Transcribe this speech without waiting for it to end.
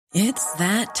It's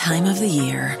that time of the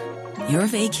year. Your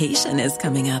vacation is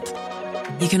coming up.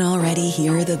 You can already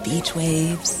hear the beach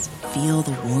waves, feel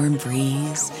the warm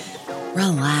breeze,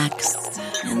 relax,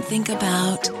 and think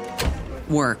about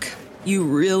work. You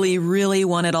really, really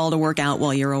want it all to work out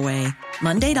while you're away.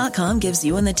 Monday.com gives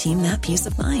you and the team that peace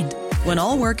of mind. When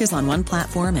all work is on one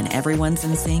platform and everyone's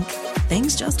in sync,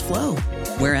 things just flow.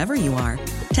 Wherever you are,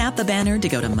 tap the banner to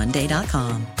go to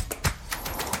Monday.com.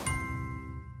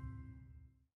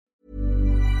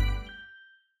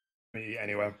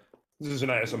 Anyway, this is an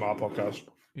ASMR podcast.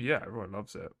 Yeah, everyone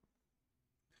loves it.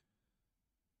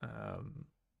 But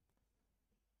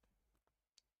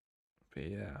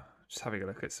yeah, just having a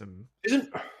look at some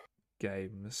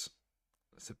games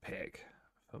to pick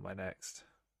for my next.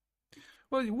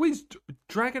 Well, where's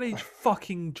Dragon Age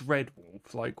fucking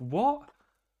Dreadwolf? Like, what?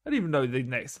 I didn't even know the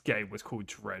next game was called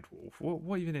Dreadwolf.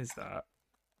 What even is that?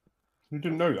 You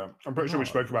didn't know that? I'm pretty sure we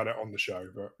spoke about it on the show,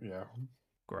 but yeah.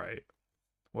 Great.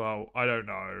 Well, I don't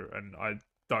know, and I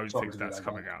don't think that's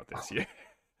coming out this year.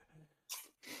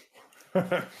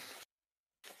 I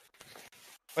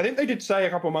think they did say a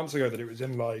couple of months ago that it was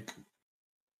in like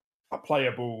a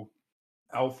playable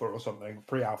alpha or something,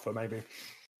 pre-alpha maybe.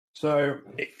 So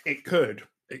it could.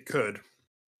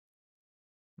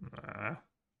 Nah.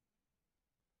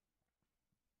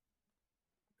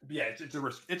 Yeah, it's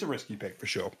a risky pick for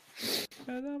sure.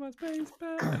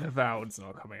 Avowed's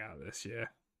not coming out this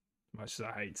year. Much as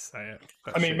I hate to say it.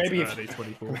 I mean, maybe early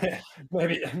 24.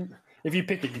 Maybe if you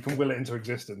pick it, you can will it into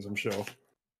existence, I'm sure.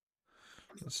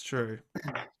 That's true.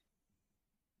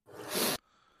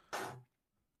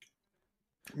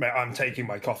 Mate, I'm taking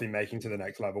my coffee making to the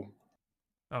next level.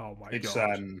 Oh my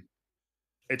god.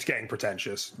 It's getting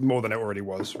pretentious, more than it already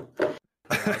was. Yeah,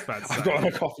 I've got on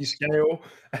a coffee scale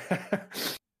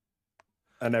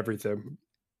and everything.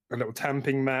 A little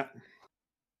tamping mat.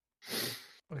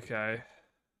 Okay.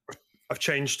 I've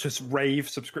changed to Rave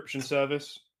subscription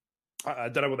service. I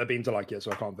don't know what their beans are like yet, so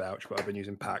I can't vouch, but I've been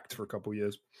using Pact for a couple of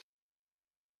years.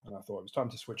 And I thought it was time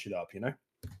to switch it up, you know?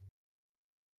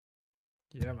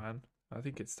 Yeah, man. I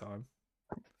think it's time.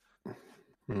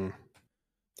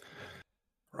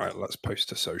 Right, let's post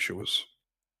to socials.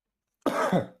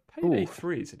 Payday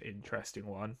 3 is an interesting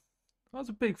one. I was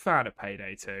a big fan of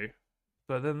Payday 2,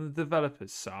 but then the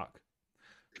developers suck.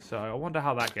 So I wonder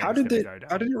how that game is going to go down.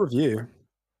 How did it review?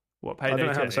 What, Payday 2? I don't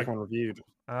know how the second one reviewed.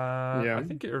 Yeah. I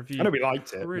think it reviewed I know we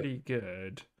liked it. pretty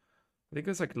good. I think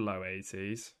it was like low 80s.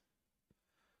 Let's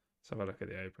have a look at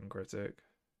the Open Critic.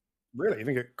 Really? You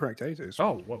think it correct 80s?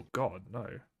 Oh, well, God, no.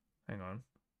 Hang on.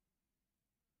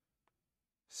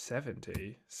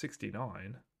 70,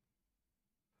 69.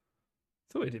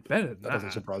 Thought it did better than that. That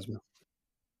doesn't surprise me.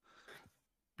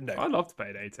 No. I loved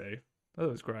Payday 2. That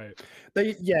was great.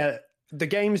 The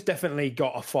game's definitely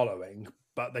got a following,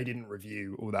 but they didn't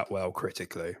review all that well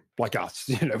critically. Like us,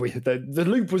 you know, the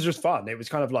loop was just fun. It was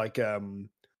kind of like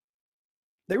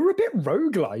they were a bit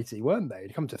roguelitey, weren't they?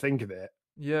 To come to think of it.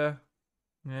 Yeah,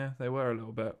 they were a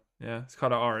little bit. Yeah, it's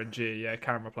kind of RNG. Yeah,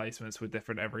 camera placements were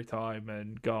different every time,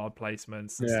 and guard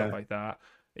placements and stuff like that.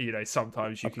 You know,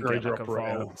 sometimes you could get like a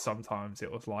vault. Sometimes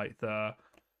it was like the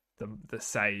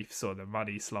safes or the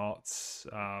money slots.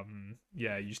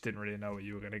 Yeah, you just didn't really know what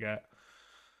you were going to get.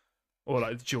 Or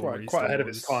like the jewelry. Quite ahead of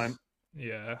its time.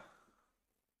 Yeah.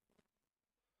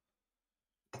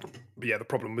 But yeah, the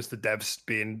problem was the devs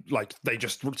being like, they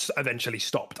just eventually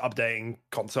stopped updating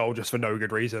console just for no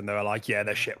good reason. They were like, yeah,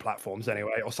 they're shit platforms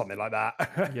anyway, or something like that.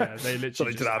 Yeah, they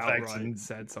literally just outright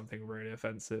said something really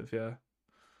offensive, yeah.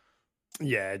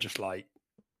 Yeah, just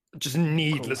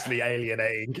needlessly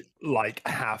alienating like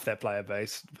half their player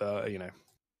base. But, you know,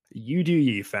 you do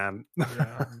you, fam.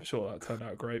 Yeah, I'm sure that turned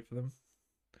out great for them.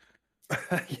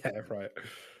 Yeah, right.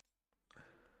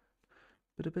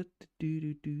 You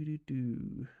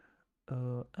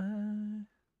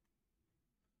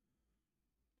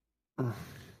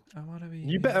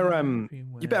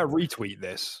better retweet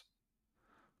this.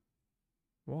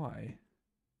 Why?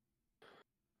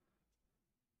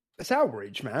 It's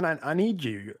outreach, man. I need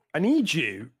you. I need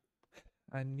you.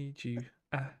 I need you.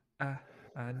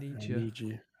 I need you.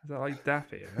 You. Is that like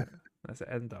Daffy? Isn't it? That's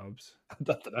at N-dubs. I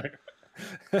don't know.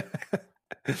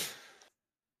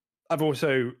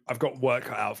 I've got work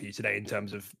cut out for you today in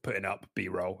terms of putting up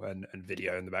B-roll and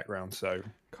video in the background. So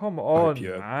come on,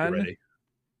 you're ready.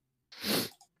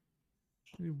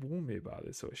 You warn me about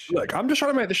this sort of shit. Look, I'm just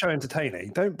trying to make the show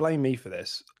entertaining. Don't blame me for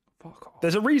this. Fuck off.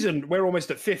 There's a reason we're almost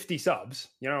at 50 subs.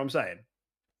 You know what I'm saying?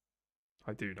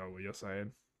 I do know what you're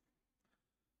saying.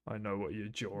 I know what you're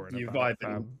jawing you about. You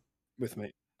vibing with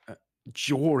me.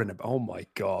 Jawing about. Oh my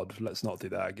god! Let's not do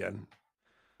that again.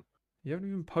 You haven't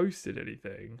even posted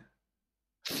anything.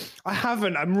 I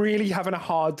haven't. I'm really having a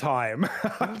hard time.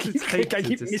 I keep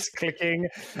misclicking.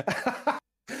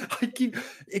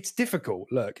 It's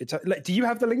difficult. Look, do you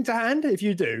have the link to hand? If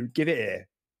you do, give it here.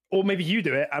 Or maybe you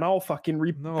do it and I'll fucking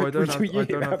No, I don't have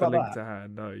the link to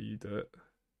hand. No, you do it.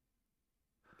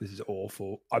 This is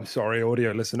awful. I'm sorry,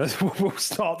 audio listeners. We'll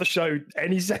start the show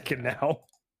any second now.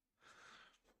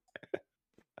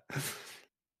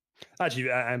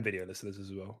 Actually, and video listeners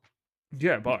as well.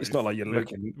 Yeah, but it's not like you're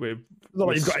looking. It's not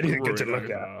like you've got anything good to look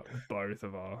at. Both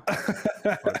of our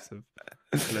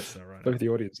listener right both now. The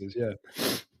audiences, yeah.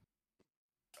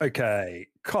 Okay,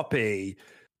 copy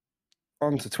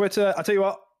onto Twitter. I'll tell you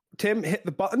what, Tim, hit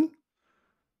the button.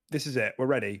 This is it. We're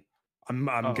ready.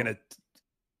 We're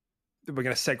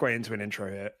gonna segue into an intro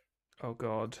here. Oh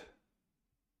God.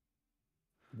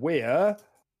 We're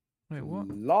what?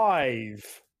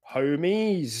 Live,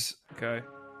 homies. Okay.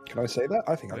 Can I say that?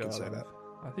 I think I can say that.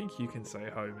 I think you can say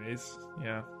homies.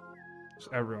 Yeah.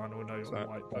 Just everyone will know you're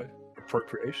white though.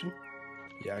 Appropriation?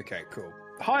 Yeah, okay, cool.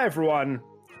 Hi everyone.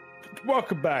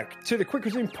 Welcome back to the Quick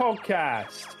Resume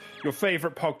podcast. Your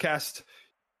favorite podcast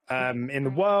in the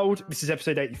world. This is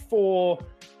episode 84.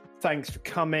 Thanks for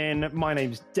coming. My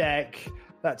name's Deck.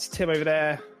 That's Tim over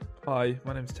there. Hi,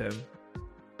 my name's Tim.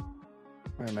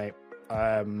 Hi, mate.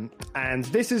 And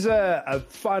this is a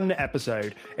fun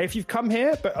episode. If you've come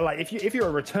here, but like if you're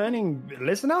a returning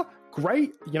listener,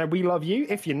 great. You know, we love you.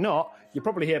 If you're not, you're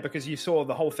probably here because you saw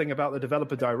the whole thing about the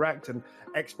Developer Direct and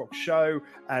Xbox show.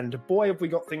 And boy, have we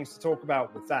got things to talk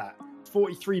about with that.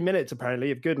 43 minutes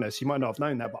apparently of goodness. You might not have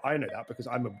known that, but I know that because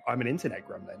I'm an internet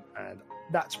gremlin, and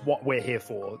that's what we're here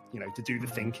for. You know, to do the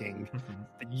thinking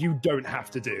that you don't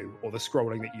have to do, or the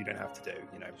scrolling that you don't have to do.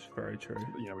 You know, it's very true.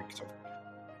 You know,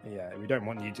 we don't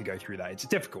want you to go through that. It's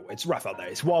difficult. It's rough out there.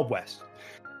 It's Wild West.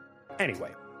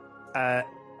 Anyway,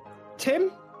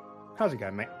 Tim, how's it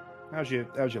going, mate? How's your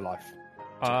life?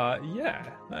 Yeah,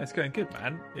 no, it's going good,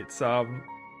 man. It's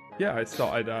I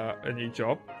started a new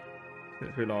job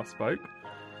since we last spoke,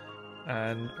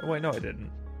 and wait, no, I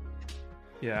didn't.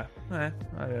 Yeah, maybe.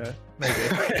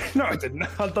 No, I didn't.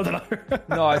 I don't know.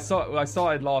 No, I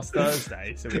started last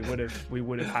Thursday, so we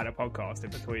would have had a podcast in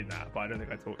between that, but I don't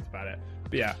think I talked about it.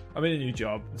 But yeah, I'm in a new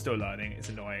job. I'm still learning. It's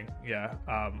annoying. Yeah,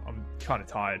 I'm kind of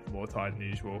tired, more tired than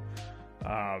usual.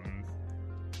 I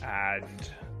kind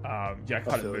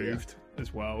of moved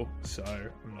as well, so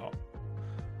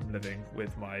I'm living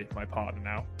with my partner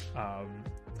now.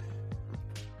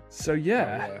 So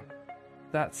yeah.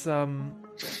 That's a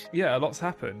lot's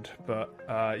happened, but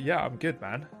I'm good,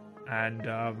 man, and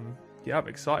I'm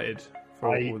excited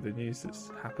for all the news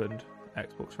that's happened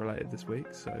Xbox related this week.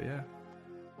 So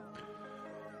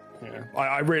yeah,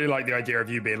 I really like the idea of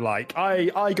you being like,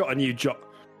 I got a new job.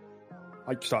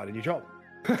 I started a new job.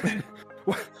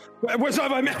 Where's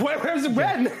it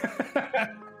when?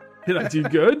 Did I do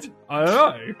good? I don't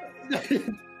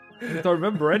know. I don't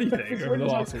remember anything over the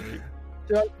last week.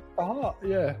 Yeah.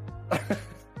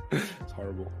 It's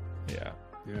horrible. Yeah,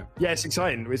 it's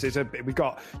exciting. We've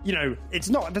got,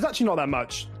 there's actually not that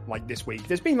much like this week.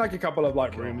 There's been like a couple of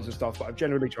like rumors and stuff, but I've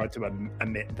generally tried to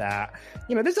omit that.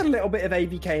 There's a little bit of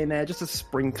AVK in there, just a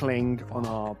sprinkling on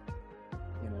our,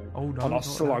 on our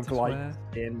slug light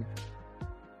in.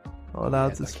 Not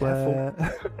allowed to swear.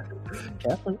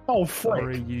 Careful. Oh, frick.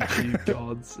 Sorry, YouTube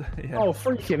gods. Yeah. Oh,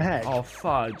 freaking heck. Oh,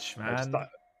 fudge, man.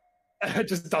 It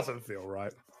just doesn't feel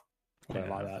right. I don't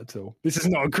like that at all. This is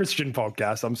not a Christian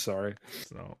podcast. I'm sorry.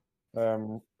 It's not.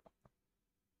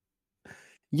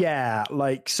 Yeah,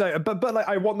 but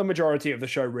I want the majority of the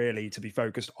show really to be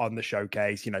focused on the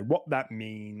showcase. What that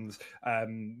means,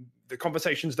 the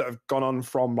conversations that have gone on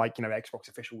from Xbox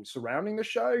officials surrounding the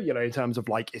show. In terms of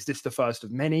is this the first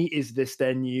of many? Is this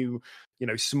their new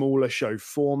smaller show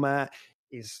format?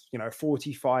 Is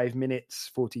 45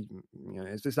 minutes, 40?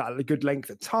 Is this that a good length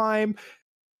of time?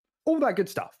 All that good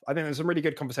stuff. I think there's some really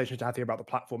good conversations to have here about the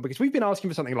platform, because we've been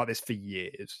asking for something like this for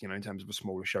years, in terms of a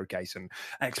smaller showcase, and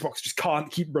Xbox just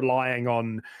can't keep relying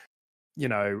on,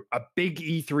 a big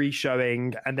E3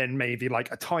 showing and then maybe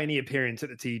a tiny appearance at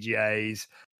the TGAs,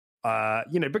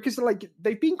 because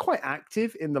they've been quite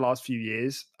active in the last few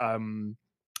years.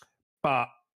 But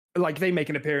they make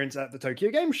an appearance at the Tokyo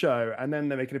Game Show and then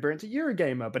they make an appearance at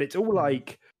Eurogamer, but it's all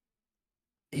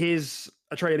here's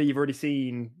a trailer you've already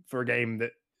seen for a game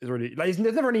that is already there's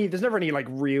never any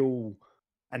real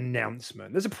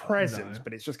announcement. There's a presence,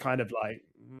 but it's just kind of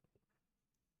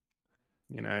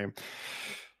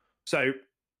so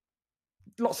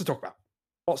lots to talk about,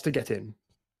 lots to get in,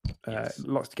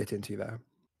 lots to get into there.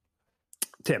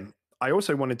 Tim, I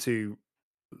also wanted to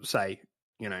say,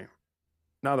 now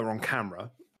that we're on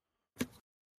camera,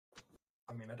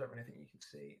 I mean, I don't really think you can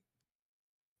see.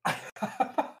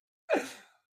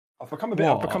 I've become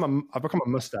a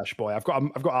mustache boy. I've got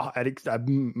a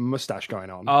mustache going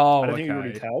on. Oh, I don't okay. think you can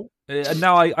really tell.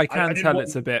 Now I can tell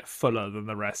it's a bit fuller than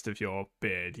the rest of your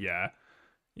beard. Yeah,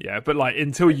 but like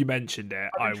until you mentioned it,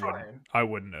 I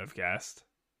wouldn't have guessed.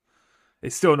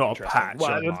 It's still not a patch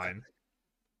on mine.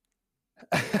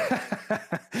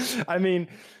 I mean,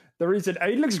 the reason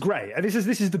it looks great, and this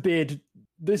is the beard.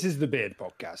 This is the beard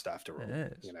podcast after all.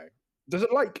 You know, does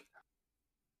it like?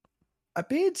 Are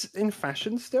beards in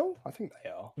fashion still? I think they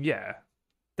are. Yeah,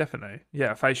 definitely.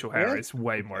 Yeah, facial hair is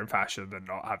way more in fashion than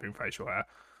not having facial hair.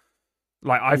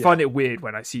 Like, I find it weird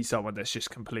when I see someone that's just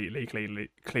completely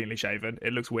cleanly shaven.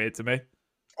 It looks weird to me.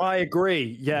 I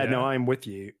agree. Yeah, no, I'm with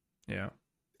you. Yeah.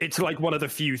 It's like one of the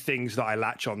few things that I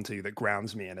latch onto that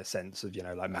grounds me in a sense of,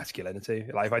 like masculinity.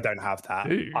 Like, if I don't have that,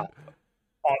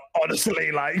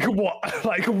 honestly, like what?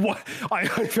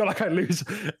 I feel like I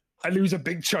lose a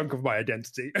big chunk of my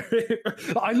identity.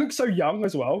 I look so young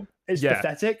as well. It's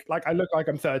pathetic. Like, I look like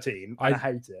I'm 13 and I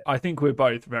hate it. I think we're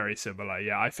both very similar.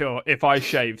 Yeah, I feel if I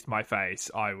shaved my face,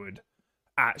 I would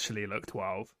actually look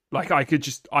 12. Like, I could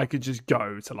just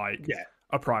go to like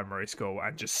a primary school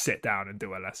and just sit down and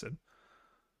do a lesson.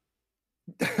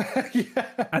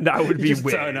 And that would be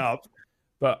weird. Turn up.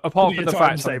 But apart from the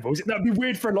fact that'd be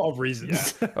weird for a lot of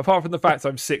reasons. Apart from the fact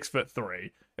I'm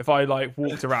 6'3", if I like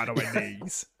walked around on my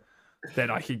knees,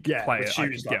 then I could play it. I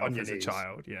could get off as a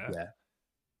child.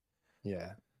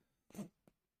 Yeah.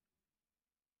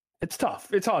 It's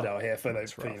tough. It's hard out here for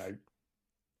those,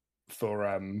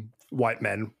 for white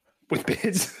men with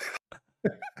beards.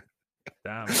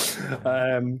 Damn.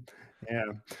 Yeah.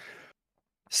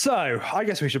 So I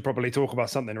guess we should probably talk about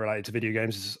something related to video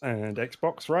games and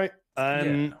Xbox, right?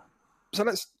 So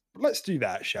let's do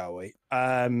that, shall we?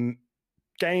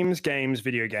 Games,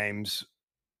 video games.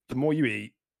 The more you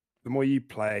eat, the more you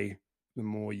play, the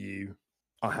more you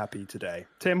are happy today.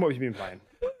 Tim, what have you been playing?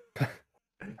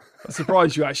 I'm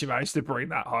surprised you actually managed to bring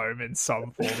that home in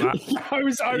some format.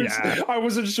 I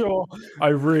wasn't sure. I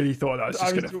really thought that was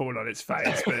just going to fall on its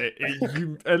face, but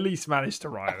you at least managed to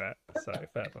rhyme it. So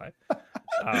fair play.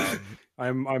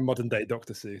 I'm modern day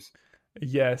Dr. Seuss.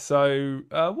 Yeah. So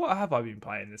what have I been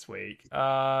playing this week?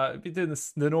 I've been doing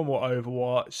the normal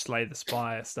Overwatch, Slay the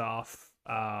Spire stuff.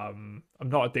 I'm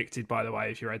not addicted, by the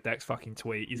way. If you read Deck's fucking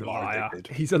tweet, he's a liar.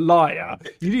 Addicted. He's a liar.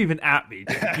 You didn't even at me.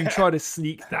 You try to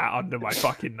sneak that under my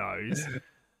fucking nose.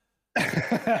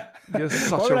 You're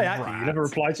such a rat. You never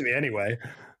replied to me anyway.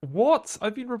 What?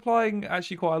 I've been replying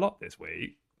actually quite a lot this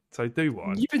week. So do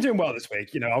one. You've been doing well this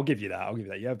week. I'll give you that.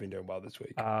 You have been doing well this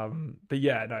week. But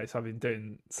yeah, no. So I've been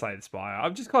doing Slay the Spire.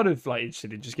 I'm just kind of like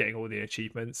interested in just getting all the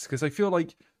achievements because I feel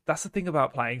like that's the thing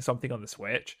about playing something on the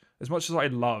Switch. As much as I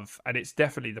love, and it's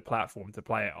definitely the platform to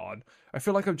play it on, I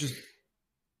feel like I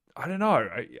don't know.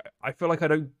 I feel like I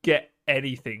don't get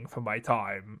anything for my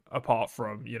time apart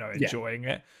from, enjoying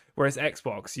it. Whereas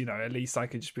Xbox, at least I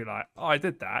could just be like, oh, I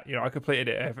did that. I completed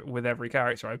it with every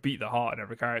character. I beat the heart in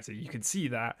every character. You can see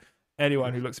that.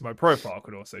 Anyone who looks at my profile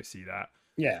could also see that.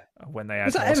 Yeah. When they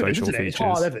add more social features. It's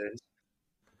hard evidence.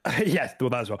 Yes,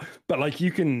 well, that as well. But like you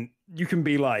can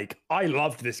be like, I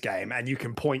loved this game, and you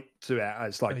can point to it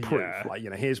as like proof. Yeah. Like,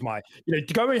 here's my,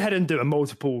 go ahead and do a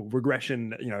multiple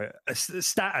regression, a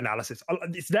stat analysis.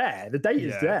 It's there. The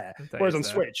data is there. Whereas on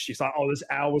Switch, it's like, oh, there's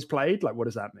hours played. Like, what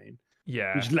does that mean?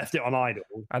 Yeah, you just left it on idle.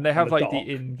 And they have like the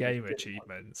in-game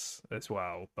achievements as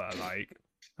well, but like,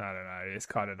 I don't know, it's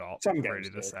kind of not really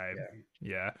the same.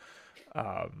 Yeah.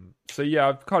 So yeah,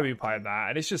 I've kind of been playing that,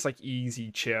 and it's just like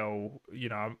easy, chill.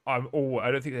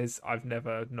 I've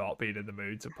never not been in the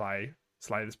mood to play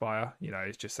Slay the Spire.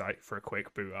 It's just like for a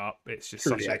quick boot up. It's just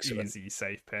such an easy,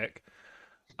 safe pick.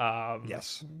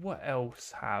 Yes. What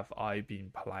else have I been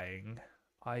playing?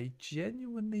 I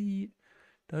genuinely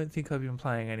don't think I've been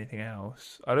playing anything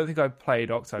else. I don't think I've played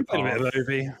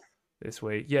Octopath this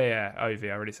week. Yeah, Ovi.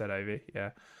 I already said Ovi.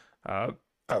 Yeah.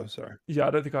 Oh, sorry. Yeah,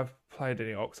 I don't think I've played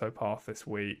any Octopath this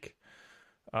week.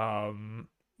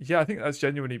 Yeah, I think that's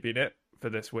genuinely been it for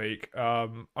this week.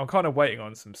 I'm kind of waiting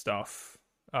on some stuff.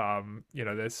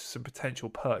 There's some potential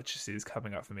purchases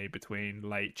coming up for me between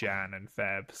late Jan and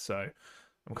Feb, so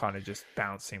I'm kind of just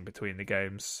bouncing between the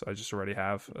games I just already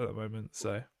have at the moment.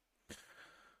 So,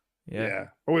 yeah.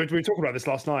 Well, we were talking about this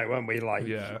last night, weren't we? Like,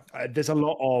 there's a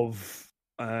lot of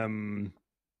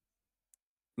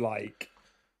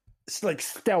it's like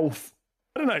stealth.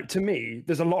 I don't know. To me,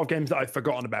 there's a lot of games that I've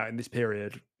forgotten about in this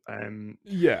period. Other than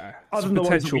the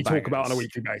ones that we talk about on a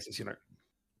weekly basis,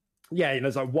 Yeah,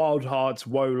 there's like Wild Hearts,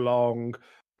 Wolong,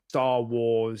 Star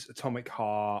Wars, Atomic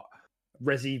Heart,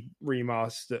 Resi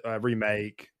remaster,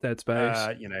 remake, Dead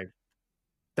Space.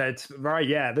 that's right.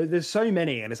 Yeah, there's so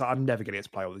many, and it's like I'm never going to get to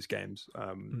play all these games.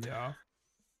 Yeah.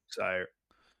 So,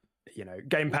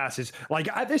 Game Pass is like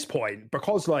at this point,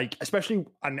 because like especially,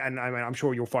 and I mean, I'm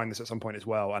sure you'll find this at some point as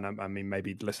well, and I mean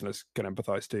maybe listeners can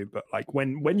empathize too. But like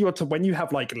when you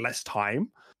have like less time,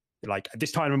 like at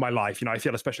this time in my life, I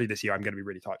feel especially this year I'm going to be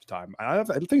really tight for time.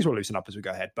 Things will loosen up as we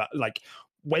go ahead, but like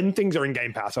when things are in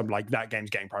Game Pass, I'm like that game's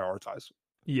getting prioritized.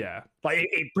 Yeah, like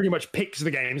it pretty much picks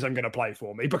the games I'm going to play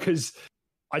for me because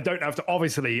I don't have to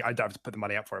put the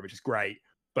money up for it, which is great.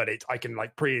 But I can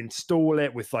like pre-install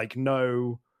it with like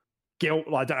no guilt.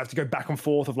 Like, I don't have to go back and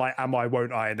forth of like, am I,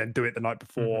 won't I, and then do it the night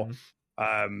before.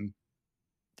 I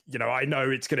know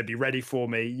it's going to be ready for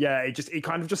me. Yeah, it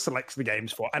kind of just selects the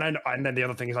games for, and then the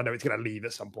other thing is I know it's going to leave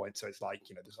at some point, so it's like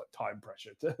there's like time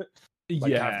pressure to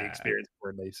have the experience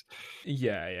for release.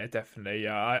 Yeah, definitely.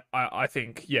 Yeah, I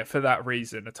think for that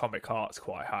reason, Atomic Heart's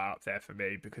quite high up there for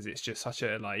me because it's just such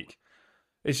a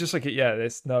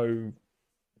there's no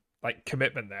like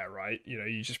commitment there, right?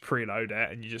 You just preload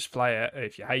it and you just play it.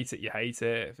 If you hate it, you hate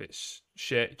it. If it's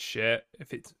shit, it's shit.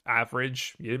 If it's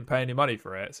average, you didn't pay any money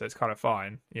for it, so it's kind of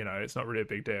fine. It's not really a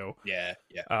big deal. Yeah.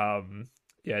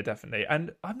 Yeah, definitely.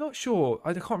 And I'm not sure.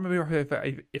 I can't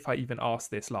remember if I even asked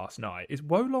this last night. Is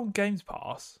Wolong Games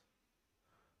Pass?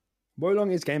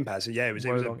 Wolong is Game Pass. So yeah, it was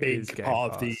a big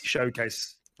part of the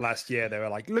showcase last year. They were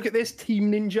like, "Look at this,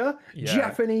 Team Ninja,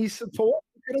 Japanese support.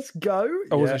 Let's go."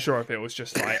 I wasn't sure if it was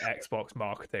just like Xbox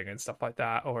marketing and stuff like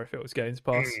that, or if it was Games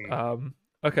Pass.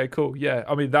 Okay, cool. Yeah,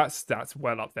 I mean that's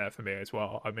well up there for me as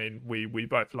well. I mean, we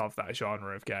both love that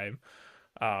genre of game,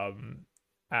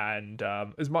 and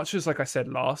as much as like I said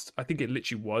I think it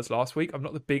literally was last week. I'm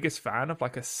not the biggest fan of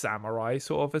like a samurai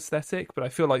sort of aesthetic, but I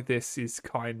feel like this is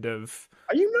kind of.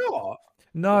 Are you not?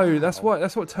 No, wow.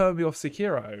 That's what turned me off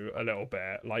Sekiro a little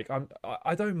bit. Like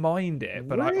I don't mind it,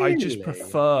 but really? I just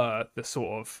prefer the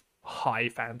sort of high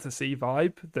fantasy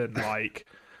vibe than like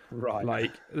right.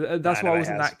 Like that's why I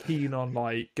wasn't that keen on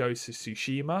like Ghost of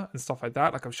Tsushima and stuff like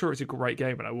that. Like I'm sure it's a great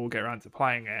game and I will get around to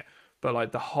playing it, but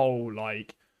like the whole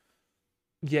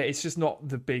it's just not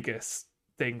the biggest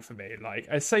thing for me. Like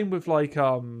same with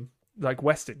like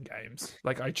Western games.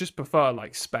 Like I just prefer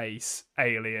like space,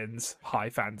 aliens, high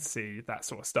fantasy, that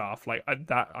sort of stuff. Like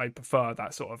I prefer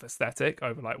that sort of aesthetic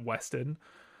over like Western,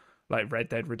 like Red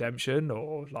Dead Redemption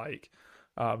or like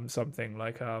something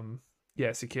like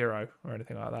Sekiro or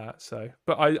anything like that. So,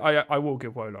 but I will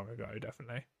give Wolong a go.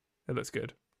 Definitely, it looks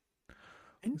good.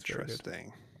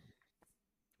 Interesting.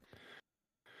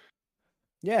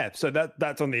 Yeah, so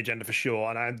that's on the agenda for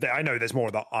sure, and I know there's more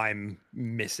that I'm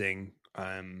missing.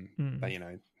 But,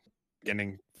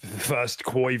 getting the first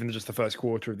quarter, even just the first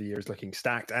quarter of the year is looking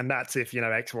stacked, and that's if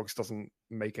Xbox doesn't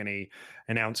make any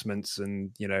announcements,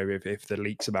 and if the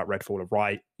leaks about Redfall are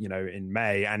right, in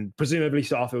May, and presumably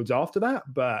Starfield's after that.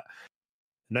 But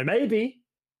maybe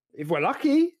if we're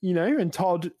lucky, and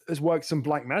Todd has worked some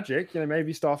black magic,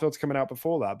 maybe Starfield's coming out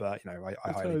before that. But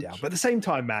I highly doubt. But at the same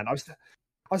time, man, I was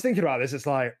thinking about this. It's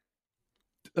like,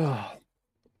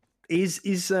 is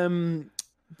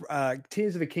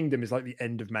Tears of the Kingdom is like the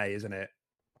end of May, isn't it?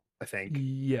 I think.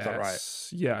 Yes. Is that right?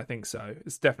 Yeah, I think so.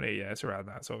 It's definitely it's around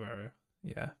that sort of area.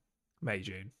 Yeah, May,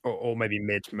 June, or maybe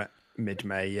mid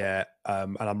May. Yeah.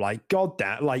 And I'm like, God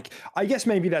damn. Like, I guess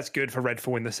maybe that's good for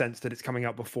Redfall in the sense that it's coming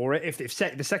out before it. If the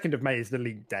 2nd of May is the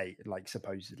leak date, like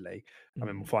supposedly. I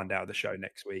mean, we'll find out at the show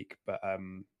next week, but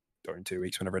or in 2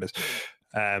 weeks, whenever it is.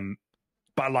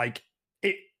 But like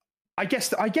it. I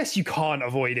guess you can't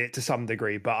avoid it to some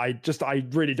degree, but I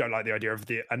really don't like the idea of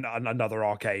another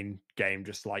Arcane game,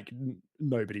 just like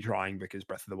nobody trying because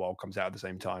Breath of the Wild comes out at the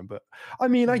same time. But I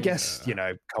mean, I guess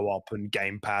co-op and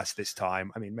Game Pass this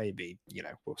time. I mean, maybe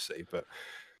we'll see, but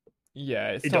yeah,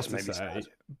 it's tough to say.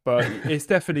 But it's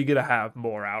definitely going to have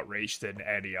more outreach than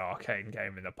any Arcane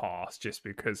game in the past, just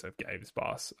because of Games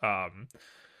Pass. I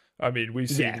mean, we've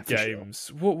seen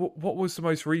games. Sure. What was the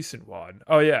most recent one?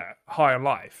 Oh yeah, High on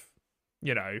Life.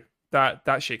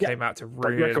 That shit came out to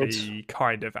really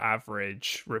kind of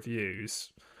average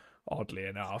reviews, oddly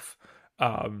enough.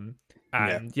 The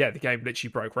game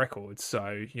literally broke records.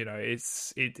 So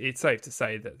it's safe to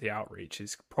say that the outreach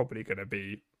is probably going to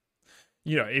be.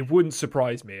 It wouldn't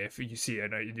surprise me if you see a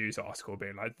news article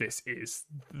being like, "This is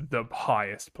the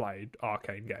highest played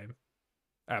Arcane game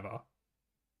ever,"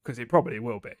 because it probably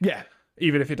will be. Yeah.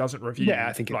 Even if it doesn't review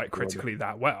I think critically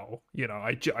that well,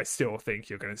 I still think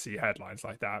you're going to see headlines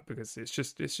like that because it's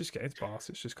just Games Pass.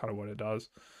 It's just kind of what it does.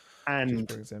 And it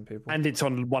brings in people. And it's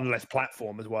on one less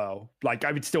platform as well. Like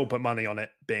I would still put money on it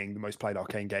being the most played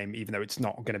Arcane game, even though it's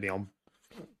not going to be on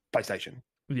PlayStation.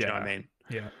 Do you know what I mean?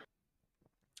 Yeah.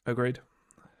 Agreed.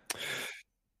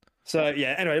 So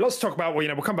yeah, anyway, lots to talk about. Well,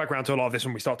 we'll come back around to a lot of this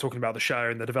when we start talking about the show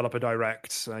and the developer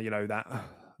directs.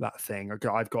 That thing.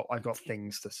 I've got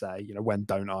things to say. When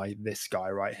don't I? This guy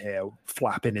right here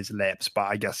flapping his lips, but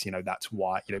I guess that's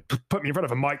why. Put me in front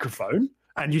of a microphone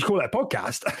and you call it a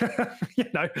podcast.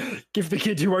 Give the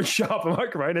kid who won't shut up a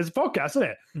microphone. It's a podcast, isn't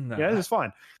it? No. Yeah, it's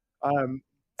fine.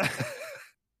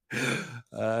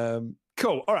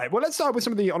 Cool. All right. Well, let's start with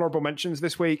some of the honorable mentions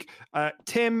this week.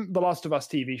 Tim, The Last of Us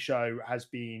TV show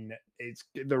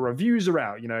the reviews are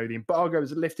out. The embargo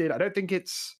is lifted. I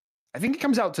think it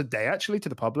comes out today, actually, to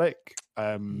the public.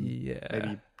 Maybe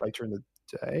later in the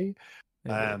day.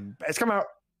 It's come out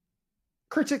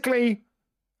critically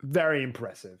very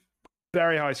impressive.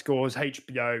 Very high scores.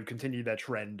 HBO continue their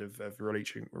trend of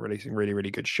releasing really, really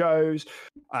good shows.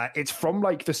 It's from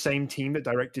the same team that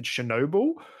directed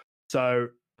Chernobyl. So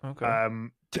okay.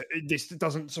 This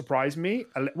doesn't surprise me.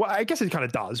 Well, I guess it kind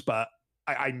of does, but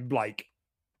I'm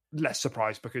less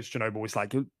surprised because Chernobyl is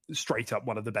straight up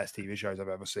one of the best TV shows I've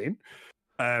ever seen.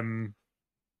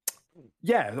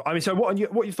 Yeah, I mean, so what are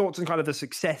your thoughts on kind of the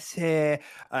success here?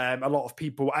 A lot of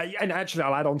people, and actually,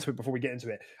 I'll add on to it before we get into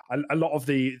it. A lot of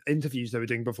the interviews they were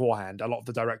doing beforehand, a lot of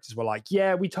the directors were like,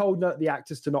 "Yeah, we told the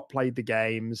actors to not play the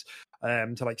games,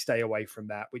 to stay away from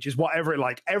that," which is what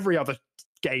every other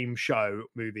game show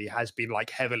movie has been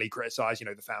heavily criticized.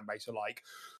 The fan base are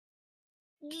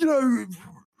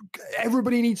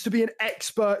everybody needs to be an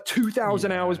expert,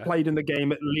 2,000 hours played in the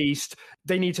game at least.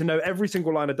 They need to know every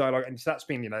single line of dialogue. And so that's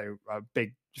been, a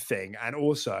big thing. And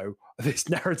also this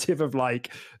narrative of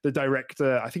the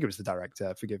director, I think it was the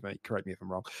director, forgive me, correct me if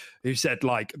I'm wrong, who said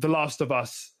The Last of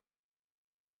Us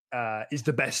is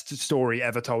the best story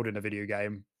ever told in a video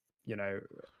game,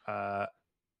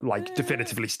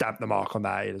 definitively stamped the mark on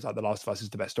that. It's The Last of Us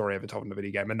is the best story ever told in a video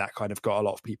game. And that kind of got a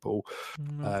lot of people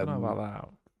I don't know about that.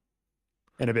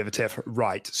 In a bit of a tiff.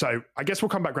 Right. So I guess we'll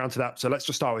come back around to that. So let's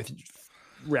just start with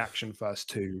reaction first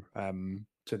to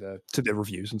the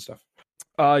reviews and stuff.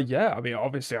 Yeah, I mean,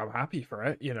 obviously I'm happy for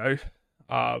it,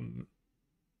 I'm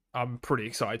pretty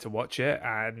excited to watch it,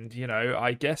 and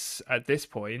I guess at this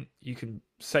point you can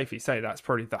safely say that's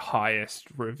probably the highest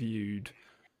reviewed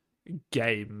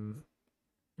game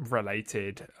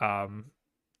related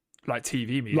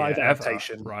TV media live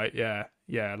adaptation ever, right? Live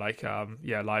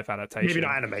adaptation, maybe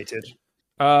not animated.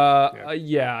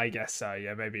 Yeah, I guess so.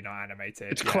 Yeah, maybe not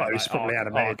animated. It's close, probably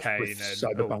animated. Arcane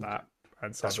and all that,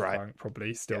 and that's right.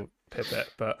 Probably still pip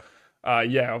it, but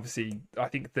obviously, I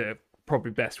think the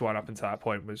probably best one up until that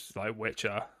point was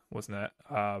Witcher, wasn't it?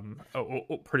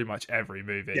 Or pretty much every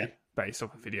movie based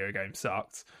off a video game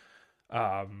sucked.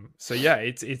 So yeah,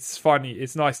 it's funny.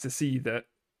 It's nice to see that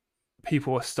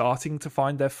people are starting to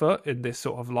find their foot in this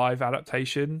sort of live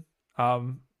adaptation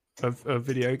of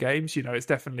video games. It's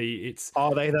definitely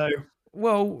are they though?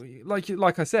 Well,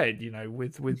 like I said,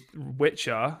 with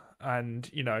Witcher, and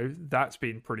that's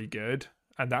been pretty good,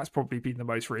 and that's probably been the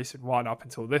most recent one up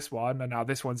until this one, and now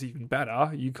this one's even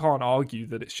better. You can't argue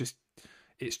that it's just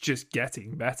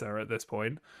getting better at this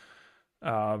point,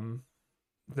 to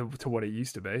what it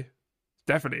used to be.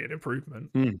 Definitely an improvement.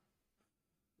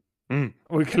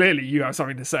 Well, clearly you have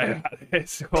something to say about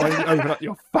this. Open up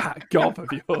your fat gob of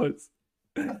yours.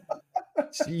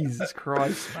 Jesus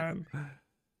Christ, man.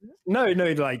 No,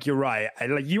 you're right.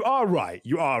 You are right.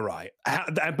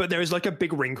 But there is a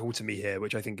big wrinkle to me here,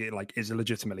 which I think is a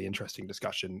legitimately interesting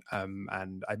discussion.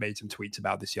 And I made some tweets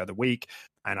about this the other week,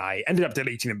 and I ended up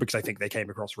deleting them because I think they came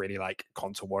across really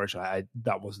console warish.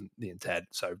 That wasn't the intent.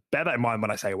 So bear that in mind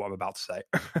when I say what I'm about to say.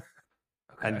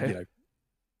 Okay. And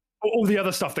all the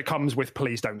other stuff that comes with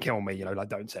 "please don't kill me,"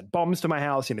 don't send bombs to my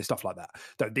house, stuff like that.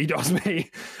 Don't DDoS me.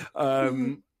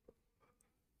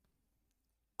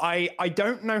 I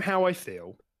don't know how I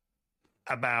feel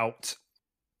about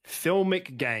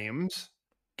filmic games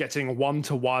getting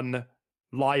one-to-one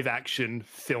live action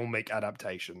filmic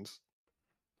adaptations.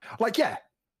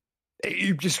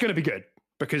 It's just going to be good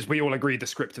because we all agree the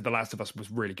script of The Last of Us was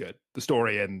really good. The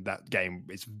story in that game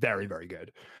is very, very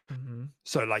good. Mm-hmm.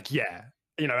 So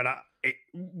and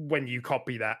when you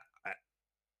copy that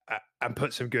and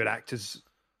put some good actors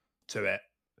to it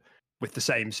with the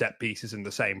same set pieces and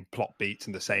the same plot beats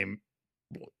and the same,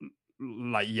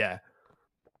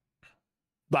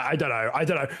 I don't know. I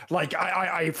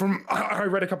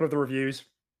read a couple of the reviews,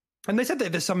 and they said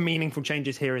that there's some meaningful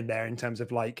changes here and there in terms of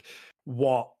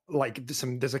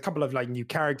there's a couple of new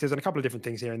characters and a couple of different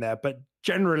things here and there, but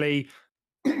generally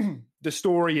the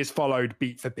story is followed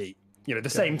beat for beat.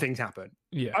 Same things happen.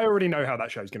 Yeah, I already know how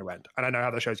that show's going to end, and I know how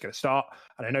the show's going to start,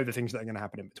 and I know the things that are going to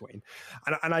happen in between.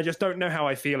 And I just don't know how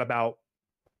I feel about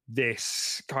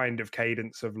this kind of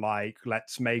cadence of like,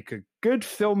 let's make a good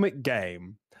filmic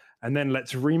game, and then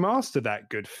let's remaster that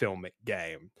good filmic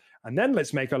game, and then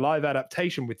let's make a live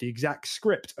adaptation with the exact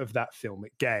script of that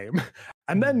filmic game,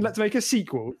 and then let's make a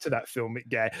sequel to that filmic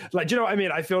game. Like, do you know what I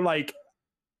mean? I feel like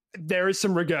there is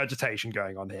some regurgitation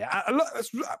going on here.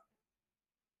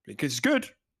 Because it's good.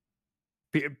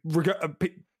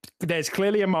 There's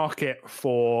clearly a market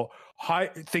for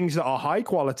things that are high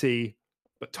quality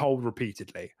but told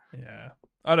repeatedly. Yeah,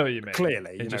 I know what you mean.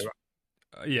 Clearly,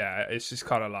 yeah, it's just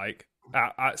kind of like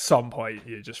at some point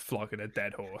you're just flogging a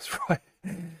dead horse, right?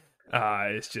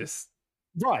 It's just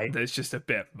right. There's just a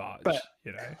bit much,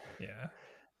 yeah.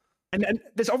 And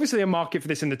there's obviously a market for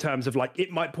this in the terms of like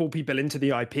it might pull people into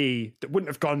the IP that wouldn't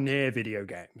have gone near video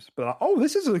games, but like, oh,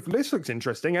 this looks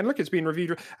interesting, and look, it's been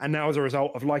reviewed, and now as a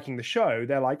result of liking the show,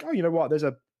 they're like, oh, you know what? There's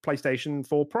a PlayStation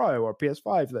 4 Pro or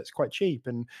PS5 that's quite cheap,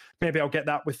 and maybe I'll get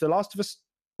that with the Last of Us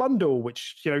bundle,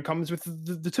 which comes with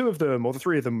the two of them or the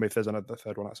three of them if there's another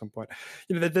third one at some point.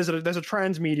 There's a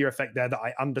transmedia effect there that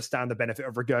I understand the benefit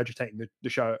of regurgitating the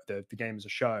show, the game as a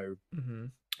show,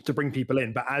 to bring people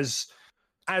in, but as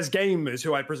gamers,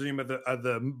 who I presume are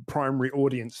the primary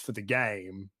audience for the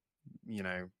game,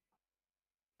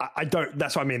 I don't.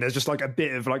 That's what I mean. There's just like a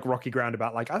bit of like rocky ground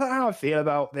about like I don't know how I feel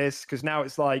about this, because now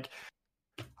it's like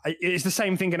it's the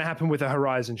same thing going to happen with a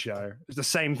Horizon show. It's the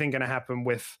same thing going to happen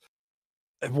with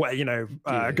Ghost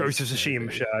of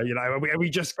Tsushima show. Are we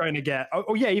just going to get?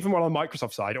 Oh yeah, even while on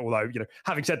Microsoft side. Although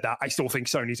having said that, I still think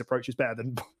Sony's approach is better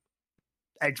than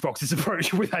Xbox's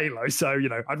approach with Halo, so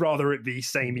I'd rather it be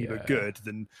samey but good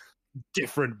than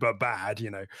different but bad.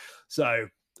 So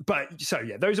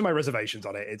yeah, those are my reservations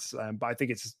on it. It's but I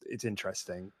think it's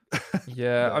interesting.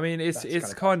 Yeah, I mean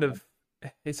it's kind of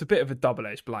it's a bit of a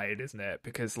double-edged blade, isn't it?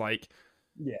 Because like,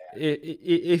 yeah,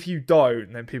 if you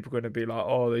don't, then people are going to be like,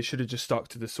 oh, they should have just stuck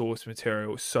to the source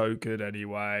material. It's so good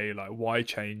anyway. Like, why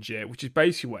change it? Which is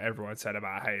basically what everyone said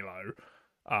about Halo.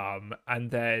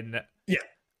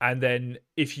 And then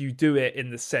if you do it in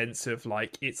the sense of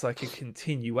like it's like a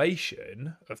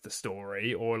continuation of the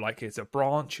story, or like it's a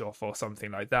branch off or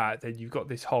something like that, then you've got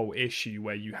this whole issue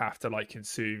where you have to like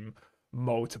consume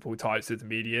multiple types of the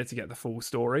media to get the full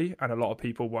story, and a lot of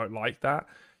people won't like that.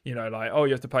 Like, oh,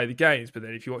 you have to play the games, but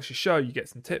then if you watch the show, you get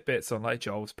some tidbits on like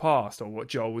Joel's past or what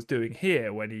Joel was doing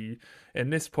here when he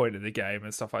in this point of the game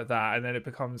and stuff like that, and then it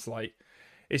becomes like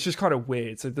it's just kind of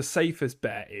weird. So the safest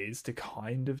bet is to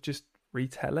kind of just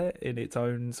retell it in its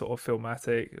own sort of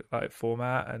filmatic like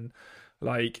format, and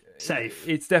like safe.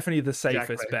 It's definitely the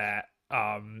safest bet,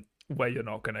 where you're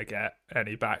not going to get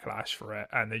any backlash for it,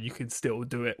 and then you can still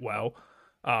do it well.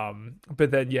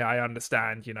 But then I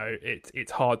understand,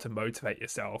 it's hard to motivate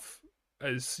yourself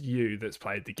as you that's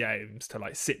played the games to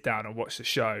like sit down and watch the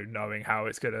show knowing how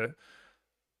it's going to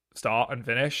start and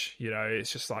finish.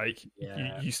 It's just like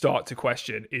you start to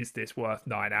question, is this worth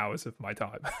 9 hours of my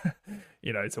time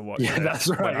to watch this that's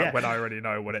right, when I already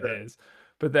know what it is.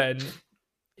 But then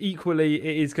equally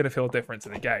it is going to feel different to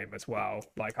the game as well.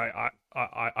 Like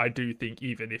I do think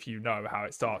even if you know how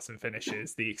it starts and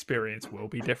finishes, the experience will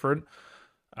be different.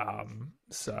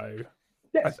 So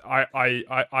yes.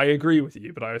 I agree with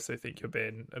you, but I also think you're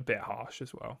being a bit harsh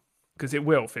as well, because it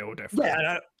will feel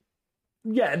different.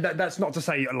 Yeah, that's not to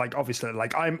say like obviously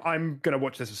like I'm gonna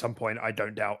watch this at some point. I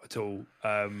don't doubt at all.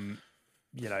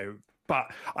 But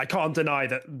I can't deny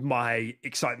that my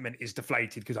excitement is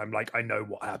deflated because I'm like, I know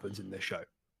what happens in this show.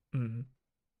 Mm.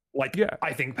 Like,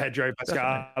 I think Pedro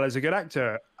Pascal is a good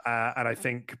actor, and I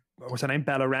think what's her name,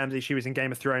 Bella Ramsey. She was in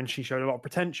Game of Thrones. She showed a lot of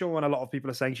potential, and a lot of people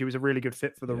are saying she was a really good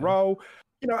fit for the role.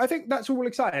 I think that's all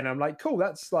exciting. I'm like, cool.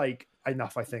 That's like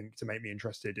enough, I think, to make me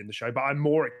interested in the show. But I'm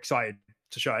more excited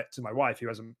to show it to my wife, who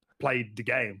hasn't played the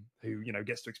game, who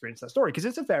gets to experience that story, because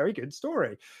it's a very good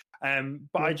story.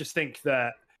 But I just think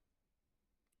that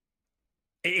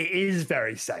it is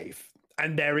very safe,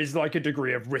 and there is like a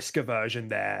degree of risk aversion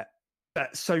there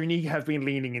that Sony have been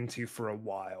leaning into for a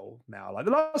while now. Like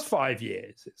the last 5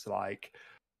 years, it's like,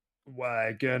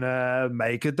 we're gonna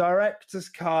make a director's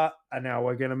cut, and now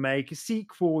we're gonna make a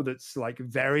sequel that's like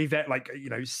very, very like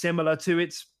similar to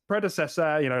its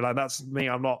predecessor. Like that's me.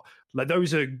 I'm not like,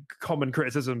 those are common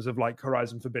criticisms of like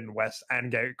Horizon Forbidden West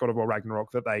and God of War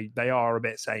Ragnarok, that they are a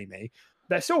bit samey.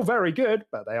 They're still very good,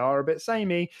 but they are a bit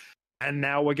samey. And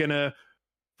now we're gonna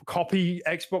copy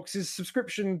Xbox's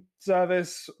subscription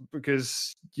service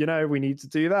because we need to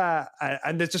do that.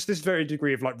 And there's just this very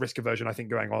degree of like risk aversion, I think,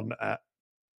 going on at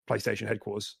PlayStation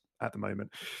headquarters at the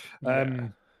moment.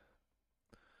 And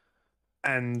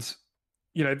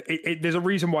there's a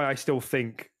reason why I still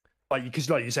think, like, because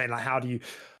like you're saying, like, how do you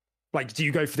like, do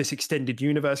you go for this extended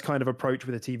universe kind of approach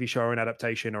with a TV show or an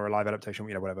adaptation or a live adaptation,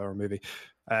 whatever, or a movie?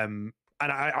 And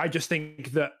I just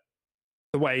think that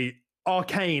the way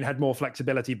Arcane had more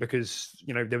flexibility because,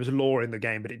 there was lore in the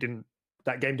game, but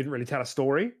that game didn't really tell a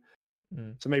story.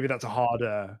 So maybe that's a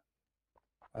harder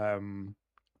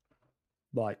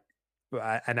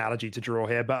analogy to draw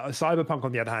here. But Cyberpunk,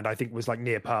 on the other hand, I think was like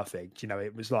near perfect.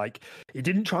 It was like, it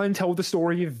didn't try and tell the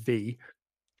story of V.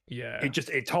 Yeah.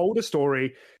 It told a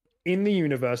story in the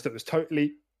universe that was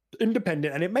totally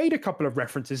independent, and it made a couple of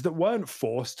references that weren't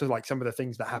forced to like some of the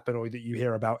things that happen or that you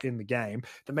hear about in the game,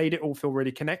 that made it all feel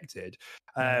really connected.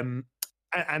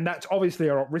 And that's obviously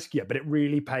a lot riskier, but it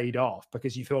really paid off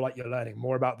because you feel like you're learning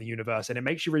more about the universe, and it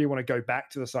makes you really want to go back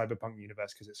to the Cyberpunk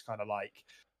universe because it's kind of like,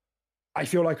 I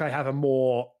feel like I have a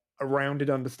more rounded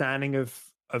understanding of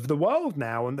the world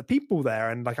now and the people there,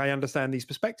 and like I understand these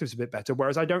perspectives a bit better.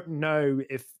 Whereas I don't know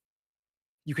if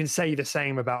you can say the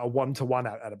same about a one-to-one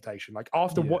adaptation. Like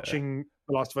after watching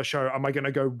The Last of Us show, am I going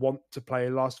to go want to play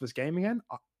Last of Us game again?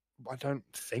 I don't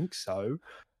think so.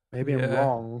 Maybe I'm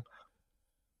wrong.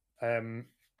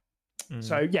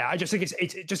 So yeah, I just think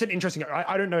it's just an interesting.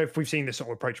 I don't know if we've seen this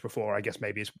sort of approach before. I guess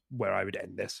maybe is where I would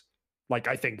end this. Like,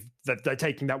 I think that they're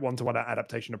taking that one-to-one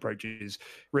adaptation approach is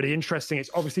really interesting. It's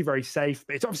obviously very safe,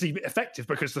 but it's obviously effective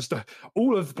because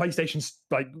all of PlayStation's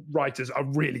like writers are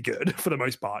really good for the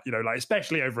most part. Like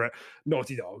especially over at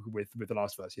Naughty Dog with The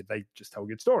Last of Us, they just tell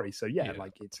good stories. So yeah.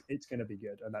 Like it's going to be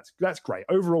good, and that's great.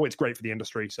 Overall, it's great for the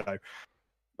industry. So,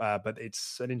 but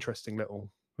it's an interesting little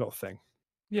thing.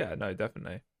 Yeah. No,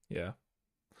 definitely. Yeah.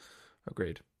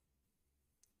 Agreed.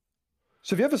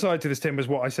 So the other side to this, Tim, was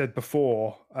what I said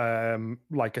before.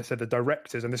 Like I said, the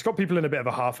directors, and it's got people in a bit of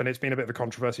a huff, and it's been a bit of a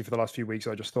controversy for the last few weeks.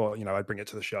 So I just thought, I'd bring it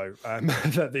to the show.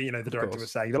 That the director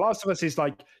was saying, The Last of Us is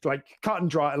like cut and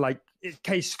dry, like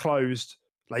case closed.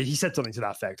 Like he said something to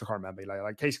that effect. I can't remember.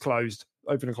 Like case closed,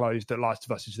 open and closed. The Last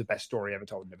of Us is the best story ever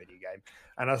told in a video game.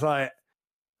 And I was like,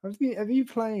 have you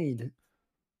played?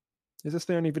 Is this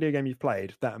the only video game you've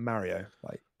played? That and Mario,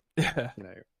 like,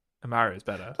 Mario's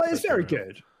better. Like, it's very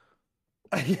good.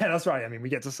 Yeah, that's right. I mean, we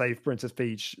get to save Princess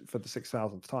Peach for the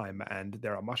 6,000th time, and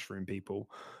there are mushroom people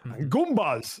and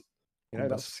Goombas.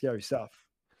 That's scary stuff.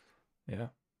 Yeah.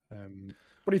 What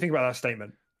do you think about that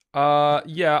statement?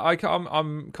 Yeah,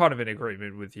 I'm kind of in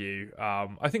agreement with you.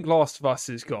 I think Last of Us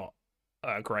has got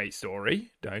a great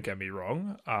story. Don't get me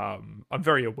wrong. I'm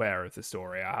very aware of the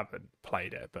story. I haven't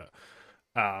played it, but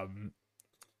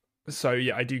so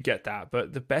yeah, I do get that.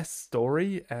 But the best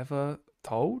story ever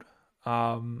told.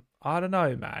 I don't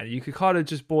know, man. You could kind of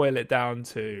just boil it down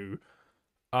to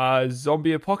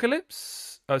zombie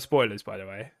apocalypse. Spoilers, by the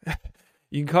way.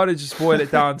 You can kind of just boil it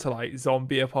down to like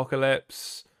zombie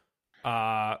apocalypse,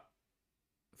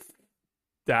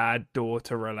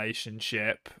 dad-daughter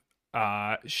relationship.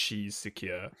 She's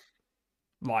secure.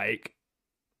 Like,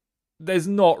 there's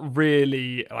not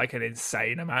really like an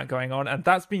insane amount going on, and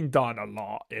that's been done a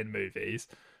lot in movies.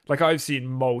 Like, I've seen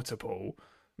multiple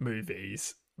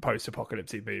movies,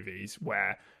 post-apocalyptic movies,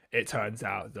 where it turns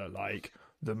out that like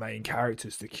the main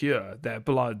character's the cure, their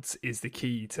blood is the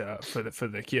key for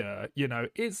the cure.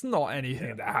 It's not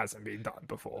anything that hasn't been done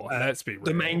before. Let's be real.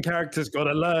 The main character's got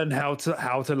to learn how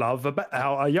to love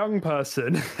a young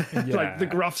person, like the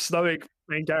gruff, stoic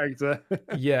main character.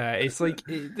 Yeah, it's like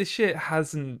this shit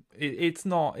hasn't. It's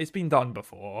not. It's been done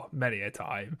before many a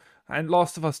time, and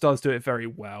Last of Us does do it very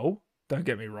well. Don't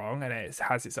get me wrong, and it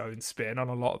has its own spin on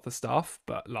a lot of the stuff,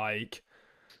 but like,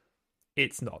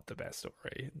 it's not the best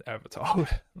story ever told.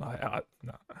 No.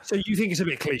 So you think it's a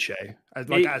bit cliche, as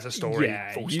a story?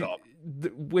 Yeah, full stop.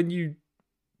 When you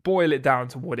boil it down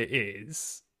to what it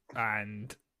is,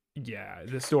 and yeah,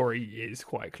 the story is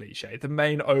quite cliche. The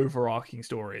main overarching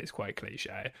story is quite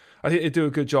cliche. I think they do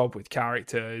a good job with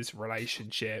characters,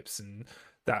 relationships, and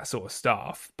that sort of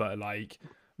stuff. But like,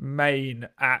 main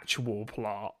actual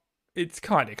plot, it's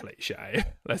kind of cliche.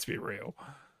 Let's be real.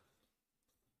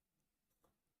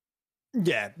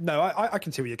 Yeah, no, I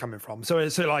can see where you're coming from. So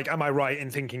like, am I right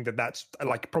in thinking that that's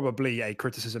like probably a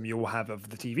criticism you'll have of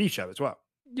the TV show as well?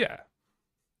 Yeah.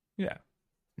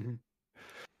 Mm-hmm.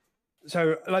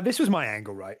 So like, this was my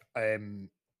angle, right?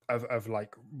 Of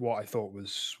like what I thought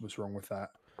was wrong with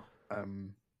that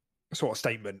sort of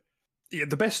statement. Yeah,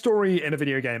 the best story in a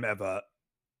video game ever.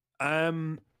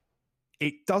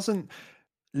 It doesn't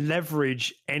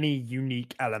leverage any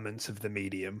unique elements of the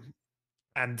medium,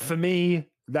 and for me,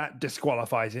 that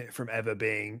disqualifies it from ever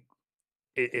being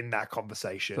in that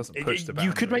conversation.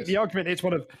 You could make the argument it's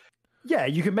one of,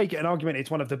 you can make an argument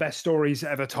it's one of the best stories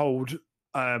ever told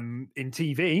in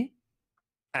TV,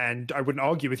 and I wouldn't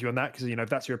argue with you on that because if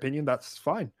that's your opinion, that's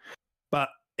fine. But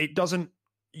it doesn't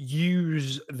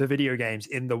use the video games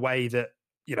in the way that,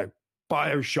 you know,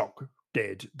 BioShock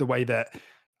did, the way that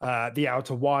the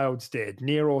Outer Wilds did,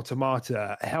 Nier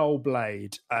Automata,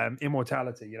 Hellblade,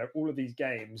 Immortality, you know, all of these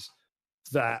games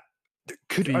that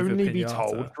could Viva only Pinata. be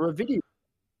told through a video.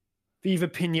 Viva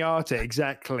Pinata,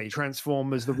 exactly.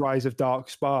 Transformers, The Rise of Dark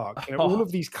Spark. You know, all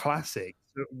of these classics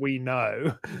that we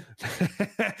know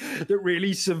that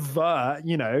really subvert,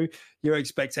 you know, your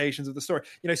expectations of the story.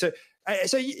 You know, so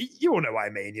you all know what I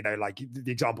mean. You know, like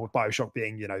the example of BioShock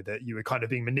being, you know, that you were kind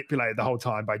of being manipulated the whole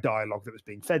time by dialogue that was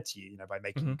being fed to you, you know, by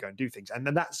making you go and do things. And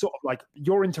then that's sort of like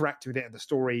you're interacting with it and the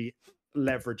story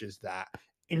leverages that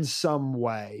in some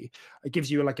way. It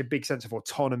gives you like a big sense of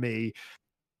autonomy,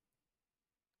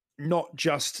 not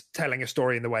just telling a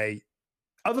story in the way,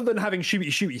 other than having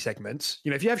shooty segments.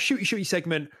 You know, if you have shooty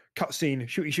segment, cutscene,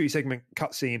 shooty segment,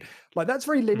 cutscene, like that's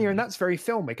very linear and that's very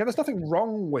filmic. And there's nothing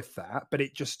wrong with that, but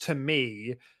it just, to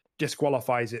me,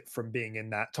 disqualifies it from being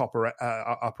in that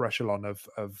upper echelon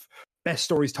of best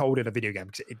stories told in a video game,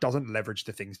 because it doesn't leverage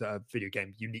the things that a video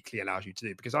game uniquely allows you to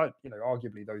do. Because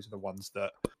arguably those are the ones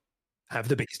that have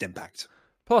the biggest impact.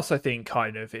 Plus, I think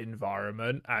kind of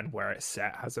environment and where it's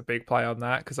set has a big play on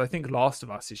that, because I think Last of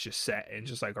Us is just set in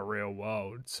just like a real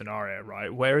world scenario,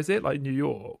 right? Where is it? Like New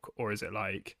York, or is it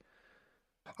like?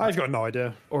 I've got no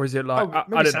idea. Or is it like I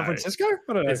don't San Francisco?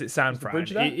 I don't know. Is it San Fran?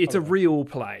 It's a real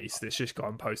place that's just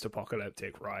gone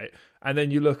post-apocalyptic, right? And then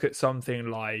you look at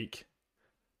something like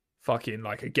fucking,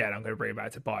 like, again, I'm going to bring it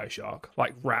back to BioShock,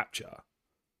 like Rapture.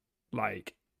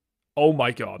 Like, oh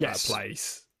my god, yes. That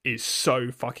place is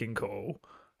so fucking cool.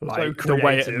 Like so creative, the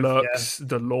way it looks,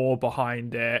 the lore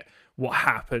behind it, what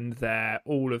happened there,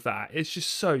 all of that. It's just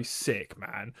so sick,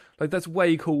 man. Like that's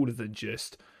way cooler than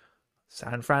just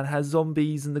San Fran has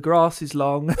zombies and the grass is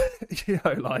long. You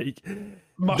know, like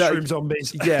mushroom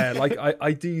zombies. Yeah, like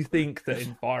I do think that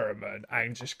environment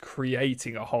and just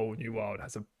creating a whole new world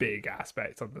has a big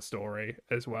aspect on the story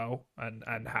as well,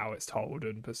 and how it's told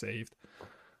and perceived.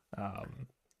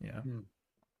 Yeah.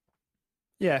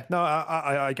 Yeah, no,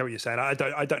 I get what you're saying.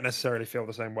 I don't necessarily feel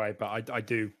the same way, but I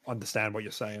do understand what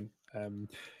you're saying.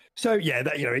 So yeah,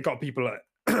 that, you know, it got people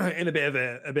in a bit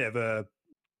of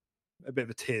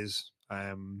a tiz,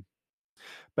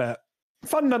 but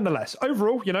fun nonetheless.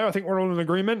 Overall, you know, I think we're all in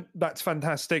agreement. That's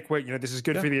fantastic. This is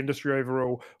good for the industry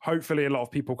overall. Hopefully, a lot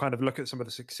of people kind of look at some of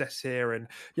the success here, and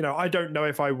you know, I don't know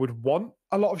if I would want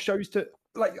a lot of shows to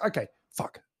like. Okay,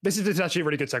 fuck. This is actually a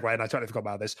really good segue, and I totally forgot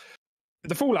about this.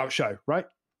 The Fallout show, right?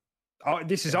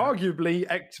 This is arguably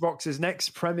Xbox's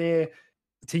next premier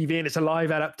TV, and it's a live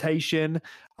adaptation.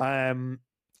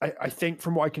 I think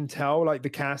from what I can tell, like the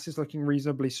cast is looking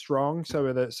reasonably strong.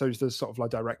 So's the sort of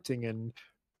like directing and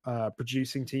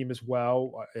producing team as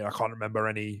well. I can't remember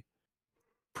any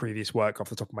previous work off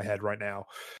the top of my head right now.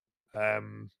 I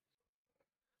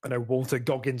know Walter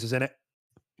Goggins is in it.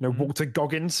 You know Walter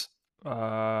Goggins?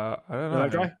 I don't know.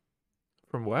 That guy?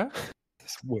 From where?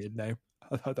 It's a weird name.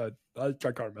 I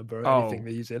can't remember anything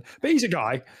that he's in. But he's a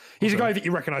guy. He's a guy that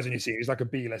you recognize when you see him. He's like a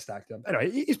B-list actor.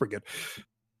 Anyway, he's pretty good.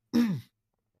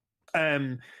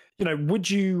 You know, would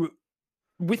you,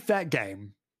 with that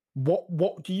game,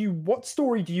 what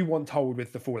story do you want told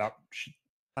with the Fallout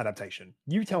adaptation?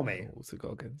 You tell me. Walter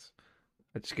Goggins.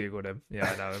 I just googled him.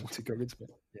 Yeah, I know him. Walter Goggins.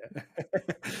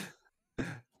 Yeah.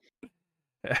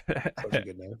 Such a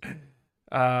good name.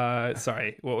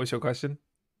 Sorry, what was your question?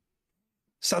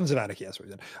 Sons of Anarchy, that's what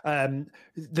he's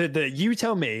in. You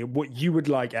tell me what you would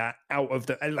like out of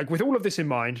the, like, with all of this in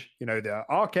mind, you know, the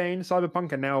Arcane,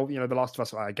 Cyberpunk, and now, you know, The Last of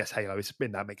Us. I guess Halo is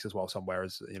in that mix as well somewhere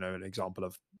as, you know, an example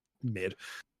of mid.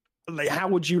 Like, how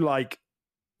would you like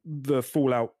the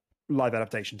Fallout live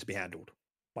adaptation to be handled?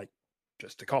 Like,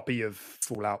 just a copy of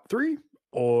Fallout 3,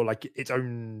 or like its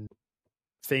own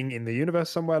thing in the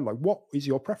universe somewhere? Like, what is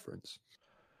your preference?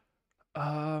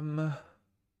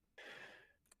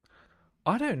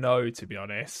 I don't know, to be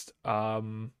honest.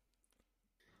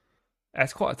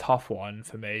 It's quite a tough one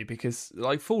for me because,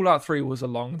 like, Fallout 3 was a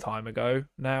long time ago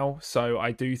now, so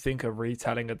I do think a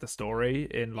retelling of the story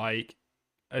in like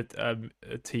a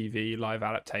TV live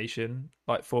adaptation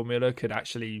like formula could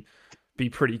actually be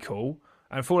pretty cool.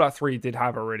 And Fallout 3 did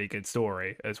have a really good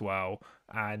story as well,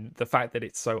 and the fact that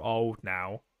it's so old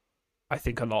now, I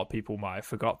think a lot of people might have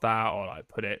forgot that, or like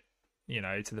put it, you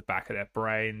know, to the back of their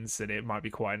brains, and it might be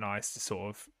quite nice to sort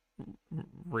of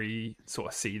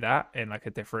see that in like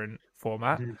a different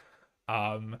format.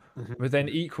 But then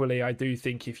equally, I do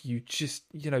think if you just,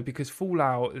 you know, because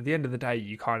Fallout, at the end of the day,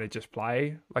 you kind of just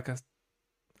play like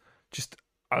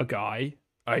a guy,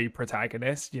 a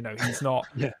protagonist. You know, he's not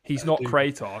he's not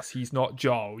Kratos, he's not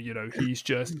Joel. You know, he's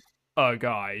just a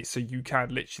guy, so you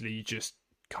can literally just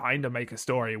kind of make a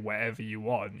story wherever you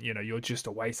want. You're just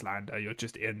a wastelander, you're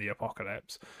just in the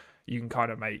apocalypse. You can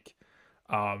kind of make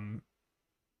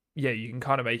you can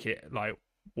kind of make it like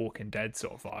Walking Dead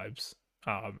sort of vibes.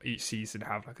 Each season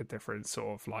have like a different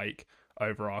sort of like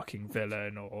overarching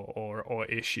villain or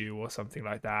issue or something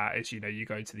like that. As you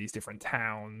go to these different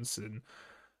towns. And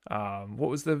what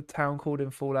was the town called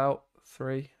in Fallout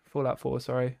 4,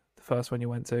 sorry, the first one you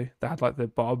went to that had like the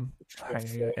bomb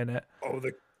hanging in it?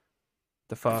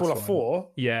 The first Fallout one. 4?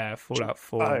 Yeah, Fallout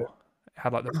 4. Oh. It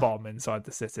had like the bomb inside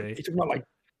the city. You're talking about like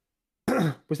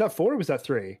was that 4 or was that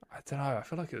 3? I don't know. I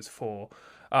feel like it was 4.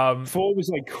 4 was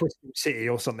like Crystal City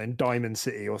or something, Diamond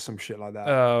City or some shit like that.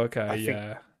 Oh,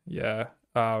 okay. Yeah.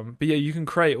 But yeah, you can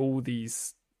create all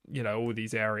these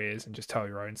areas and just tell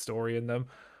your own story in them.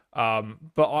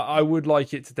 But I would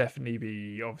like it to definitely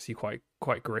be obviously quite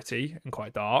gritty and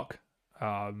quite dark,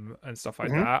 and stuff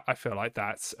like that. I feel like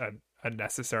that's a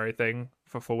necessary thing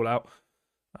for Fallout.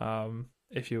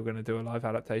 If you were going to do a live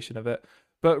adaptation of it.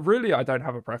 But really, I don't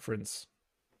have a preference.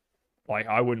 Like,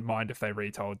 I wouldn't mind if they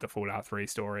retold the Fallout 3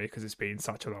 story because it's been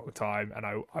such a long time, and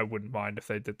I wouldn't mind if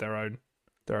they did their own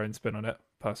spin on it,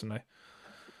 personally.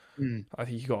 I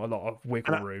think you got a lot of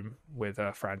wiggle room with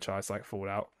a franchise like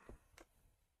Fallout.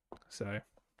 So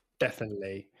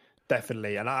definitely.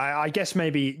 And I guess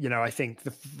maybe, I think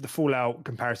the Fallout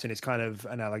comparison is kind of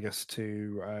analogous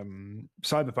to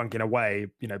Cyberpunk in a way,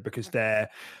 because they're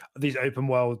these open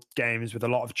world games with a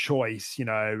lot of choice,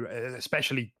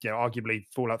 especially, arguably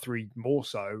Fallout 3 more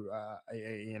so,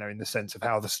 in the sense of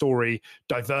how the story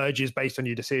diverges based on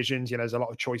your decisions. There's a lot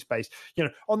of choice based,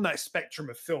 on that spectrum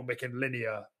of filmic and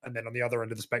linear. And then on the other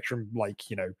end of the spectrum, like,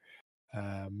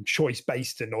 choice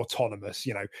based and autonomous,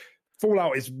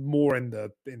 Fallout is more in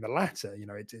the latter.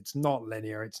 It's not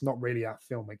linear. It's not really that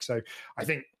filmic. So I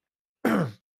think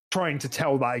trying to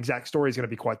tell that exact story is going to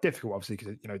be quite difficult, obviously,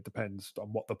 because it depends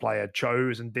on what the player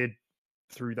chose and did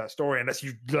through that story. Unless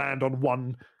you land on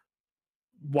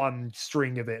one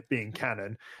string of it being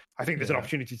canon, I think there's an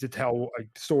opportunity to tell a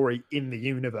story in the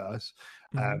universe,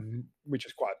 which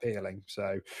is quite appealing.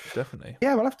 So definitely,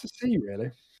 yeah, we'll have to see. Really,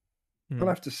 we'll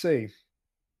have to see.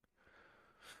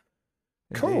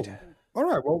 Indeed. Cool. All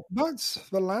right. Well, that's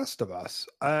The Last of Us.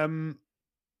 What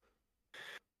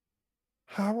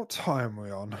time are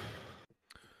we on?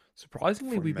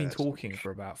 Surprisingly, we've been talking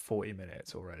for about 40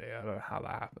 minutes already. I don't know how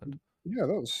that happened. Yeah, I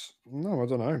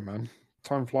don't know, man.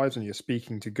 Time flies when you're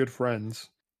speaking to good friends.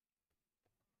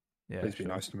 Yeah, please be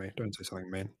nice to me. Don't say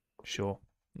something mean. Sure.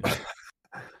 Yeah.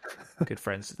 Good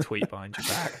friends to tweet behind your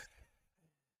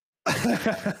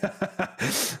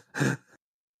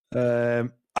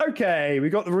back. Okay, we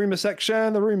got the rumor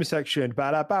section.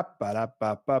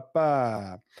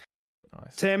 Ba-da-ba-ba-da-ba-ba-ba-ba.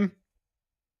 Nice. Tim,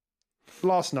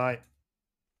 last night,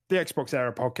 the Xbox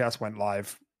Era podcast went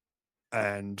live,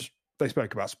 and they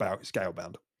spoke about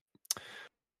Scalebound.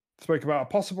 Spoke about a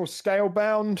possible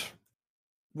Scalebound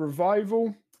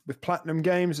revival with Platinum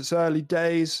Games. It's early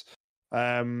days.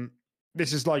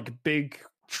 This is like big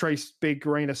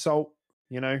grain of salt.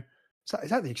 Is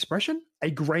that the expression? A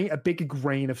big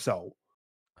grain of salt.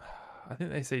 I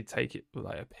think they say take it with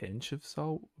like a pinch of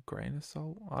salt, a grain of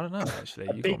salt. I don't know, actually.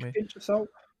 You got me. Pinch of salt?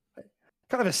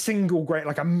 Kind of a single grain,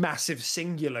 like a massive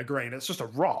singular grain. It's just a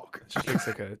rock. It just looks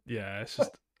like it's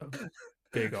just a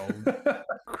big old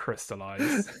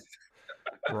crystallized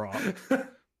rock.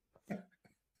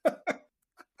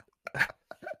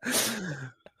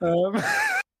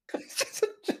 It's just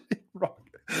a rock.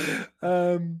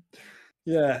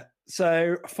 Yeah.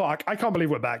 So fuck, I can't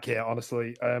believe we're back here.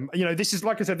 Honestly, this is,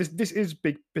 like I said, this is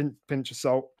big pinch of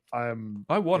salt. I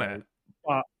want it.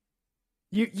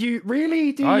 You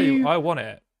really do? I want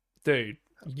it, dude.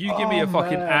 You give me a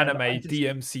fucking anime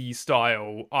DMC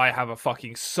style. I have a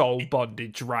fucking soul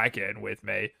bonded dragon with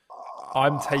me.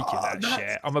 I'm taking that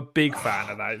shit. I'm a big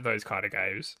fan of those kind of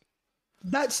games.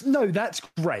 That's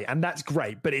great, and that's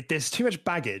great, but there's too much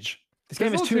baggage. This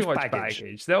game is too much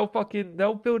baggage. They'll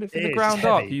build it from the ground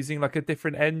up using like a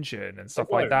different engine and stuff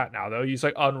like that. Now they'll use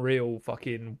like Unreal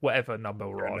fucking whatever number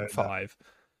we're on, 5,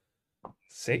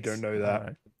 6. You don't know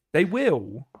that. They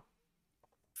will.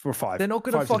 For 5. They're not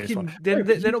gonna fucking. They're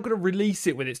not gonna release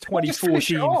it with its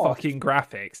 2014 fucking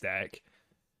graphics deck.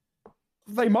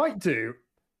 They might do.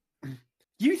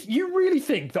 You really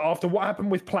think that after what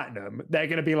happened with Platinum, they're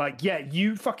going to be like, yeah,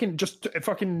 you fucking just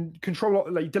fucking control,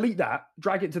 like, delete that,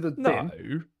 drag it to the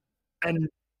bin, and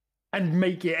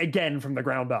make it again from the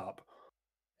ground up?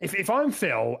 If I'm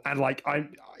Phil and like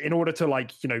I'm, in order to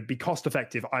be cost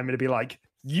effective, I'm going to be like,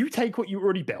 you take what you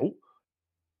already built,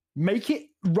 make it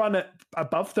run at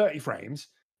above 30 frames,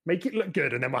 Make it look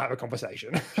good, and then we'll have a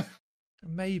conversation.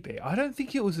 Maybe. I don't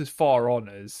think it was as far on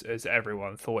as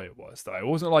everyone thought it was, though. It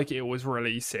wasn't like it was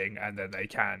releasing and then they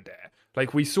canned it.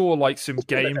 Like, we saw, like, some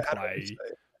gameplay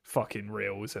fucking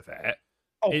reels of it.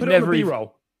 Oh, put it on the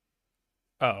B-roll.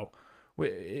 Oh.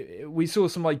 We saw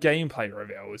some, like, gameplay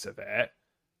reveals of it,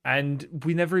 and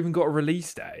we never even got a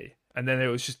release day. And then it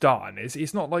was just done.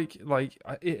 It's not like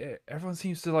everyone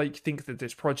seems to, like, think that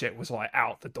this project was, like,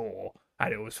 out the door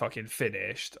and it was fucking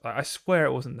finished. I swear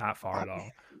it wasn't that far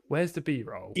along. Where's the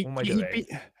B-roll? What am I doing?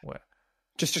 Where?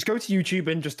 Just go to YouTube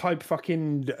and just type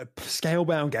fucking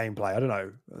scale-bound gameplay. I don't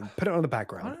know. Put it on the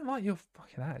background. I don't like your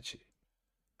fucking attitude.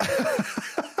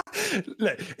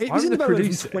 Look, it was in development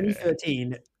in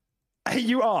 2013.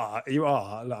 You are.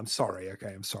 I'm sorry.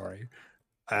 Okay, I'm sorry.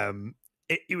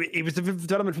 It was the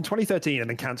development from 2013 and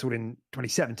then cancelled in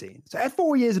 2017. So it had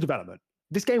 4 years of development.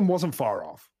 This game wasn't far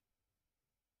off.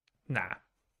 Nah.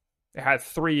 It had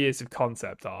 3 years of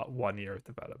concept art, 1 year of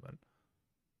development.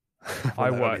 I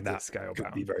worked at Scalebound.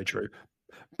 Could be very true.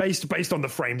 Based on the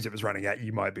frames it was running at,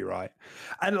 you might be right.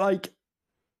 And like,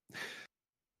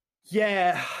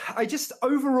 yeah,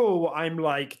 overall, I'm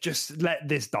like, just let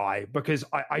this die, because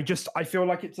I feel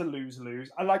like it's a lose-lose.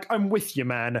 I'm with you,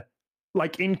 man.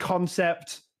 Like, in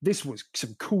concept, this was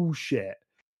some cool shit.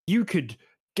 You could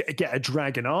get a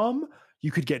dragon arm.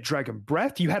 You could get dragon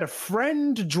breath. You had a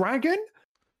friend dragon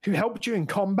who helped you in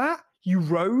combat. You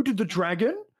rode the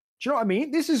dragon. Do you know what I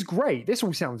mean? This is great. This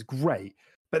all sounds great.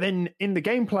 But then in the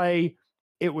gameplay,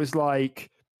 it was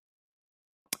like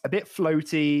a bit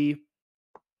floaty.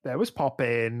 There was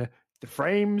popping. The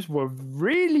frames were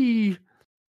really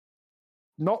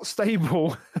not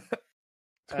stable.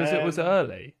 Because it was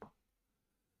early.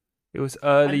 It was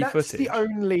early footage.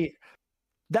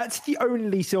 That's the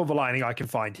only silver lining I can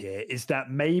find here, is that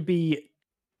maybe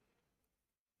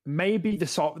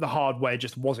the hardware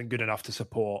just wasn't good enough to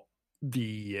support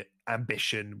the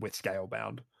ambition with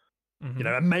Scalebound. Mm-hmm. You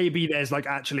know, and maybe there's like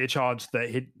actually a chance that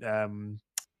Hideki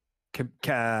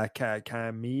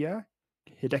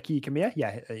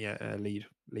Kamiya,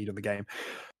 lead of the game,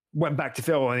 went back to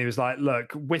Phil and he was like,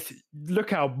 look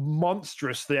how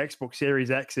monstrous the Xbox Series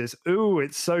X is. Ooh,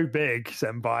 it's so big,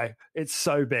 Senpai. It's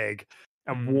so big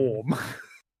and warm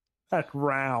and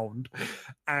round.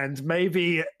 And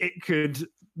maybe it could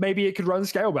run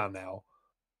Scalebound now,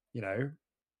 you know?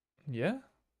 Yeah.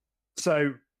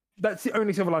 So that's the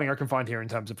only silver lining I can find here in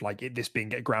terms of like this being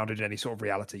grounded in any sort of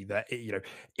reality, that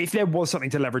if there was something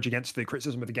to leverage against the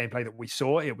criticism of the gameplay that we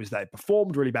saw, it was that it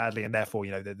performed really badly, and therefore,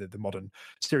 the modern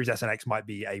Series S and X might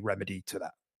be a remedy to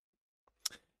that.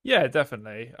 Yeah,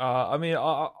 definitely. I mean,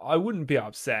 I wouldn't be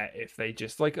upset if they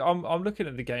just like I'm looking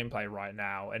at the gameplay right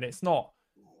now, and it's not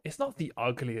the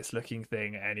ugliest looking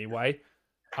thing anyway.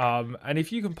 And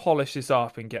if you can polish this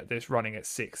up and get this running at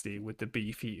 60 with the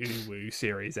beefy Uwu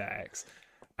Series X,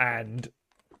 and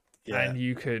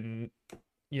you can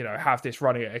have this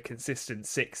running at a consistent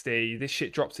 60, this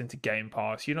shit drops into Game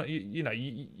Pass. You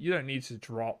don't need to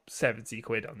drop 70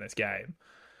 quid on this game.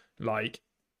 Like,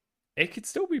 it could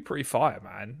still be pretty fire,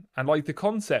 man. And like, the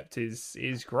concept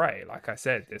is great. Like I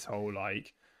said, this whole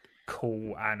like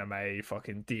cool anime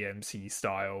fucking DMC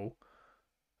style,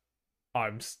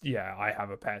 I have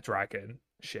a pet dragon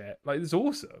shit. Like, it's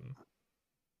awesome.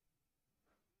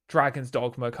 Dragon's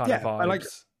Dogma kind of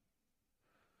vibes.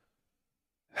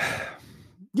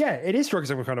 Yeah, it is Dragon's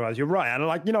Dogma kind of vibes. You're right. And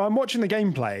like, I'm watching the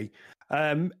gameplay,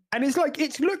 and it's like,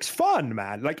 it looks fun,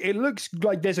 man. Like, it looks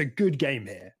like there's a good game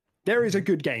here. There is a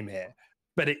good game here.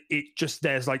 But it just,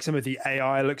 there's like some of the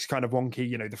AI looks kind of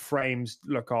wonky, the frames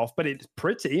look off, but it's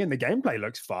pretty and the gameplay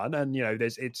looks fun. And,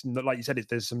 it's like you said,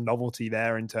 there's some novelty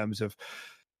there in terms of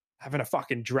having a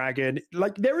fucking dragon.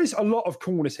 Like, there is a lot of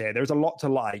coolness here. There's a lot to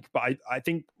like, but I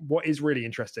think what is really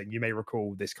interesting, you may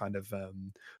recall this kind of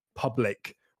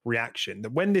public reaction,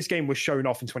 that when this game was shown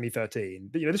off in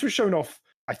 2013, this was shown off,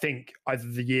 I think, either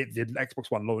the Xbox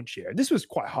One launch year. This was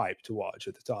quite hyped to watch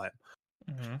at the time.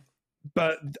 Mm-hmm.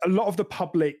 But a lot of the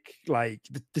public, like,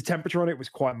 the temperature on it was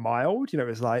quite mild. It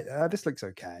was like, this looks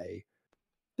okay.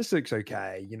 This looks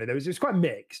okay. It was quite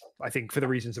mixed, I think, for the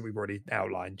reasons that we've already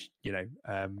outlined,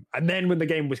 and then when the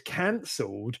game was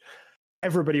cancelled,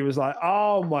 everybody was like,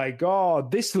 oh my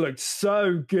God, this looks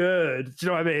so good. Do you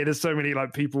know what I mean? There's so many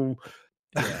like people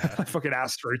fucking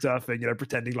astroturfing,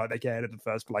 pretending like they cared in the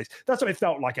first place. That's what it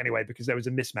felt like anyway, because there was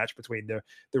a mismatch between the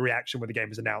reaction when the game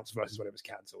was announced versus when it was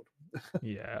cancelled.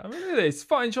 Yeah, I mean, look at this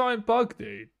fucking giant bug,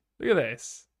 dude. Look at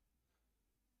this.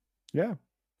 Yeah.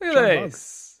 Look at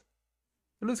this. Bug.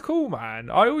 It looks cool, man.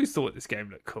 I always thought this game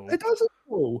looked cool. It does look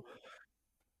cool.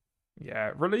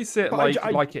 Yeah, release it But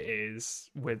like it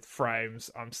is with frames.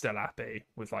 I'm still happy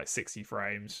with like 60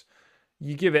 frames.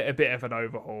 You give it a bit of an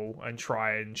overhaul and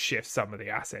try and shift some of the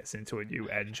assets into a new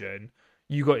engine.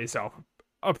 You got yourself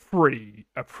a pretty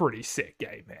sick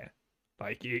game here.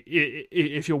 Like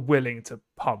if you're willing to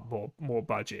pump more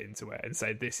budget into it and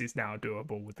say this is now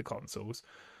doable with the consoles,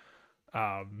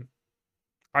 I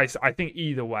think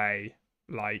either way,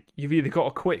 like you've either got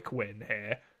a quick win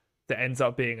here that ends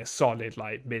up being a solid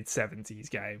like mid-70s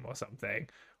game or something,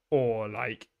 or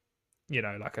like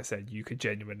like I said, you could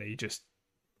genuinely just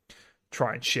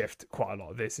try and shift quite a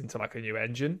lot of this into like a new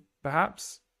engine,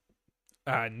 perhaps,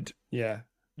 and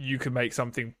you can make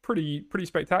something pretty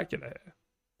spectacular here,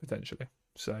 potentially.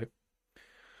 So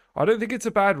I don't think it's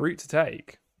a bad route to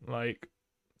take. Like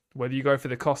whether you go for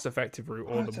the cost-effective route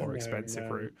or the more expensive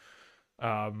route,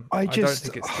 I don't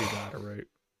think it's too bad a route.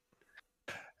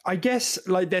 I guess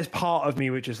like there's part of me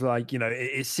which is like,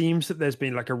 it seems that there's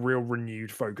been like a real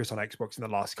renewed focus on Xbox in the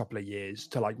last couple of years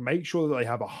to like make sure that they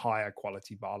have a higher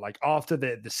quality bar. Like after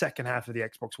the second half of the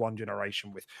Xbox One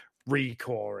generation with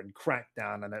Recore and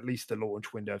Crackdown and at least the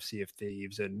launch window of Sea of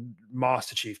Thieves and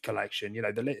Master Chief Collection,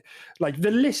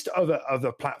 the list of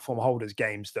the platform holders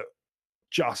games that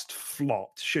just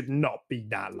flopped should not be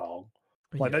that long.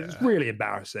 That's really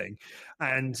embarrassing.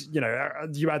 And,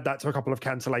 you add that to a couple of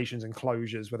cancellations and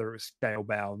closures, whether it was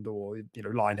Scalebound or,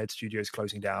 Lionhead Studios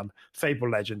closing down. Fable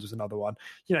Legends was another one.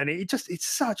 And it's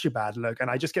such a bad look. And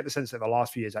I just get the sense that the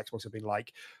last few years, Xbox have been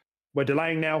like, we're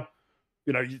delaying now.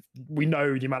 We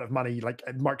know the amount of money, like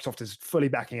Microsoft is fully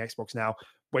backing Xbox now.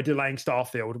 We're delaying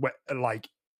Starfield. We're like,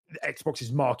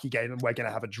 Xbox's marquee game, and we're going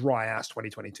to have a dry ass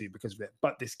 2022 because of it.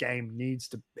 But this game needs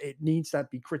to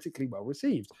be critically well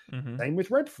received. Mm-hmm. Same with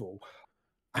Redfall.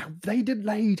 They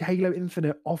delayed Halo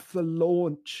Infinite off the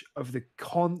launch of the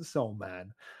console,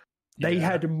 man. They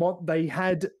had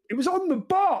it was on the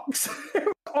box. It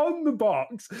was on the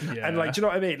box. Yeah. And like, do you know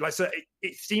what I mean? Like, so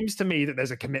it seems to me that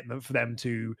there's a commitment for them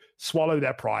to swallow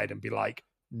their pride and be like,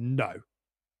 no,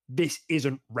 this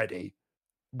isn't ready.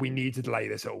 We need to delay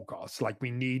this at all costs. Like we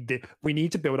need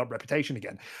to build up reputation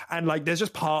again. And like, there's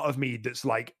just part of me that's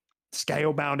like,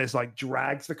 Scalebound is like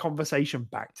drags the conversation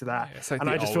back to that. Like and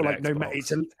I just feel like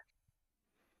Xbox.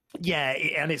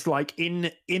 And it's like in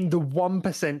the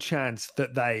 1% chance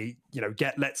that they,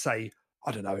 get, let's say,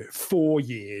 I don't know, 4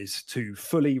 years to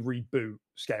fully reboot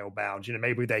Scalebound.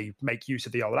 Maybe they make use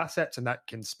of the old assets and that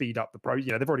can speed up the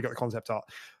they've already got the concept art.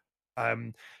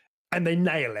 And they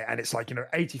nail it, and it's like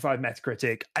 85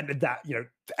 Metacritic, and that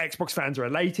Xbox fans are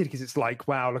elated because it's like,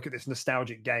 wow, look at this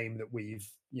nostalgic game that we've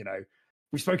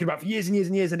spoken about for years and years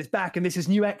and years, and it's back, and this is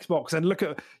new Xbox, and look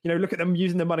at them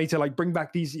using the money to like bring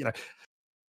back these.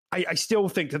 I still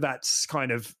think that's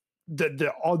kind of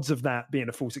the odds of that being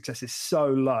a full success is so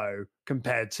low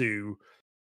compared to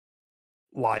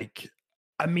like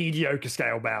a mediocre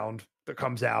Scalebound that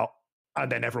comes out. And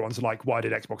then everyone's like, why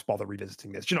did Xbox bother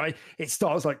revisiting this? It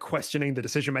starts like questioning the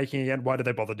decision making again. Why did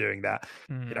they bother doing that?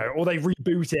 Or they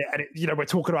reboot it and we're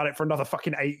talking about it for another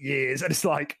fucking 8 years. And it's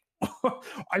like,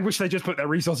 I wish they just put their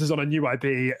resources on a new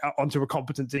IP onto a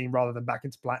competent team rather than back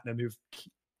into Platinum, who've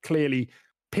clearly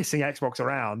pissing Xbox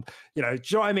around. Do you know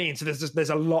what I mean? So there's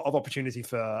a lot of opportunity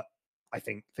for, I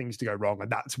think, things to go wrong.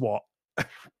 And that's what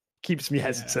keeps me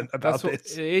hesitant about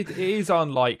this. It is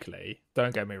unlikely,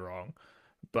 don't get me wrong,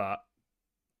 but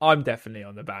I'm definitely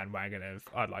on the bandwagon of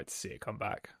I'd like to see it come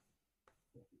back.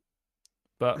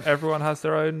 But everyone has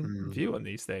their own view on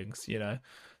these things,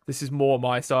 This is more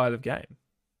my style of game.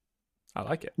 I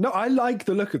like it. No, I like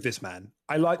the look of this, man.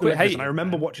 I like the look of this. And I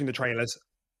remember watching the trailers.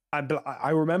 I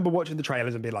remember watching the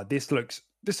trailers and being like, this looks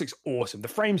awesome. The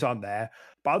frames aren't there.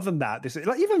 But other than that, this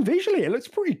like even visually, it looks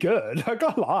pretty good. I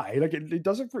can't lie. Like it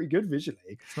does look pretty good visually.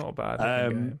 It's not a bad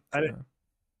game.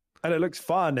 And it looks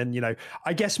fun. And,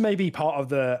 I guess maybe part of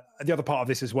the other part of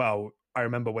this as well, I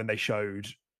remember when they had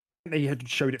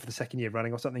showed it for the second year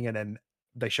running or something. And then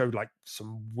they showed like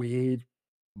some weird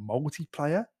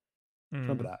multiplayer.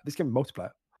 Remember that? This game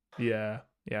multiplayer. Yeah.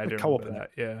 I do remember that.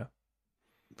 Yeah.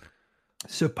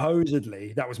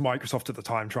 Supposedly that was Microsoft at the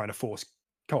time trying to force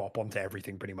co-op onto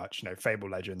everything pretty much. Fable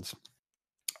Legends.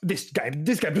 This game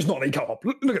does not need co-op.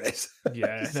 Look at this.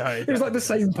 Yeah, no, it was like the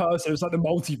same person. It was like the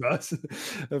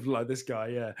multiverse of like this guy.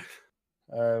 Yeah.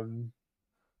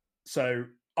 So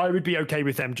I would be okay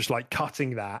with them just like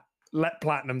cutting that. Let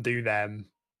Platinum do them.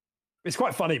 It's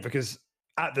quite funny because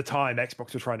at the time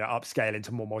Xbox was trying to upscale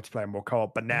into more multiplayer and more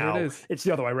co-op, but now it's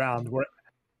the other way around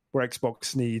where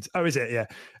Xbox needs. Oh, is it? Yeah.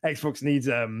 Xbox needs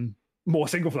more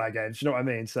single player games. You know what I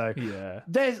mean? So yeah.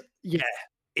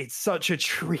 It's such a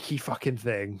tricky fucking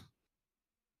thing.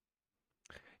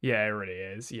 Yeah, it really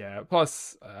is. Yeah.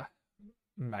 Plus,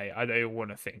 mate, I don't want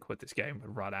to think what this game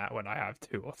would run at when I have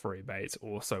 2 or 3 mates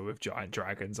also with giant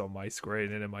dragons on my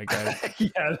screen and in my game.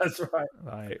 Yeah, that's right.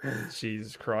 Like,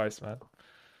 Jesus Christ, man.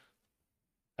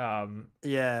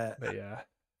 Yeah, but yeah,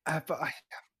 but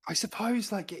I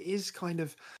suppose like it is kind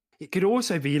of. It could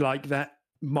also be like that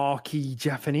marquee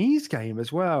Japanese game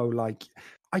as well. Like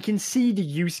I can see the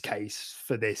use case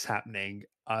for this happening.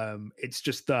 It's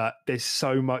just that there's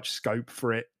so much scope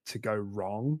for it to go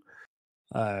wrong.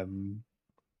 You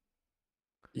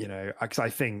know, because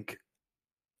I think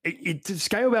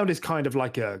Scalebound is kind of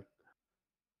like a,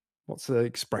 what's the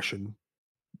expression?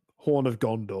 Horn of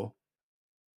Gondor.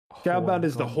 Scalebound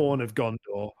is the Horn of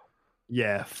Gondor.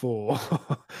 Yeah, for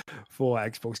for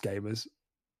Xbox gamers.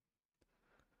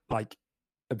 Like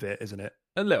a bit, isn't it?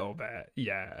 A little bit.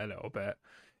 Yeah, a little bit.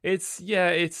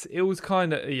 It was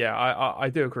kind of,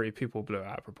 I do agree people blew it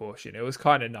out of proportion. It was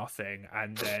kind of nothing,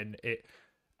 and then it,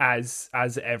 as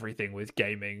everything with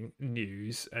gaming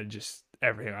news and just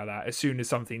everything like that, as soon as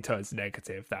something turns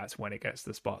negative, that's when it gets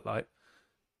the spotlight.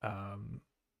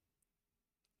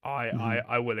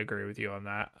 I will agree with you on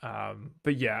that.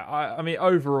 But yeah, I mean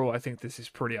overall I think this is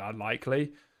pretty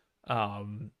unlikely.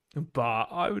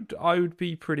 But I'd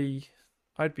be pretty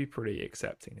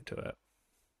accepting to it.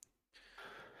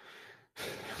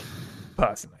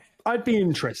 Personally. I'd be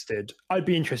interested.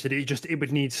 It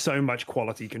would need so much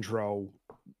quality control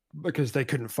because they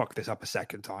couldn't fuck this up a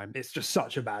second time. It's just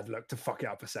such a bad look to fuck it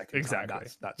up a second time.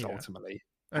 That's ultimately.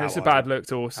 And it's a bad look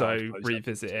to also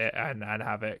revisit it and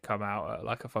have it come out at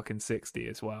like a fucking 60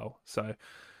 as well. So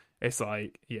it's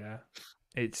like, yeah,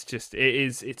 it's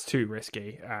too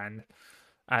risky. And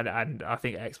I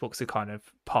think Xbox are kind of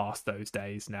past those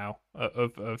days now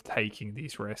of taking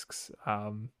these risks.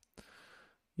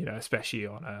 You know, especially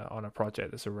on a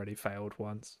project that's already failed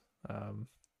once.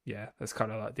 Yeah, that's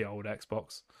kind of like the old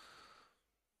Xbox.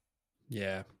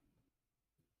 Yeah.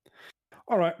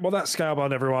 All right. Well, that's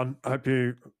Scalebound, everyone. I hope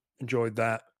you enjoyed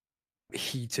that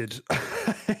heated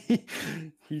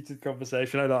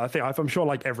conversation. I'm sure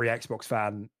like every Xbox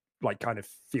fan like kind of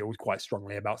feels quite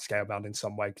strongly about Scalebound in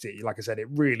some way because, like I said, it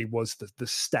really was the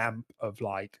stamp of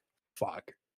like,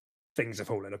 fuck, things are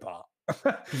falling apart.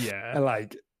 Yeah, and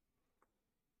like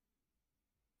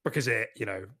because it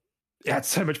had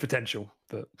so much potential.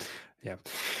 But yeah.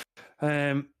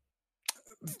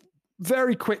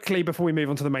 Very quickly before we move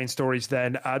on to the main stories,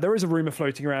 then there is a rumor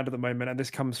floating around at the moment, and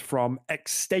this comes from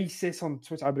Ecstasis on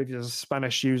Twitter. I believe he's a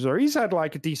Spanish user. He's had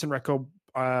like a decent record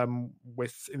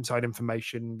with inside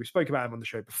information. We spoke about him on the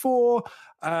show before.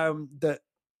 That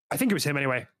I think it was him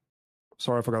anyway.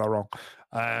 Sorry if I got that wrong.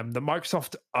 That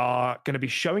Microsoft are going to be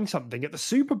showing something at the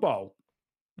Super Bowl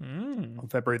on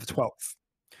February the 12th,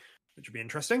 which would be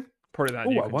interesting. Probably that.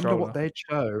 Oh, I wonder what they'd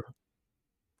show.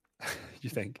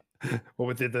 You think? What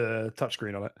with the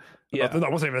touchscreen on it? Yeah,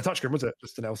 that wasn't even a touchscreen, was it?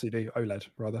 Just an LCD OLED,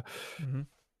 rather. Mm-hmm.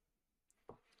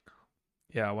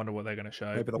 Yeah, I wonder what they're going to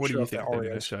show. Maybe what do you think they're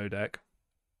going to show, Deck?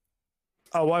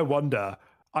 Oh, I wonder.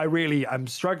 I'm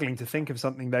struggling to think of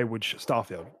something they would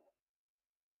Starfield.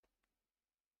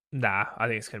 Nah, I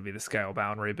think it's going to be the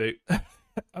Scalebound reboot.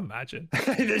 Imagine.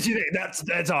 Do you think that's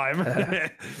their time?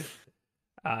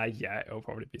 Yeah, it'll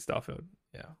probably be Starfield.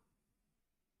 Yeah.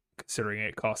 Considering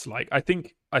it costs like I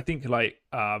think like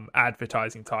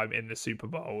advertising time in the Super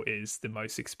Bowl is the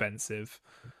most expensive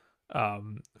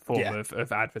form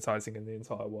of advertising in the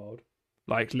entire world.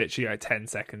 Like literally like 10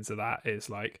 seconds of that is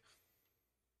like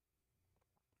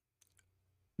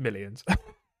millions.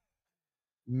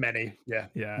 Many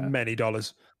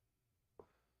dollars.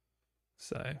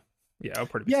 So yeah, it'll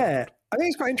probably be I think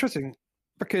it's quite interesting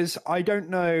because I don't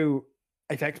know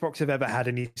if Xbox have ever had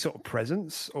any sort of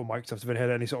presence, or Microsoft have ever had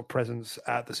any sort of presence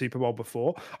at the Super Bowl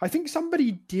before. I think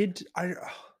somebody did.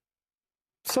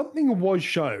 Something was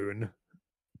shown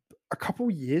a couple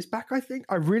years back. I think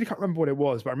I really can't remember what it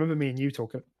was, but I remember me and you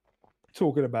talking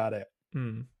about it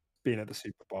being at the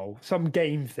Super Bowl. Some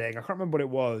game thing. I can't remember what it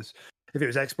was. If it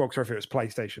was Xbox or if it was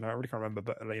PlayStation, I really can't remember.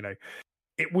 But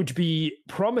it would be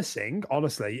promising,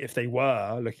 honestly, if they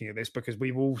were looking at this, because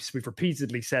we've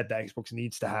repeatedly said that Xbox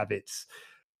needs to have its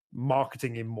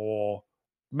marketing in more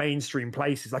mainstream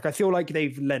places. Like I feel like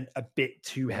they've lent a bit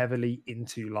too heavily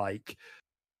into like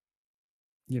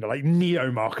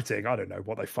neo marketing. I don't know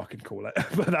what they fucking call it,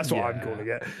 but that's what I'm calling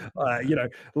it.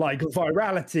 Like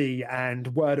virality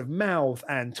and word of mouth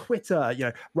and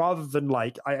Twitter. Rather than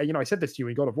like I said this to you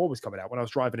when God of War was coming out when I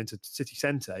was driving into city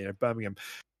centre, Birmingham.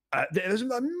 There's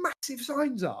like massive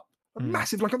signs up,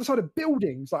 massive, like on the side of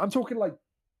buildings. Like I'm talking like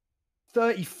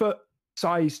 30-foot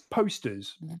sized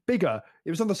posters, bigger. It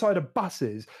was on the side of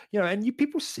buses, and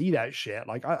people see that shit.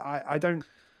 Like I don't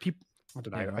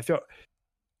know. Yeah. I feel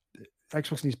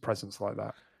Xbox needs presence like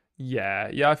that. Yeah,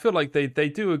 I feel like they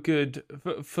do a good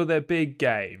for their big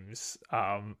games,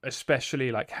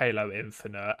 especially like Halo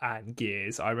Infinite and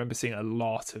Gears. I remember seeing a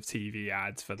lot of TV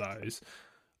ads for those,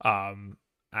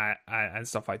 and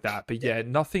stuff like that. But yeah,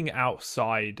 nothing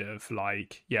outside of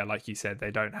like you said,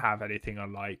 they don't have anything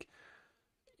on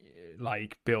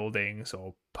like buildings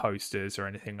or posters or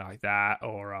anything like that,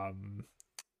 or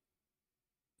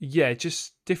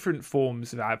just different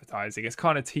forms of advertising. It's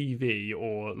kind of TV,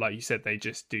 or like you said, they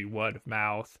just do word of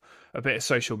mouth, a bit of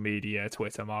social media,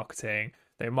 Twitter marketing.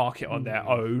 They market on their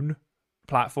own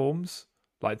platforms,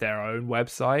 like their own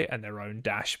website and their own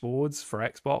dashboards for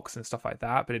Xbox and stuff like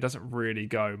that. But it doesn't really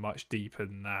go much deeper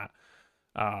than that.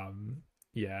 I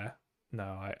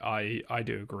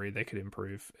do agree they could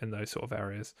improve in those sort of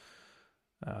areas.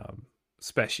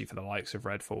 Especially for the likes of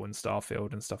Redfall and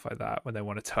Starfield and stuff like that, when they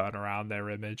want to turn around their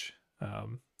image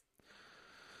on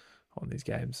these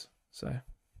games. So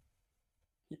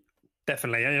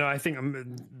definitely, I think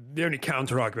the only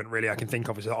counter argument really I can think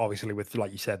of is obviously with,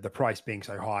 like you said, the price being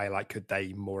so high. Like, could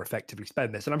they more effectively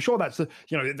spend this? And I'm sure that's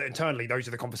internally those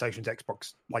are the conversations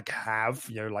Xbox have.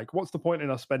 Like, what's the point in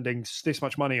us spending this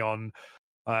much money on,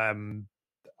 a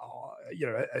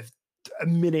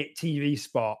minute TV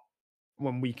spot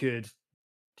when we could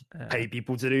pay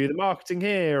people to do the marketing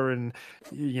here and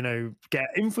get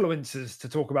influencers to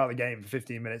talk about the game for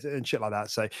 15 minutes and shit like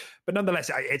that. So, but nonetheless,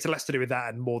 it's less to do with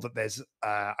that and more that there's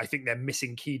I think they're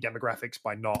missing key demographics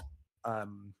by not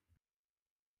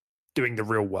doing the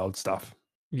real world stuff.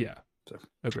 Yeah, so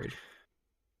agreed.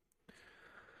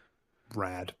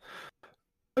 Rad.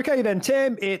 Okay then,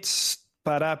 Tim, it's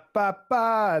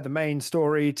the main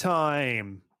story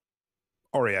time.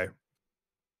 Oreo.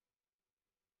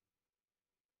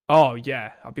 Oh,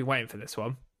 yeah. I've been waiting for this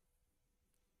one.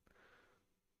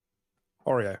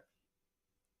 Oreo.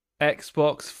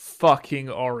 Xbox fucking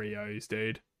Oreos,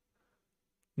 dude.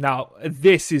 Now,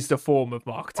 this is the form of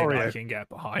marketing Oreo. I can get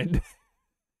behind.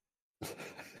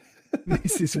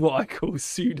 This is what I call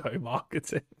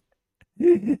pseudo-marketing.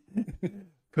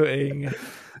 Putting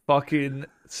fucking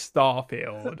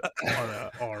Starfield on an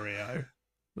Oreo.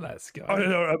 Let's go. I don't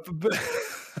know.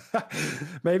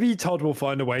 Maybe Todd will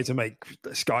find a way to make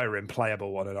Skyrim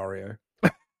playable on an Oreo.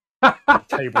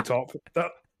 Tabletop.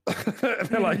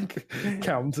 They're like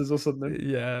counters or something.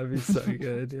 Yeah, it'd be so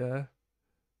good, yeah.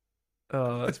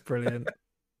 Oh, that's brilliant.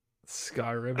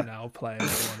 Skyrim now playable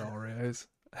on Oreos.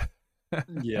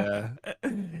 Yeah.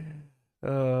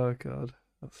 Oh, God.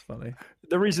 That's funny.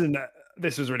 The reason that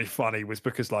this was really funny was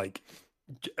because like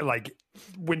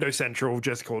Windows Central had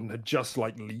just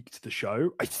leaked the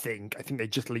show. I think they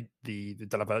just leaked the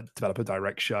developer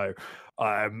direct show,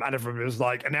 and everyone was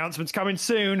like, announcements coming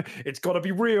soon, it's got to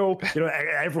be real.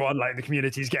 Everyone in the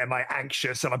community is getting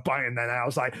anxious and biting their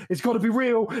nails, it's got to be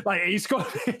real, it's got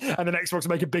to be. And then Xbox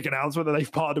make a big announcement that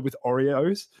they've partnered with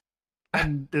Oreos,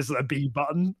 and there's a B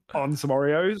button on some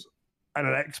Oreos and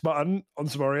an X button on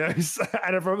some Oreos,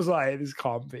 and everyone was like, this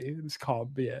can't be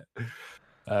it.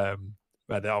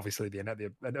 But obviously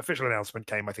the official announcement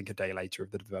came, I think, a day later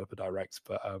of the developer direct.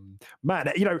 But man,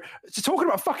 just talking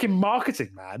about fucking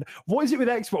marketing, man. What is it with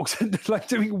Xbox and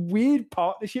doing weird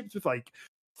partnerships with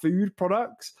food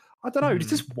products? I don't know. Does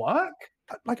this work?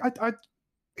 It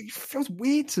feels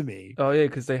weird to me. Oh yeah,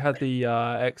 because they had the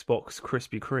Xbox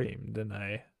Krispy Kreme, didn't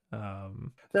they?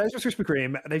 The Xbox Krispy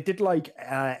Kreme. They did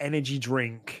energy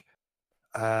drink,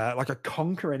 a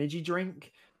Conquer energy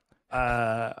drink.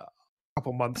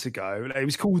 Couple months ago. It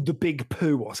was called the Big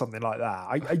Poo or something like that.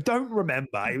 I don't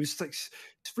remember. It was it's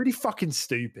really fucking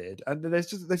stupid. And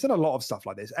they've done a lot of stuff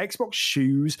like this. Xbox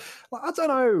shoes. I don't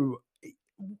know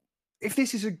if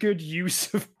this is a good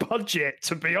use of budget,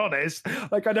 to be honest.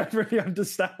 I don't really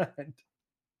understand.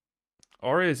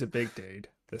 Oreo's a big dude.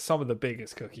 They're some of the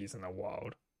biggest cookies in the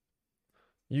world.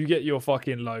 You get your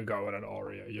fucking logo on an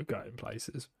Oreo, you're going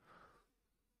places.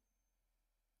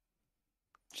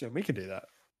 So we can do that.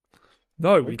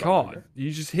 No, we can't.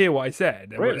 You just hear what I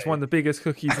said. Really? It's one of the biggest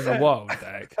cookies in the world,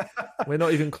 Dec. We're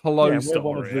not even close to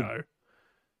Oreo.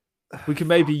 We can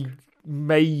maybe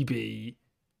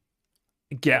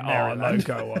get our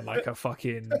logo on a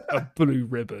fucking a blue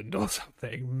ribbon or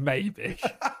something. Maybe.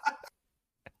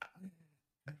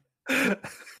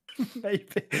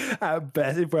 Maybe at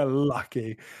best, if we're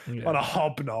lucky, on a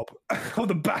hobnob, on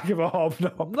the back of a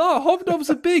hobnob. No, hobnobs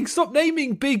are big. Stop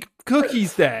naming big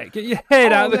cookies there. Get your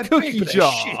head out of the cookie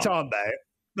jar. Shit, aren't they?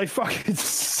 They fucking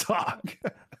suck.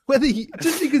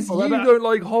 Just because you don't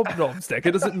like hobnobs, Dick,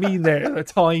 it doesn't mean they're a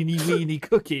tiny, weeny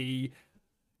cookie.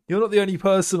 You're not the only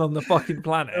person on the fucking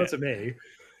planet. Not to me.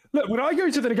 Look, when I go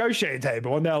to the negotiating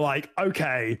table and they're like,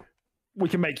 okay, we'll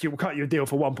cut you a deal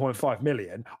for 1.5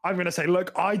 million. I'm going to say,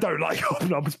 look, I don't like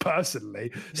hobnobs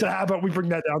personally. So how about we bring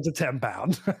that down to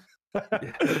 £10?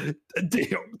 A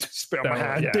deal. Spit on my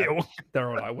hand. Deal. They're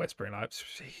all like whispering, like,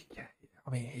 yeah.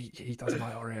 I mean, he doesn't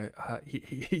like Oreo.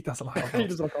 He doesn't like hobnobs. He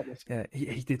doesn't like hobnobs. Yeah,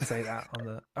 he did say that on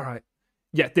the. All right.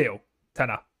 Yeah, deal.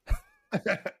 Tenner.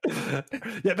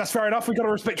 Yeah, that's fair enough. We've got to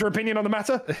respect your opinion on the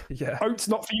matter. Yeah. Oats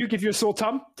not for you. Give you a sore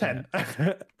tum. 10.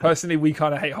 Yeah. Personally, we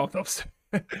kind of hate hobnobs.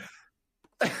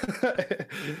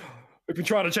 We've been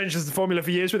trying to change this formula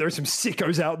for years, but there are some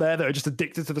sickos out there that are just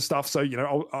addicted to the stuff. So,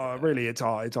 really, it's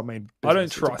our main business. I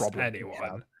don't trust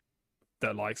anyone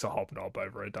that likes a hobnob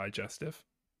over a digestive,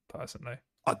 personally.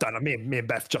 I don't know. Me and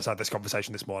Beth just had this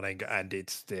conversation this morning, and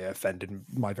it's offended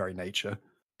my very nature.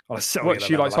 What,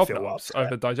 she likes hobnobs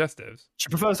over digestives? She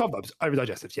prefers hobnobs over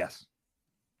digestives, yes.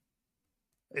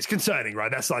 It's concerning, right?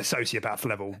 That's like sociopath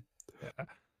level. Yeah.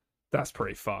 That's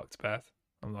pretty fucked, Beth.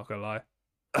 I'm not going to lie.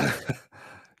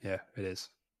 Yeah, it is.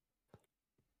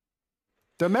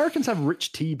 Do Americans have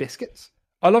rich tea biscuits?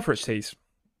 I love rich teas.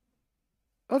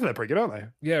 I think they're pretty good, aren't they?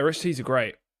 Yeah, rich teas are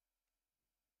great.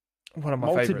 One of my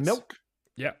malted favorites. Milk?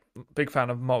 Yeah, big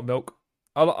fan of malted milk.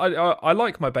 I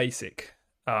like my basic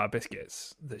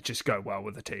biscuits that just go well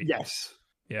with the tea. Yes.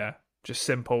 Yeah, just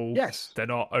simple. Yes. They're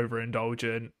not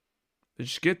overindulgent. They're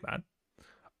just good, man.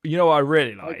 You know what I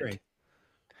really like? I agree.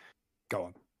 Go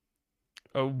on.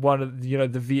 One of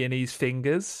the Viennese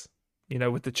fingers,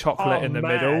 with the chocolate in the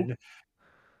middle,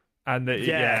 and those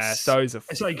are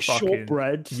it's like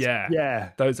shortbread.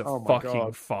 Yeah, those are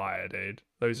fucking fire, dude.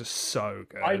 Those are so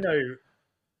good. I know.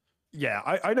 Yeah,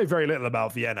 I know very little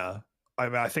about Vienna. I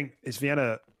mean, I think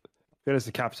Vienna's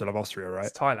the capital of Austria, right?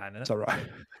 It's Thailand, isn't it? Is that right?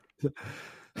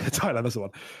 Thailand is the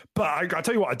one. But I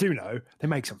tell you what, I do know they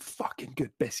make some fucking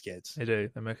good biscuits. They do.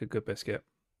 They make a good biscuit.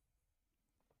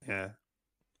 Yeah.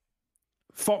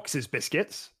 Fox's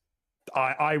biscuits,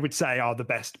 I would say, are the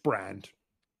best brand.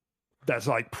 That's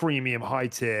like premium, high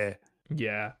tier.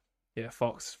 Yeah,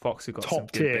 Fox have got top some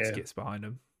tier good biscuits behind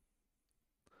them.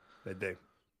 They do.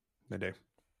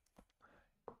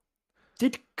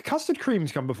 Did custard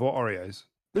creams come before Oreos?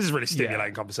 This is really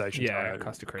stimulating conversation. Yeah,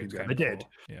 custard creams came. They before. did.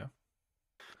 Yeah.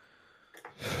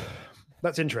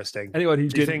 That's interesting. Anyone who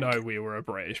didn't know we were a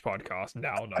British podcast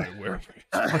now know we're a British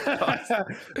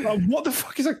podcast. What the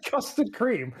fuck is a custard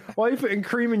cream? Why are you putting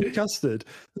cream in your custard?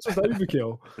 That's just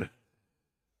overkill.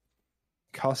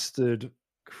 Custard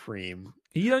cream.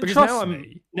 You don't trust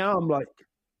me? Now I'm like,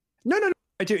 no.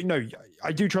 I do. No,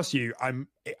 I do trust you. I'm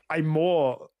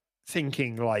more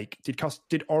thinking like, did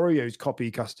Oreos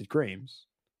copy custard creams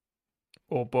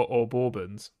or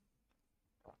bourbons?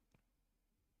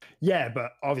 Yeah,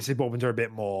 but obviously bourbons are a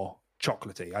bit more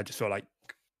chocolatey. I just feel like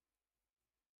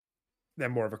they're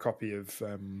more of a copy of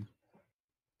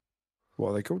what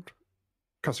are they called?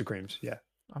 Custard creams. Yeah.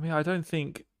 I mean, I don't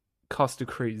think custard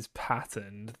creams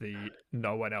patterned the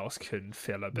no one else can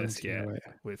fill a biscuit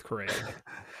with cream.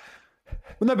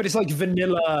 Well, no, but it's like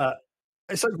vanilla.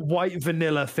 It's like white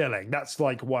vanilla filling. That's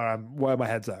like where my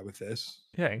head's at with this.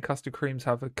 Yeah, and custard creams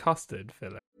have a custard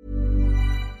filling.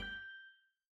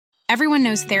 Everyone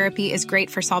knows therapy is great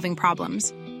for solving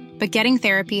problems, but getting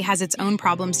therapy has its own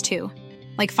problems too,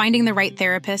 like finding the right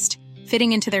therapist,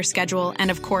 fitting into their schedule,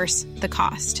 and of course, the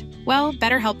cost. Well,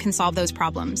 BetterHelp can solve those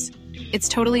problems. It's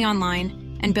totally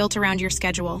online and built around your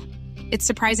schedule. It's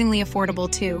surprisingly affordable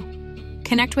too.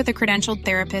 Connect with a credentialed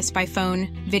therapist by phone,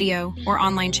 video, or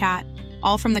online chat,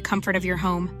 all from the comfort of your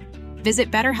home. Visit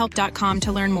BetterHelp.com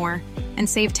to learn more and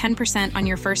save 10% on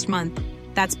your first month.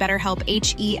 That's BetterHelp,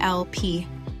 H-E-L-P.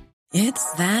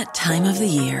 It's that time of the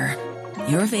year.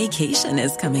 Your vacation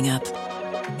is coming up.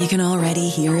 You can already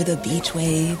hear the beach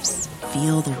waves,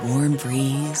 feel the warm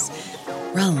breeze,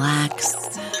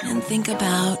 relax, and think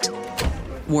about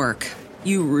work.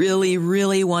 You really,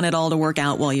 really want it all to work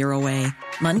out while you're away.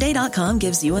 Monday.com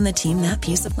gives you and the team that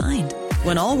peace of mind.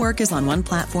 When all work is on one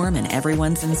platform and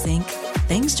everyone's in sync,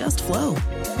 things just flow.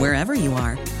 Wherever you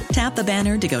are, tap the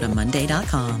banner to go to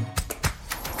Monday.com.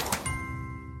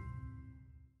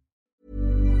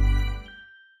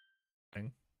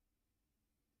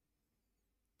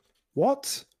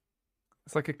 What?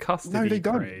 It's like a custard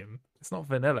cream. It's not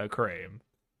vanilla cream.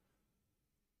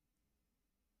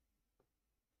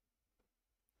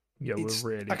 Yeah, we're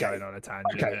really going on a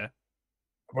tangent here.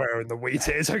 Where in the wheat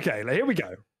it is. Okay, here we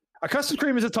go. A custard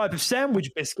cream is a type of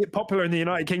sandwich biscuit popular in the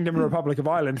United Kingdom and Republic of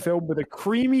Ireland, filled with a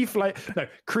creamy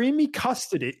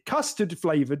custard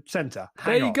flavored center.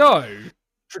 There you go.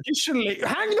 Traditionally,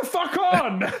 hang the fuck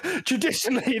on!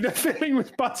 Traditionally, the filling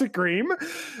was buttercream,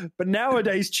 but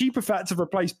nowadays cheaper fats have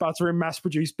replaced butter in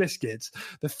mass-produced biscuits.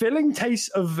 The filling tastes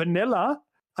of vanilla,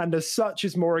 and as such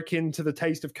is more akin to the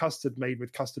taste of custard made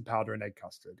with custard powder and egg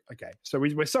custard. Okay, so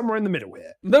we're somewhere in the middle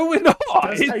here. No, we're not.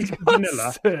 It tastes of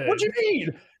vanilla. What do you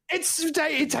mean?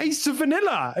 It tastes of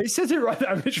vanilla. It says it right there.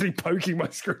 I'm literally poking my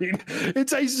screen. It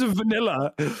tastes of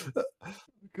vanilla. For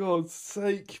God's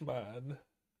sake, man.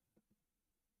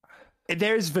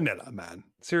 There's vanilla, man.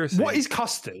 Seriously. What is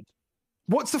custard?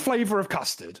 What's the flavour of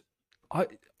custard? All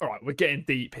right, we're getting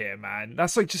deep here, man.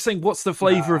 That's like just saying, what's the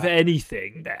flavour of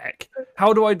anything, Nick?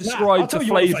 How do I describe the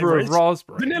flavour of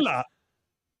raspberry? Vanilla.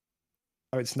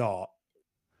 Oh, it's not.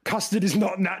 Custard is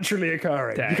not naturally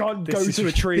occurring. You can't go to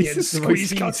a tree and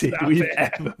squeeze custard out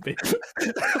of it.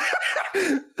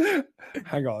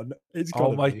 Hang on. It's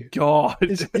oh my be. God.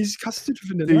 Is custard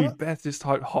vanilla? Dude, Beth just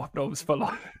typed hobnobs for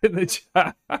life in the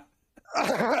chat.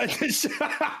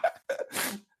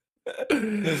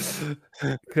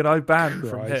 Can I ban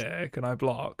from here? Can I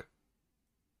block?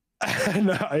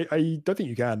 No, I don't think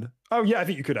you can. Oh yeah, I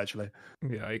think you could actually.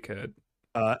 Yeah, I could.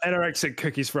 Anorexic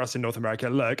cookies for us in North America.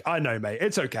 Look, I know, mate.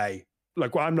 It's okay.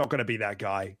 Look, well, I'm not going to be that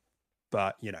guy,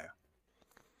 but you know,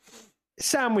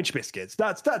 sandwich biscuits.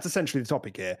 That's essentially the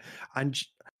topic here. And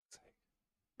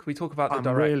can we talk about the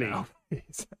direct now?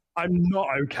 I'm not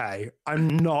okay. I'm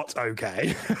not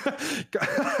okay.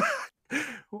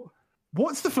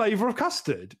 What's the flavour of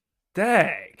custard?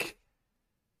 Deck.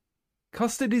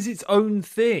 Custard is its own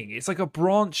thing. It's like a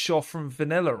branch off from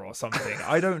vanilla or something.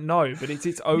 I don't know, but it's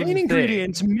its own Main thing.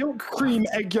 Ingredients: milk, cream,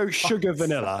 egg yolk, sugar,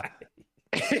 vanilla.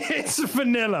 It's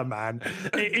vanilla, man.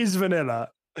 It is vanilla.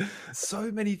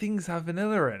 So many things have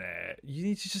vanilla in it. You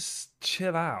need to just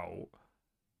chill out.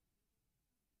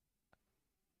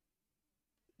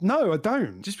 No, I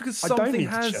don't. Just because something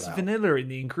has vanilla in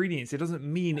the ingredients, it doesn't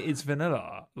mean it's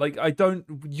vanilla. Like,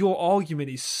 your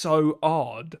argument is so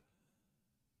odd.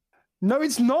 No,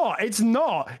 it's not. It's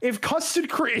not. If custard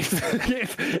cream,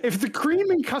 if the cream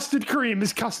in custard cream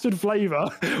is custard flavor,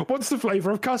 what's the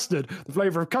flavor of custard? The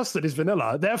flavor of custard is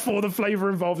vanilla. Therefore, the flavor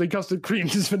involved in custard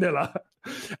creams is vanilla.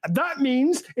 That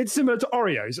means it's similar to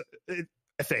Oreos, I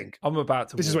think. I'm about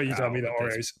to. This is what you tell me that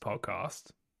Oreos podcast.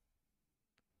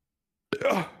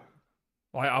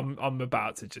 I'm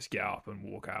about to just get up and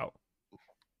walk out.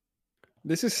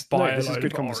 This is this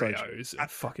good conversation. Oreos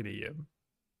and fucking eat them.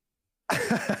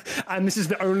 And this is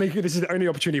the only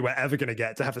opportunity we're ever going to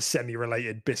get to have a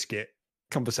semi-related biscuit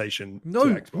conversation.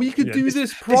 No, we could do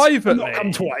this privately. Not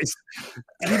come twice.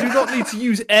 We do not need to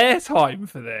use airtime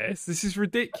for this. This is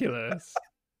ridiculous.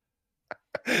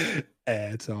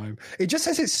 Airtime. It just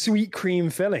says it's sweet cream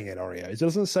filling in Oreos. It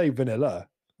doesn't say vanilla.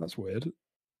 That's weird.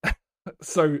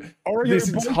 So Oreo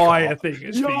this entire thing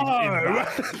has been in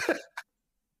that.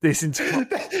 This entire.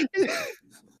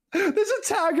 There's a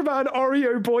tag about an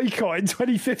Oreo boycott in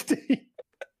 2015.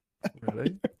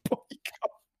 Really?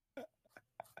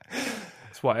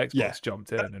 That's why Xbox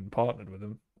jumped in and partnered with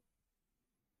them.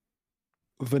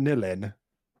 Vanillin.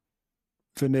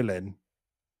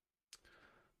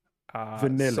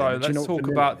 So let's talk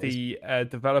about the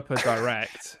Developer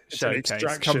Direct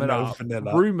showcase coming up.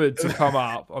 Rumoured to come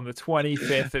up on the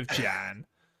 25th of Jan.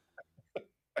 No,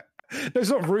 it's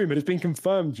not rumoured. It's been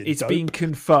confirmed. It's been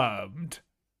confirmed.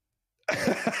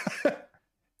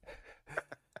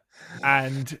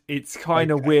 And it's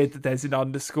kind of weird that there's an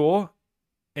underscore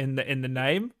in the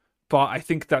name, but I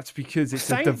think that's because it's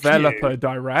a Developer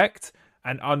Direct,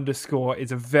 and underscore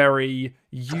is a very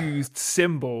used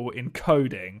symbol in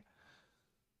coding.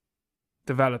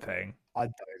 Developing.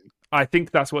 I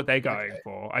think that's what they're going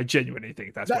for. I genuinely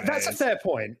think that's a fair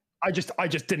point. I just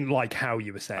didn't like how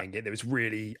you were saying it. It was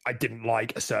really, I didn't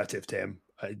like assertive, Tim.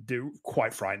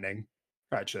 Quite frightening,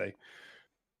 actually.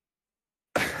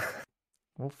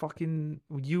 Well, fucking,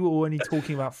 you were only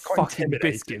talking about fucking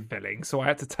biscuit filling, so I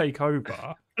had to take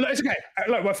over. Look, it's okay.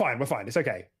 Look, we're fine. It's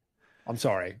okay. I'm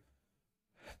sorry.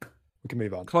 We can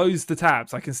move on. Close the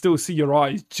tabs. I can still see your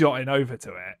eyes jotting over to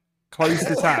it. Close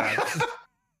the tabs.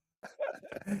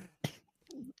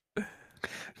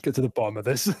 Get to the bottom of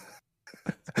this.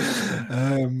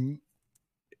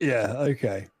 Yeah,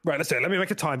 okay. Right, let's do it. Let me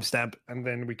make a timestamp, and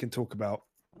then we can talk about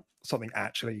something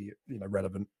actually,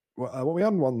 relevant. What are we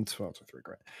on? 1, 12, 3,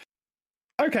 great.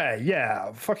 Okay,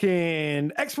 yeah.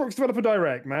 Fucking Xbox Developer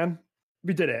Direct, man.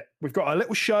 We did it. We've got a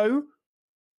little show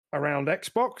around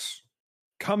Xbox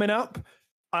coming up.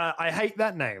 I hate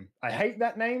that name.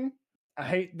 I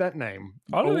hate that name.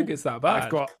 I don't think it's that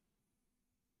bad.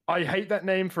 I hate that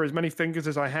name for as many fingers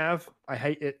as I have. I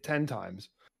hate it 10 times.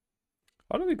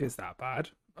 I don't think it's that bad.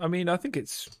 I mean, I think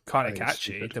it's kind of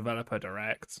catchy. Developer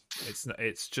Direct.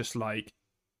 It's just like,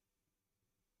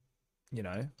 you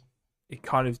know, it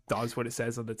kind of does what it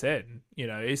says on the tin. You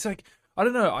know, it's like, I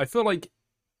don't know. I feel like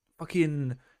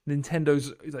fucking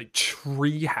Nintendo's like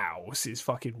Treehouse is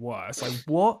fucking worse. Like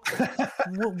what?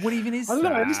 what even is that? I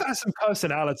don't know. At least it has some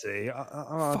personality.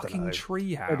 I fucking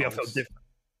Treehouse.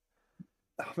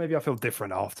 Maybe I feel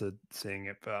different after seeing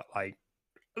it, but like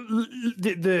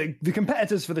the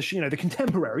competitors for the the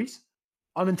contemporaries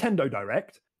are Nintendo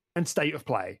Direct and State of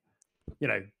Play. You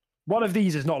know, one of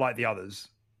these is not like the others.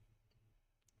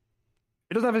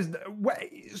 It doesn't have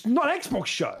it's not an Xbox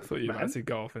show. I thought you had to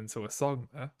go off into a song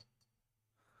there.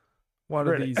 One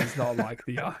of these is not like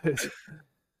the others.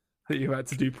 That you had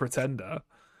to do Pretender.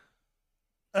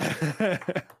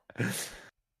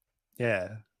 Yeah.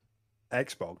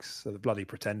 Xbox, so the bloody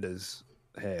pretenders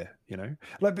here, you know?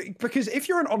 Like, because if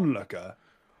you're an onlooker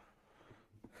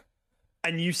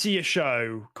and you see a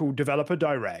show called Developer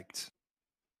Direct,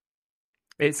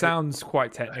 it sounds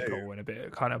quite technical and a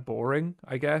bit kind of boring,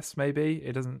 I guess, maybe.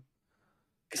 It doesn't...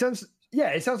 It sounds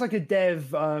like a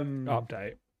dev...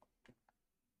 update.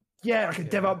 Yeah, like a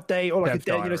dev update or like dev a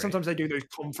dev, diary. Sometimes they do those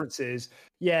conferences.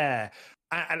 Yeah.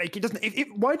 And like, it doesn't...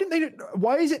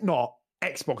 Why is it not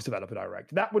Xbox Developer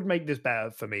Direct? That would make this better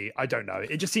for me. I don't know.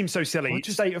 It just seems so silly.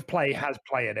 State of Play has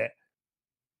Play in it.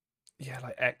 Yeah,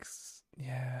 like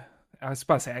Yeah. I was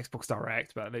supposed to say Xbox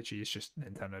Direct, but literally it's just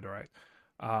Nintendo Direct.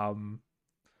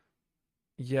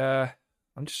 Yeah,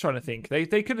 I'm just trying to think. They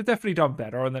could have definitely done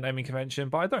better on the naming convention,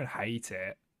 but I don't hate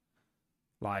it.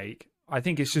 Like, I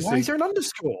think it's just... Why is there an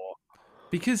underscore?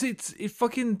 Because it's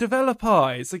fucking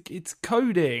developer. It's like, it's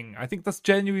coding. I think that's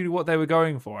genuinely what they were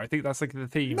going for. I think that's like the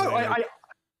theme. No,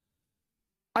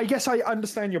 I guess I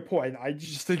understand your point. I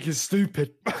just think it's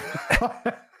stupid. Oh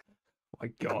my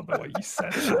God, the way you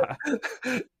said that.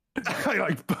 I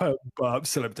like burp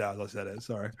slipped out as I said it.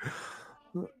 Sorry.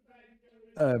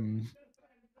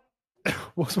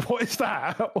 What is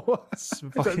that? What's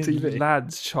fucking TV?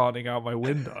 Lads chanting out my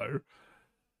window.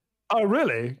 Oh,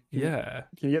 really? Yeah.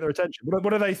 Can you get their attention? What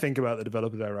do they think about the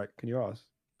Developer Direct? Can you ask?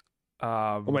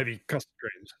 Or maybe custom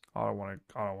dreams. I don't want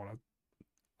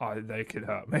to. They could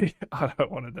hurt me. I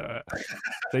don't want to do it.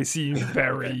 They seem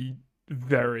very,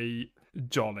 very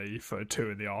jolly for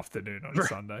 2 PM on a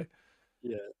Sunday.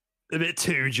 Yeah, a bit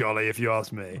too jolly, if you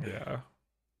ask me. Yeah.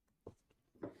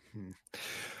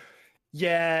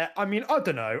 Yeah, I mean, I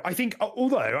don't know. I think,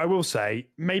 although I will say,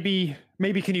 maybe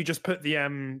can you just put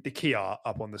the key art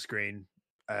up on the screen?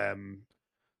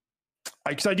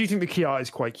 Because I do think the key art is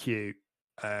quite cute.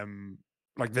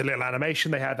 Like the little animation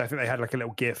they had, I think they had like a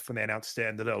little GIF when they announced it,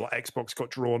 and the little Xbox got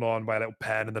drawn on by a little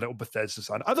pen, and the little Bethesda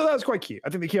sign. I thought that was quite cute. I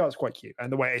think the key art is quite cute,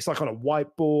 and the way it's like on a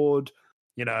whiteboard,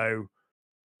 you know,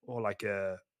 or like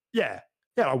a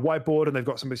whiteboard, and they've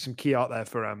got some key art there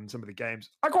for some of the games.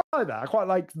 I quite like that. I quite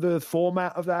like the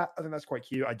format of that. I think that's quite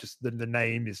cute. I just the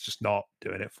name is just not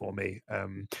doing it for me.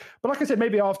 But like I said,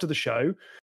 maybe after the show,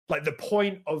 like the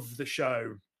point of the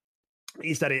show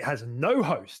is that it has no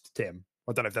host, Tim.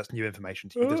 I don't know if that's new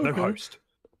information to you. There's no host.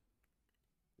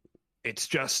 It's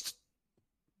just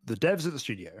the devs at the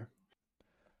studio.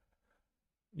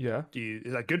 Yeah.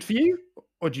 Is that good for you?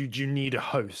 Or do you need a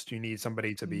host? Do you need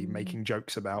somebody to be making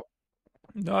jokes about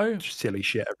silly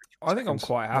shit? I think I'm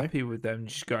quite happy with them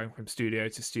just going from studio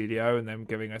to studio and them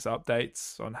giving us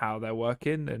updates on how they're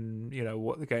working and, you know,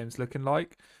 what the game's looking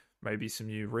like. Maybe some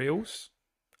new reels.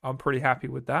 I'm pretty happy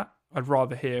with that. I'd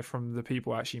rather hear from the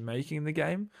people actually making the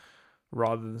game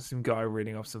rather than some guy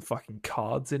reading off some fucking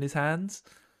cards in his hands.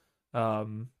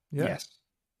 Yes.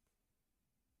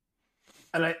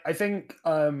 And I think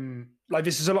like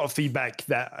this is a lot of feedback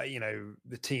that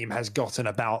the team has gotten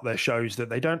about their shows that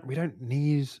we don't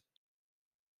need,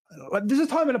 like, there's a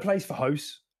time and a place for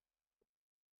hosts,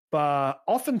 but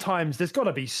oftentimes there's got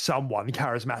to be someone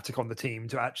charismatic on the team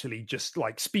to actually just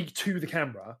like speak to the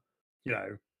camera,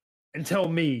 and tell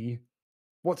me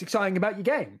what's exciting about your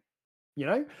game,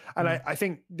 and I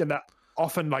think that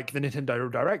often, like the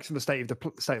Nintendo Directs and the state of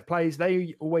plays,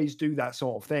 they always do that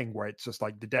sort of thing where it's just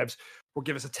like the devs will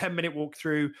give us a 10-minute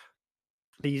walkthrough.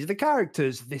 These are the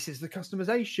characters. This is the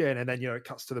customization, and then it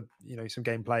cuts to the some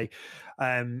gameplay.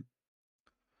 I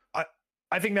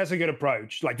think that's a good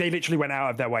approach. Like they literally went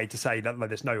out of their way to say that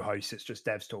there's no host; it's just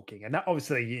devs talking, and that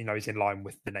obviously is in line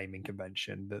with the naming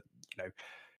convention. That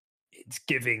it's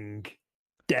giving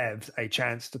devs a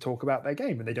chance to talk about their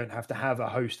game, and they don't have to have a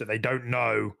host that they don't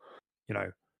know.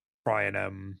 Try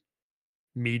and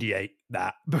mediate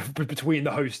that between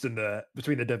the host and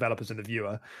between the developers and the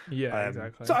viewer. Yeah,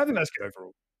 exactly. So I think that's good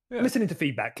overall. Yeah. Listening to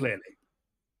feedback clearly.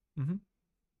 Mm-hmm.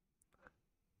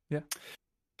 Yeah.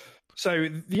 So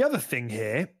the other thing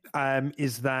here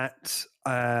is that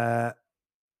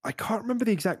I can't remember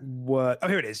the exact word. Oh,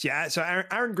 here it is. Yeah. So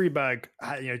Aaron Greenberg,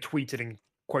 tweeted and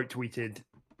quote tweeted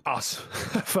us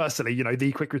firstly.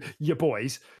 Your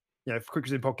boys. Quick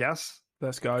Resume Podcast.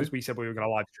 Let's go. Because we said we were going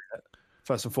to live stream it.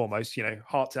 First and foremost,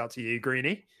 hearts out to you,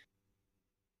 Greenie.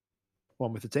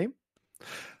 One with the team.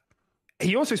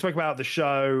 He also spoke about the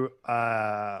show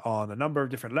on a number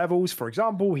of different levels. For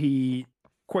example, he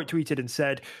quote tweeted and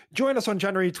said, "Join us on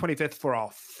January 25th for our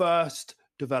first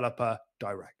Developer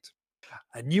Direct.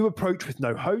 A new approach with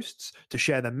no hosts to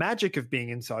share the magic of being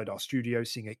inside our studio,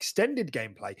 seeing extended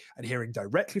gameplay and hearing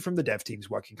directly from the dev teams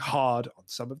working hard on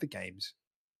some of the games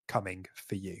coming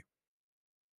for you."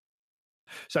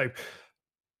 So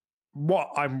what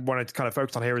I wanted to kind of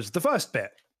focus on here is the first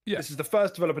bit. Yeah. This is the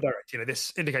first Developer Direct.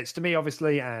 This indicates to me,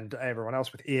 obviously, and everyone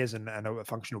else with ears and a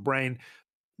functional brain,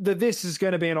 that this is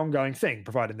going to be an ongoing thing,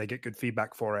 provided they get good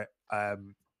feedback for it.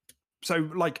 So,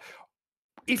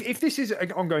 if this is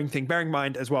an ongoing thing, bearing in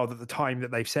mind as well that the time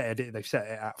that they've set it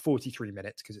at 43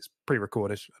 minutes because it's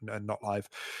pre-recorded and not live.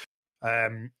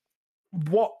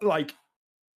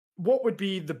 What would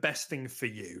be the best thing for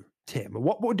you, Tim?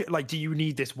 What would do you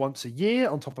need this once a year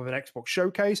on top of an Xbox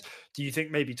showcase? Do you think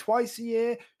maybe twice a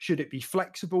year? Should it be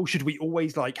flexible? Should we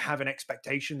always have an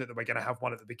expectation that we're going to have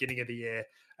one at the beginning of the year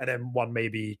and then one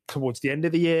maybe towards the end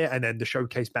of the year and then the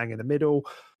showcase bang in the middle?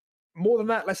 More than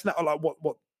that, less than that.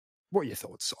 What are your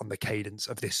thoughts on the cadence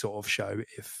of this sort of show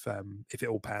if it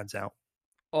all pans out?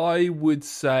 I would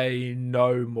say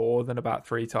no more than about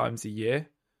 3 times a year.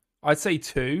 I'd say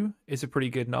 2 is a pretty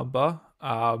good number.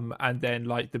 And then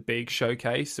the big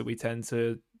showcase that we tend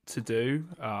to do,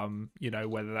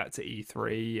 whether that's at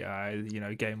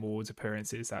E3, Game Awards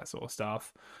appearances, that sort of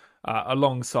stuff,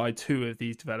 alongside 2 of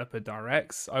these Developer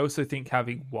Directs. I also think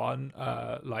having one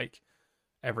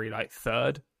every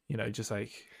third, just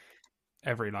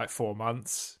every 4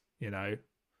 months,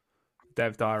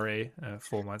 Dev Diary,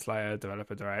 4 months later,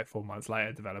 Developer Direct, 4 months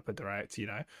later, Developer Direct,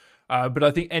 But I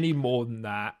think any more than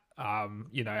that,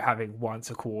 having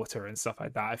once a quarter and stuff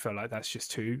like that, I feel like that's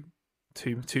just too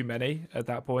many at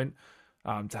that point.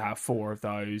 To have 4 of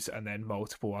those and then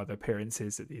multiple other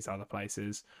appearances at these other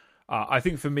places. I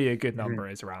think for me, a good number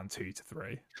is around 2 to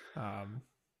 3.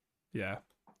 Yeah.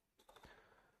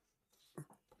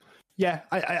 Yeah,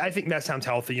 I think that sounds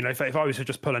healthy. If I was to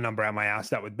just pull a number out of my ass,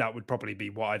 that would probably be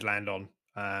what I'd land on.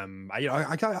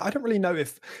 I don't really know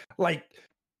if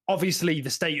obviously the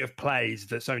state of plays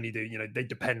that Sony do, they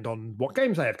depend on what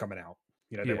games they have coming out.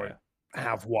 They won't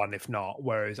have one if not.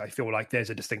 Whereas I feel like there's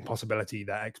a distinct possibility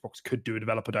that Xbox could do a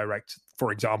Developer Direct,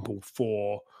 for example,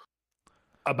 for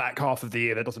a back half of the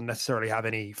year that doesn't necessarily have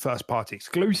any first party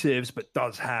exclusives, but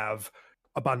does have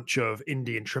a bunch of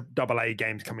indie and AA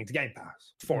games coming to Game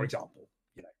Pass, for example,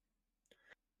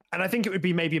 And I think it would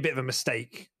be maybe a bit of a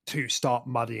mistake to start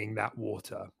muddying that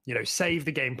water, save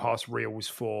the Game Pass reels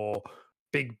for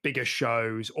bigger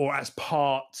shows or as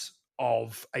part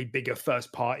of a bigger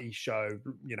first party show,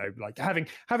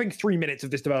 having 3 minutes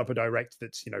of this Developer Direct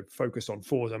that's, focused on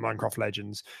Forza, Minecraft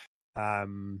Legends,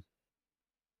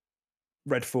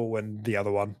 Redfall and the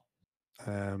other one,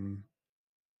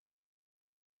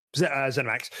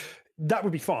 ZeniMax, that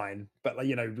would be fine. But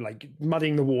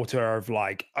muddying the water of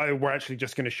we're actually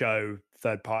just going to show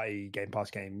third-party Game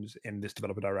Pass games in this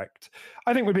Developer Direct,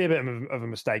 I think would be a bit of a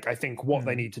mistake. I think what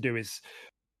they need to do is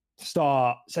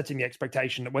start setting the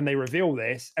expectation that when they reveal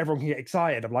this, everyone can get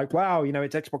excited of wow,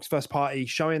 it's Xbox first party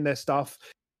showing their stuff.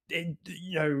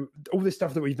 All this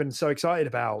stuff that we've been so excited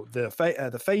about,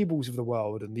 the Fables of the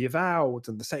world and the Avowed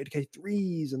and the State of Decay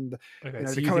 3s and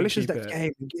the Coalition's next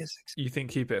game. You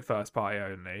think keep it first party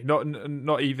only,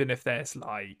 not even if there's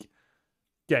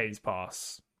Games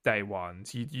Pass day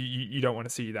ones. You don't want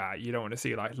to see that. You don't want to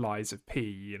see Lies of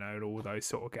P, and all those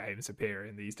sort of games appear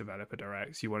in these Developer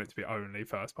Directs. You want it to be only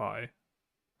first party.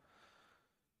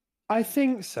 I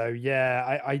think so.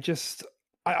 Yeah,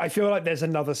 I feel like there's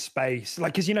another space,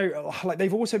 because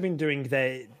they've also been doing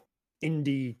their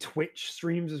indie Twitch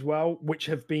streams as well, which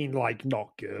have been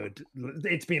not good.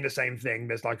 It's been the same thing.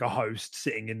 There's a host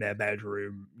sitting in their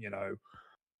bedroom,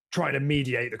 trying to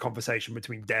mediate the conversation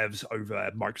between devs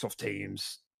over Microsoft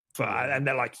Teams, and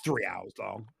they're 3 hours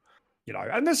long,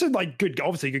 And there's some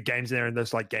obviously good games there, and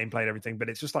there's gameplay and everything, but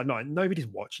it's just nobody's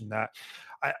watching that.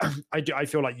 I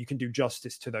feel like you can do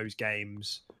justice to those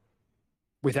games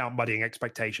without muddying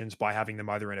expectations by having them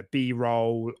either in a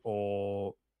B-roll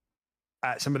or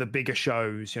at some of the bigger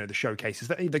shows, the showcases,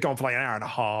 they're going for like an hour and a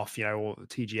half, or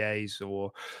TGAs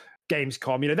or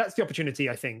Gamescom. That's the opportunity,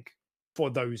 I think, for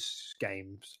those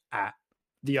games at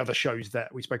the other shows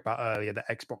that we spoke about earlier that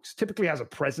Xbox typically has a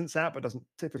presence at, but doesn't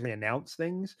typically announce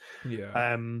things.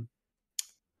 Yeah.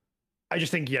 I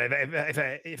just think,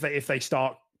 if they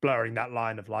start blurring that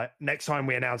line of like, next time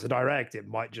we announce a direct, it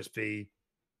might just be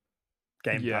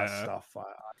Game Pass stuff. I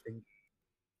think.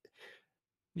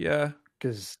 Yeah.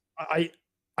 Because I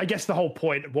guess the whole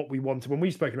point of what we wanted when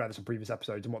we've spoken about this in previous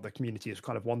episodes and what the community has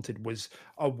kind of wanted was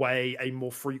a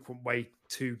more frequent way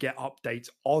to get updates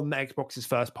on the Xbox's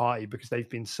first party, because they've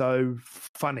been so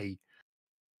funny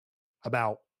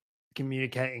about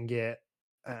communicating it,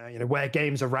 where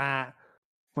games are at,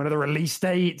 when are the release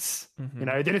dates. Mm-hmm.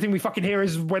 The only thing we fucking hear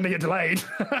is when they get delayed.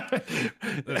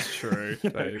 That's true.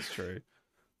 That is true.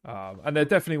 And there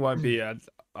definitely won't be a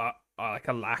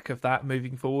lack of that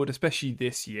moving forward, especially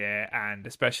this year, and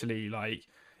especially like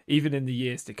even in the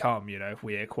years to come. If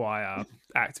we acquire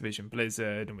Activision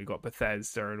Blizzard and we got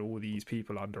Bethesda and all these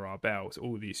people under our belts,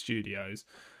 all these studios,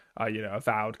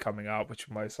 Avowed coming up, which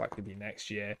will most likely be next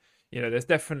year. There's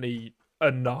definitely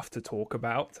enough to talk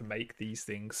about to make these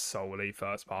things solely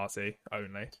first party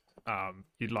only.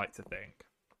 You'd like to think.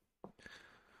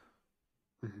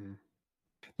 Mm-hmm.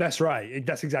 That's right.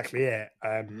 That's exactly it.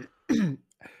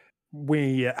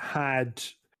 We had,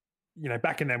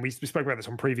 back in then, we spoke about this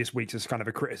on previous weeks as kind of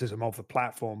a criticism of the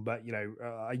platform. But,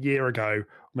 a year ago,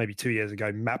 maybe 2 years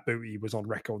ago, Matt Booty was on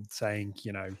record saying,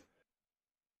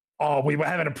 we were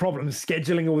having a problem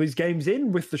scheduling all these games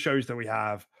in with the shows that we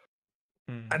have.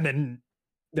 And then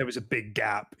there was a big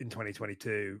gap in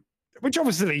 2022, which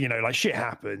obviously, like shit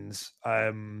happens.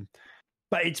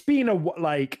 But it's been a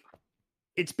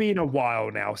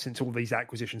while now since all these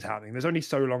acquisitions happening. There's only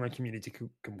so long a community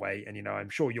can wait. And, I'm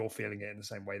sure you're feeling it in the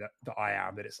same way that I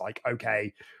am, that it's like,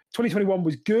 okay, 2021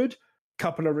 was good.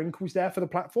 Couple of wrinkles there for the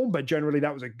platform, but generally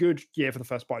that was a good year for the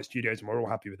first party studios and we're all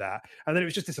happy with that. And then it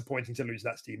was just disappointing to lose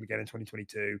that steam again in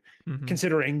 2022,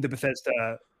 considering the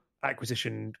Bethesda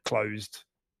acquisition closed,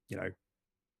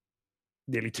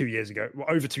 nearly 2 years ago,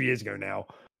 over 2 years ago now.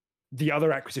 The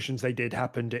other acquisitions they did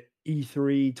happened at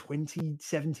E3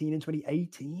 2017 and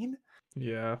 2018.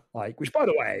 Yeah. Which, by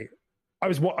the way,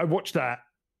 I watched that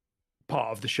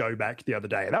part of the show back the other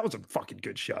day, and that was a fucking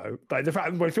good show. Like the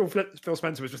fact when Phil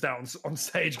Spencer was just out on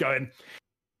stage going,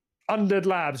 Undead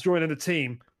Labs joining the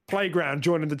team, Playground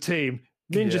joining the team,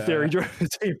 Ninja Theory joining the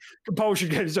team, Compulsion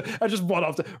Games, I just one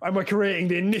after, and we're creating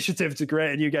the initiative to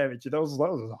create a new game. That was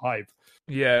a hype.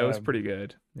 Yeah, it was pretty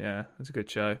good. Yeah, it was a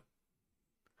good show.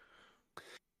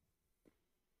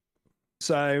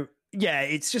 So yeah,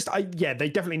 it's just they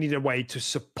definitely need a way to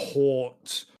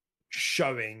support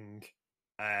showing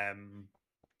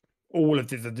all of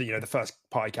the first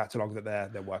party catalog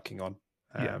that they're working on.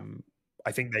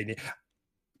 I think they need,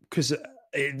 because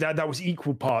that was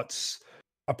equal parts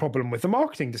a problem with the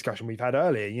marketing discussion we've had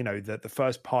earlier. That the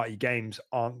first party games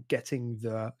aren't getting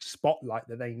the spotlight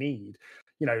that they need.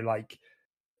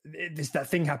 That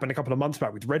thing happened a couple of months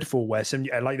back with Redfall, where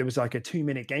there was like a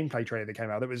 2-minute gameplay trailer that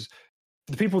came out that was,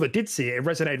 the people that did see it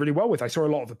resonated really well with. I saw a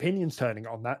lot of opinions turning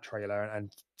on that trailer,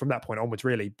 and from that point onwards,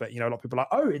 really. But a lot of people are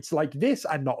like, oh, it's like this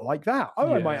and not like that.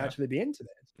 Oh, I might actually be into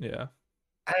this. Yeah.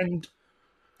 And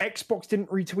Xbox didn't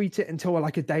retweet it until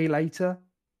like a day later.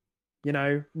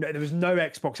 No, there was no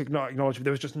Xbox acknowledgement.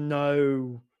 There was just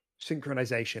no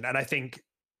synchronization. And I think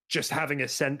just having a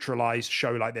centralized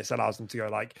show like this allows them to go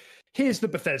like, here's the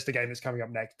Bethesda game that's coming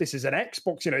up next. This is an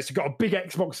Xbox, it's got a big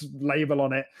Xbox label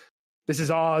on it. This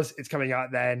is ours. It's coming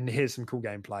out then. Here's some cool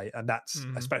gameplay. And that's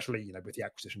especially, with the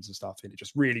acquisitions and stuff, and it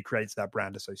just really creates that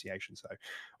brand association. So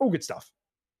all good stuff.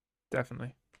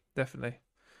 Definitely.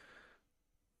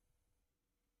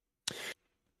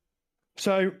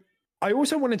 So I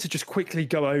also wanted to just quickly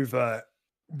go over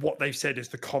what they've said is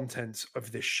the content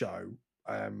of this show.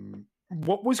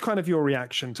 What was kind of your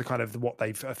reaction to kind of what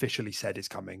they've officially said is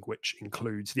coming, which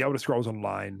includes The Elder Scrolls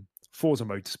Online, Forza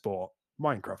Motorsport,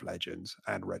 Minecraft Legends,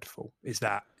 and Redfall? Is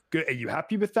that good? Are you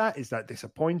happy with that? Is that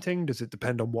disappointing? Does it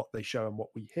depend on what they show and what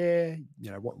we hear?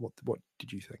 What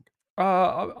did you think?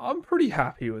 I'm pretty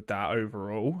happy with that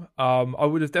overall. I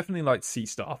would have definitely liked to see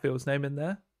Starfield's name in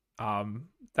there.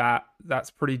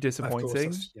 That's pretty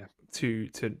disappointing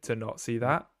to not see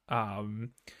that.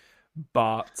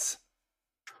 But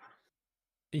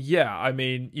yeah, I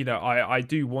mean, I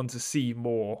do want to see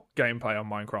more gameplay on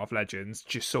Minecraft Legends,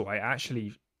 just so I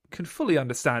actually can fully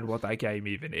understand what that game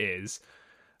even is.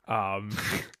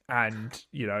 And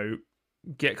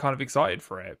get kind of excited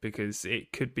for it, because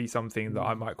it could be something that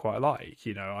I might quite like.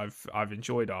 You know, I've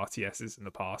enjoyed RTSs in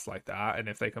the past like that, and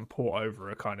if they can port over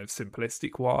a kind of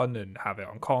simplistic one and have it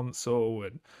on console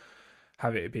and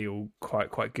have it be all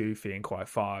quite goofy and quite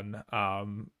fun,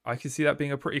 I can see that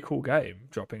being a pretty cool game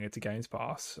dropping into Games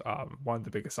Pass. One of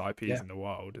the biggest IPs in the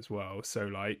world as well. So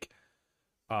like,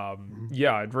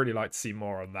 yeah, I'd really like to see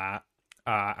more on that.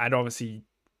 And obviously,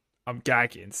 I'm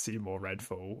gagging to see more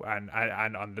Redfall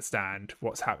and understand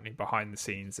what's happening behind the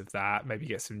scenes of that. Maybe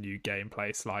get some new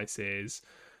gameplay slices,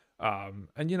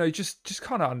 and you know, just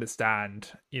kind of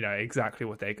understand, you know, exactly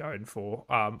what they're going for.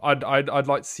 I'd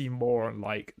like to see more on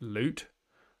like loot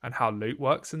and how loot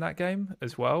works in that game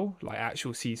as well. Like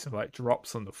actual see some like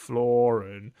drops on the floor,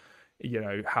 and you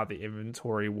know how the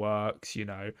inventory works. You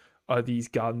know, are these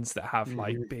guns that have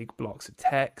like big blocks of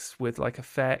text with like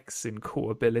effects and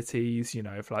cool abilities, you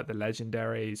know, for like the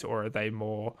legendaries, or are they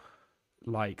more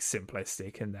like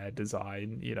simplistic in their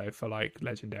design, you know, for like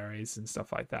legendaries and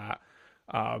stuff like that?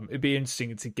 It'd be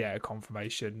interesting to get a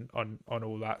confirmation on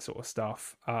all that sort of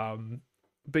stuff.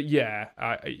 But yeah,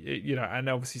 you know, and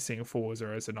obviously seeing Forza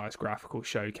as a nice graphical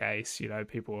showcase, you know,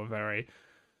 people are very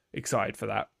excited for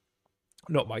that.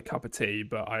 Not my cup of tea,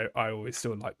 but I always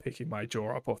still like picking my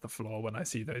jaw up off the floor when I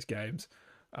see those games.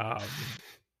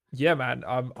 Yeah, man,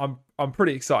 I'm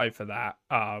pretty excited for that.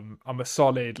 I'm a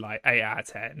solid like 8 out of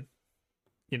 10,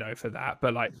 you know, for that.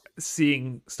 But like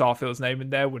seeing Starfield's name in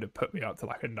there would have put me up to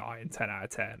like a 9, 10 out of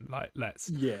 10. Like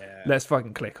let's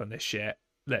fucking click on this shit.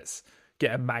 Let's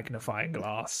get a magnifying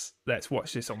glass. Let's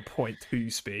watch this on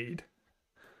 0.2 speed.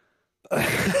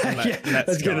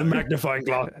 Let's get a magnifying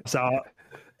glass out.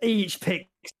 Each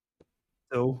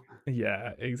pixel.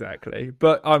 Yeah, exactly.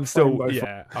 But I'm still,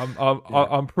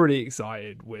 I'm pretty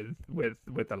excited with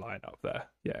the lineup there.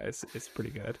 Yeah, it's pretty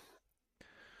good.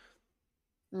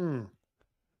 I'm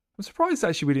surprised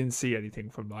actually we didn't see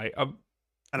anything from like and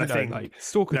I think like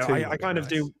Stalker 2. I kind of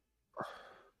do.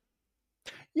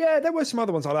 Yeah, there were some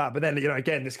other ones like that, but then you know,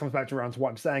 again, this comes back around to what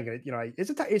I'm saying. You know, it's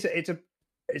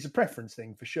a preference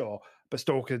thing for sure. But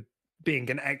Stalker being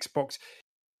an Xbox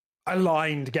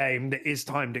aligned game that is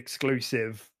timed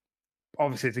exclusive,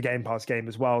 obviously it's a Game Pass game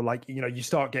as well. Like, you know, you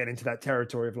start getting into that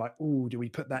territory of like, oh, do we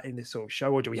put that in this sort of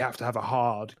show, or do we have to have a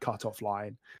hard cut-off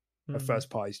line of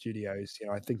first-party studios? You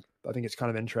know, I think it's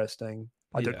kind of interesting.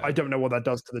 I don't know what that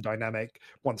does to the dynamic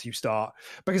once you start,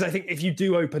 because I think if you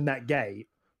do open that gate,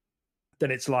 then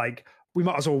it's like we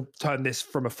might as well turn this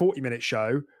from a 40-minute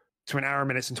show to an hour,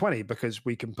 minutes and 20, because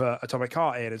we can put Atomic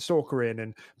Heart in and Stalker in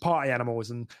and Party Animals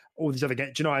and all these other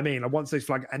games. Do you know what I mean? Like once those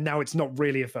flag, and now it's not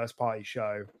really a first party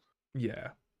show. Yeah.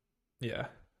 Do you know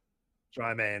what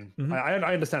I mean?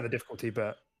 I understand the difficulty,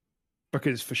 but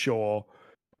because for sure,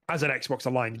 as an Xbox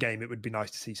aligned game, it would be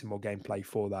nice to see some more gameplay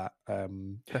for that.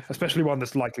 Especially one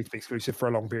that's likely to be exclusive for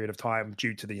a long period of time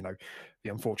due to the, you know,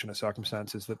 the unfortunate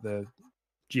circumstances that the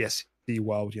GSC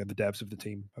world, you know, the devs of the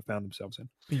team have found themselves in.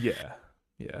 Yeah.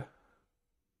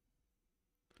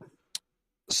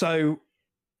 So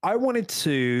I wanted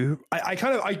to,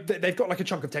 they've got like a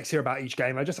chunk of text here about each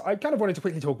game. I kind of wanted to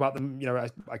quickly talk about them. You know,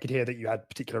 I could hear that you had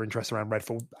particular interest around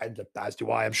Redfall, and as do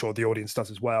I. I'm sure the audience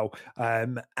does as well.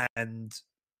 You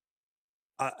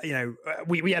know,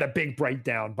 we had a big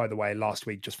breakdown, by the way, last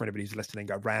week, just for anybody who's listening,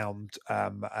 around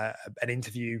an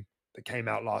interview that came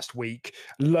out last week.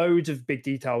 Loads of big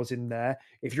details in there.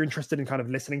 If you're interested in kind of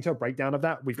listening to a breakdown of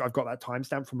that, I've got that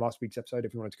timestamp from last week's episode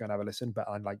if you wanted to go and have a listen. But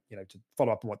I'm like, you know, to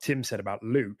follow up on what Tim said about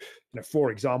loot, you know, for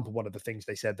example, one of the things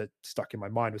they said that stuck in my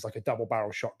mind was like a double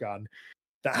barrel shotgun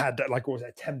that had like, what was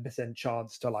it, a 10%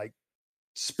 chance to like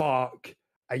spark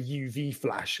a UV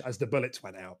flash as the bullets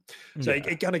went out. So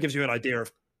it kind of gives you an idea of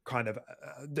kind of,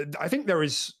 I think there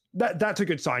is, that's a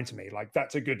good sign to me. Like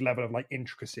that's a good level of like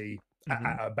intricacy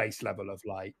at a base level of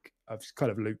like of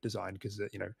kind of loot design, because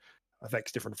you know,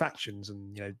 affects different factions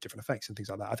and, you know, different effects and things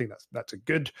like that. I think that's a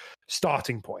good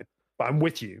starting point. But I'm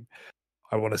with you.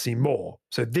 I want to see more.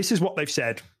 So this is what they've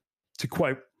said, to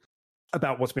quote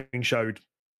about what's being showed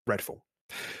Redfall.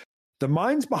 The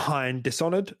minds behind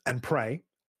Dishonored and Prey,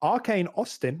 Arcane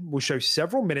Austin, will show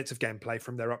several minutes of gameplay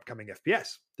from their upcoming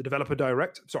FPS. The developer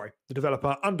 _direct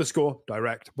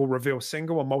will reveal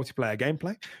single and multiplayer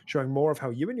gameplay, showing more of how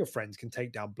you and your friends can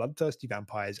take down bloodthirsty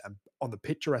vampires and on the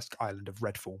picturesque island of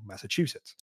Redfall,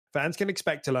 Massachusetts. Fans can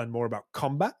expect to learn more about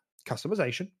combat,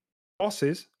 customization,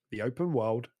 bosses, the open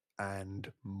world,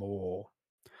 and more.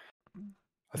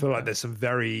 I feel like there's some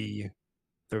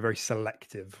they're very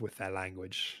selective with their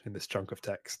language in this chunk of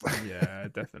text. Yeah,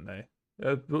 definitely.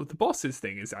 The bosses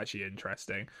thing is actually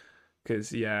interesting,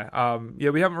 because we haven't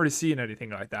really seen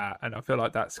anything like that, and I feel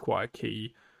like that's quite a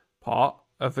key part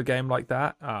of a game like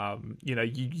that. You know,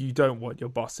 you don't want your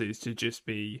bosses to just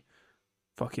be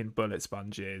fucking bullet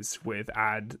sponges with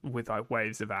like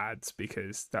waves of ads,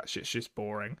 because that shit's just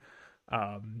boring.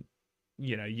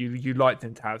 You know, you like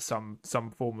them to have some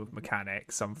form of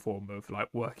mechanic, some form of like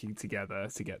working together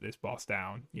to get this boss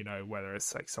down. You know, whether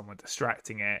it's like someone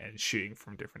distracting it and shooting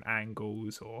from different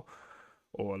angles,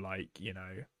 or like, you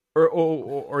know,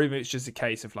 or even it's just a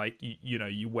case of like you know,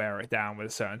 you wear it down with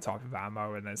a certain type of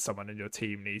ammo, and then someone in your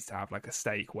team needs to have like a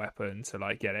stake weapon to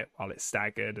like get it while it's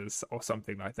staggered, or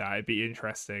something like that. It'd be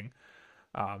interesting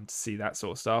to see that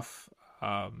sort of stuff.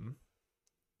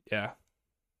 Yeah,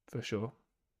 for sure.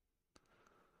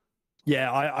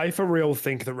 Yeah, I for real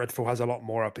think that Redfall has a lot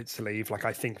more up its sleeve. Like,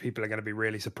 I think people are going to be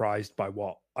really surprised by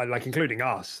like, including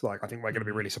us. Like, I think we're going to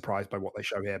be really surprised by what they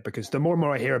show here, because the more and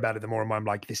more I hear about it, the more and more I'm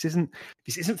like, this isn't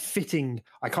fitting.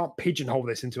 I can't pigeonhole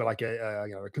this into like a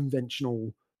you know, a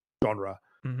conventional genre.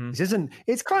 This isn't.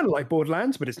 It's kind of like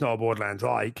Borderlands, but it's not a Borderlands.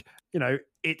 Like, you know,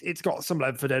 it's got some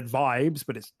Left 4 Dead vibes,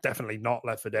 but it's definitely not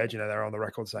Left 4 Dead. You know, they're on the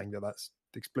record saying that that's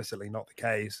explicitly not the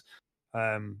case.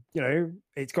 You know,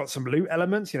 it's got some loot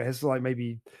elements. You know, it's like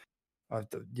maybe, like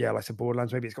I said,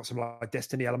 Borderlands. Maybe it's got some like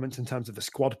Destiny elements in terms of the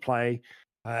squad play.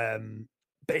 But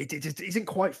it just isn't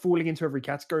quite falling into every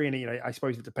category. And, you know, I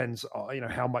suppose it depends, you know,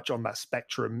 how much on that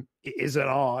spectrum it is an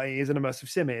immersive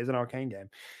sim, it is an arcane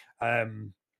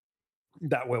game.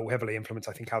 That will heavily influence,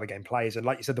 I think, how the game plays. And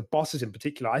like you said, the bosses in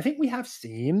particular, I think we have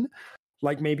seen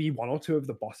like maybe one or two of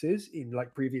the bosses in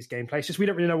like previous gameplay. It's just we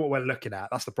don't really know what we're looking at.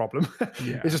 That's the problem.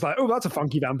 Yeah. It's just like, oh, that's a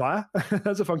funky vampire.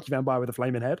 That's a funky vampire with a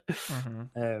flaming head.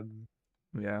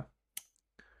 Yeah.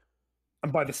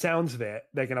 And by the sounds of it,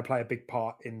 they're going to play a big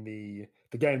part in the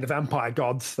game. The vampire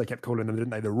gods, they kept calling them,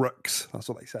 didn't they? The Rooks. That's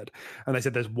what they said. And they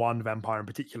said there's one vampire in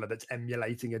particular that's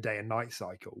emulating a day and night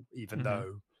cycle, even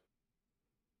though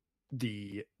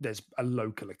there's a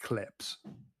local eclipse.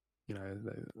 You know,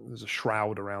 there's a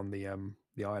shroud around the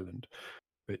island,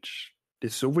 which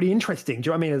is really interesting. Do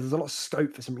you know what I mean? There's a lot of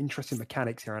scope for some interesting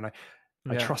mechanics here, and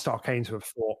I trust Arcane to have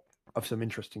thought of some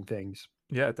interesting things.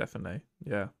 Yeah, definitely.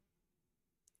 Yeah.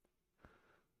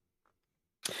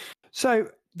 So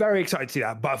very excited to see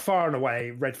that. But far and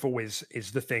away, Redfall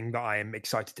is the thing that I am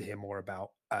excited to hear more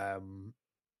about.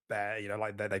 You know,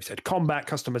 like they've said, combat,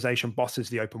 customization, bosses,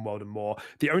 the open world, and more.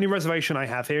 The only reservation I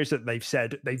have here is that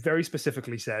they very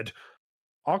specifically said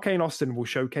Arcane Austin will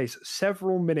showcase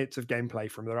several minutes of gameplay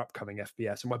from their upcoming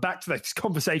FPS. And we're back to this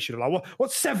conversation of like,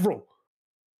 what's several?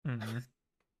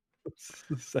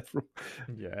 Several.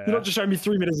 Yeah. You're not just showing me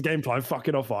 3 minutes of gameplay and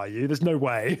fucking off, are you? There's no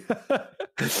way.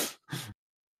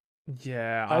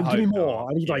 Yeah. I need more.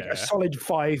 I need like a solid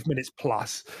 5 minutes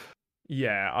plus.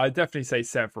 Yeah, I'd definitely say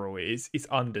several. It's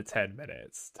under 10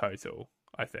 minutes total,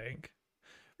 I think.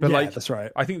 But yeah, like, that's right.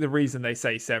 I think the reason they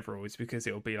say several is because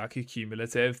it'll be like a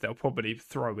cumulative. They'll probably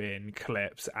throw in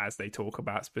clips as they talk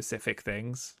about specific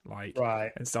things, like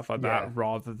and stuff like that,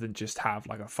 rather than just have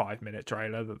like a 5-minute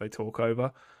trailer that they talk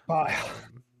over. But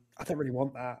I don't really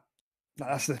want that.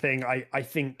 That's the thing. I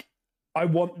think I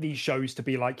want these shows to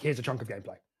be like, here's a chunk of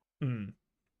gameplay.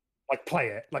 Like play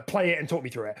it and talk me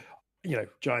through it. You know,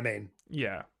 do you know what I mean?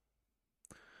 Yeah.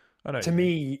 I know. To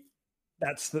me,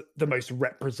 that's the most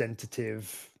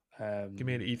representative give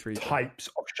me an E3 types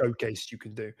of showcase you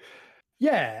can do.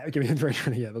 Yeah, give me an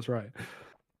E3. Yeah, that's right.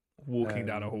 Walking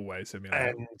down a hallway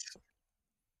simulator.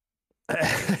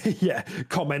 And yeah,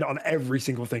 comment on every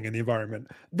single thing in the environment.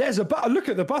 There's look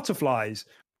at the butterflies.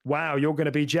 Wow, you're going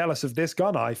to be jealous of this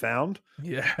gun I found.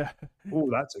 Yeah. Oh,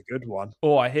 that's a good one.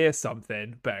 Oh, I hear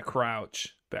something. Better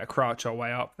crouch our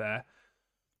way up there.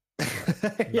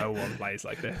 No one plays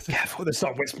like this. Careful, they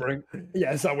start whispering.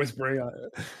 Yeah, start whispering.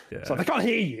 So they can't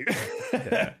hear you.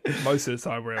 Yeah. Most of the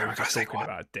time we're all just talking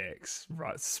about dicks,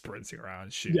 right? Sprinting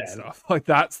around, shooting stuff. Like,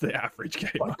 that's the average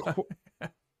gamer.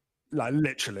 Like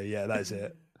literally, yeah, that's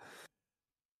it.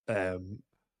 And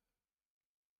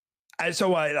so,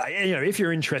 you know, if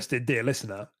you're interested, dear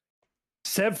listener,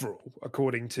 several,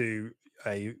 according to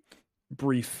a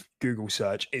brief Google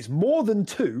search, is more than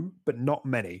 2, but not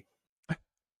many.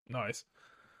 Nice.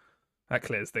 That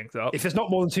clears things up. If there's not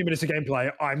more than 2 minutes of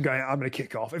gameplay, I'm going to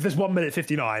kick off. If there's 1 minute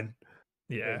 59,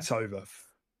 it's over.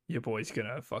 Your boy's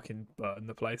gonna fucking burn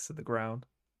the place to the ground.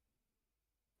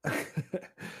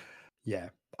 Yeah,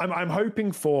 I'm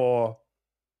hoping for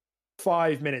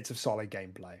 5 minutes of solid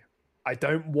gameplay. I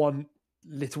don't want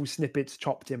little snippets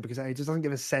chopped in because it just doesn't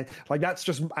give a sense. Like, that's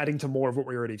just adding to more of what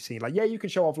we already seen. Like, yeah, you can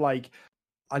show off like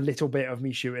a little bit of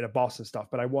me shooting a boss and stuff,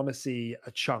 but I want to see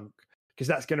a chunk because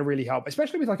that's going to really help,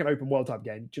 especially with like an open world type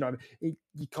game. Do you know what I mean?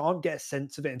 You can't get a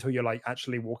sense of it until you're like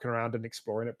actually walking around and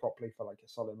exploring it properly for like a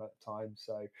solid amount of time.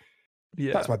 So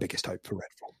Yeah, that's my biggest hope for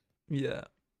Redfall.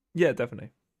 Yeah,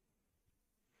 definitely.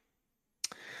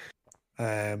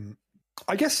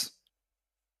 I guess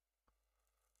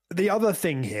the other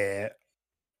thing here,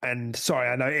 and sorry,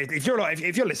 I know if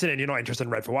you're listening, you're not interested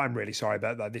in Redfall. I'm really sorry,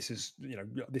 but like, this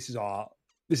is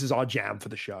our jam for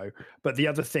the show. But the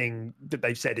other thing that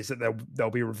they've said is that they'll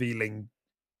be revealing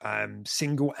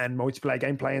single and multiplayer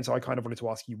gameplay, and so I kind of wanted to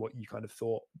ask you what you kind of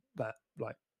thought that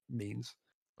like means.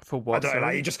 For what? I don't know.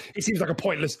 Like, it seems like a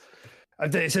pointless.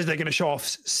 It says they're going to show off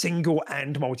single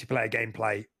and multiplayer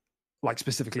gameplay. Like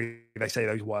specifically, they say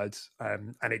those words,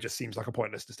 and it just seems like a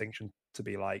pointless distinction to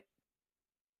be like,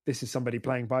 this is somebody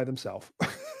playing by themselves,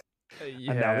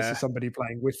 and now this is somebody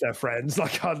playing with their friends.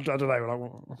 Like I don't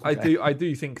know. Like, okay. I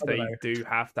do think they do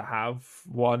have to have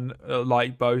one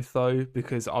like both though,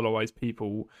 because otherwise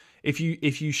people, if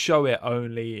you show it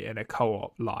only in a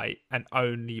co-op light and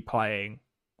only playing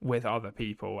with other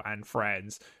people and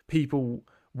friends, people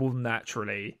will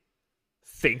naturally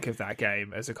think of that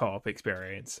game as a co-op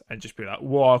experience and just be like,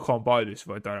 well, I can't buy this if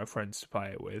I don't have friends to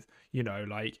play it with.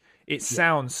 Like it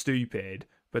sounds stupid,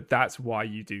 but that's why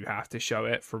you do have to show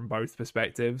it from both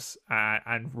perspectives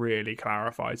and really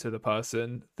clarify to the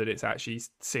person that it's actually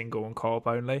single and co-op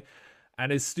only.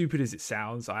 And as stupid as it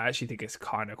sounds, I actually think it's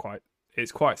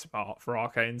quite smart for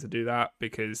Arcane to do that,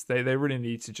 because they really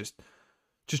need to just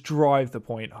drive the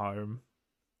point home,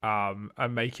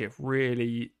 and make it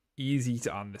really easy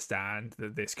to understand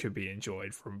that this could be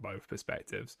enjoyed from both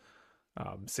perspectives,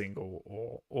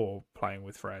 single or playing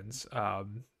with friends.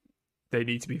 They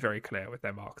need to be very clear with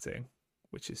their marketing,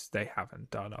 which is they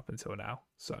haven't done up until now.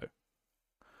 So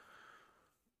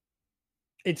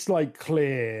it's like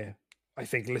clear, I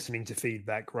think, listening to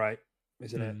feedback, right?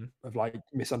 Isn't it? Of like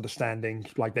misunderstanding.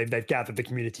 Like they've gathered the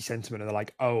community sentiment and they're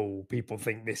like, oh, people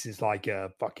think this is like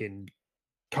a fucking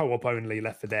co-op only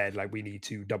Left 4 Dead. Like we need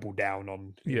to double down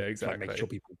on exactly, make sure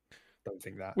people don't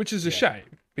think that. Which is a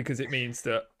shame, because it means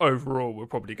that overall we're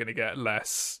probably going to get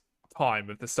less time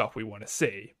of the stuff we want to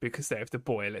see, because they have to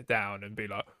boil it down and be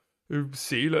like,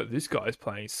 see, look, this guy's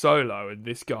playing solo and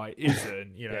this guy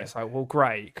isn't. It's like, well,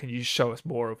 great. Can you show us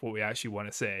more of what we actually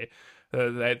want to see?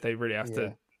 They really have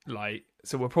to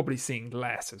so we're probably seeing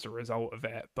less as a result of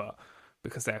it, but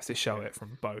because they have to show it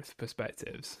from both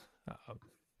perspectives.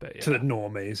 But to the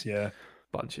normies, to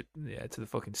the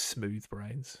fucking smooth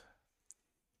brains.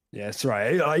 Yes,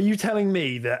 right. Are you telling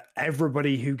me that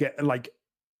everybody who's going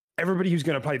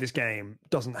to play this game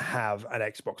doesn't have an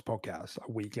Xbox podcast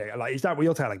a week later? Like, is that what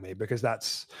you're telling me? Because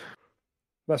that's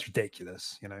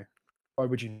ridiculous. Why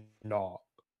would you not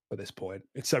at this point?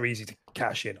 It's so easy to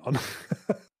cash in on.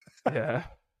 Yeah.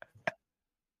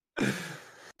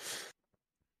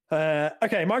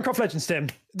 Okay, Minecraft Legends, Tim.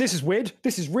 This is weird.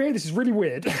 This is weird. This is really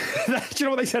weird. Do you know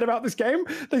what they said about this game?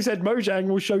 They said Mojang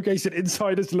will showcase an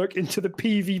insider's look into the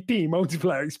PvP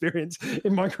multiplayer experience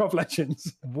in Minecraft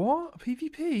Legends. What?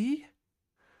 PvP?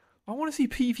 I want to see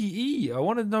PvE. I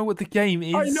want to know what the game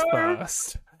is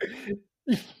first.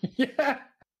 Yeah.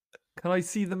 Can I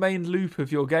see the main loop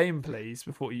of your game, please,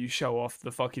 before you show off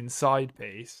the fucking side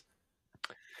piece?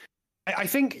 I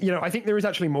think there is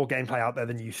actually more gameplay out there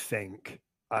than you think.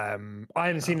 I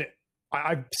haven't seen it.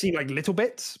 I've seen like little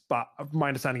bits, but my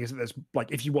understanding is that there's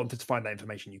like, if you wanted to find that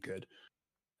information, you could.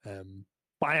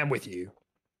 But I am with you.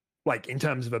 Like in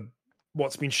terms of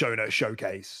what's been shown at a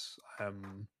showcase,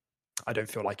 I don't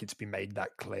feel like it's been made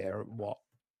that clear what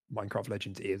Minecraft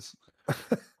Legends is.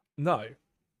 No.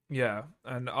 Yeah,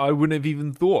 and I wouldn't have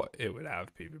even thought it would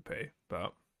have PvP,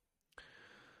 but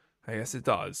I guess it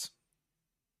does.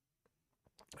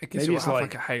 I guess Maybe you'll it's have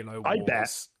like a Halo I Wars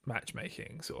bet.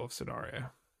 matchmaking sort of scenario.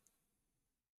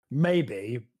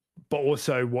 Maybe, but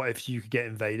also, what if you could get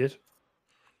invaded?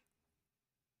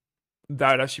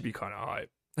 That would actually be kind of hype.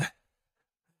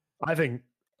 I think,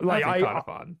 kind of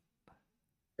fun.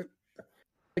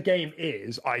 The game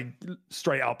is. I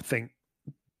straight up think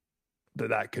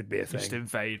that could be a thing. Just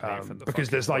invade me from the because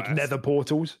there's west. like nether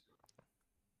portals.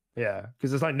 Yeah,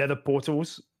 because there's like nether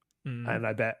portals, and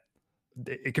I bet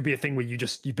it could be a thing where you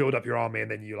build up your army and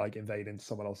then you like invade into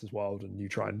someone else's world and you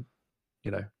try and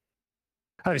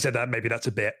Having said that, maybe that's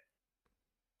a bit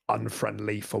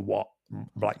unfriendly for what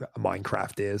like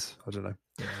Minecraft is. I don't know.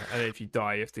 Yeah, and if you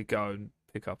die, you have to go and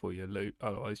pick up all your loot.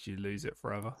 Otherwise, you lose it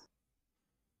forever.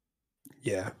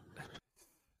 Yeah.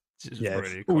 Just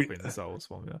really copying the Souls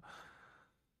one.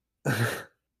 Yeah.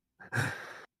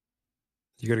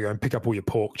 You got to go and pick up all your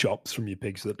pork chops from your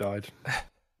pigs that died.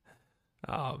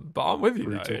 But I'm with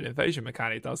you though. An invasion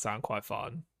mechanic does sound quite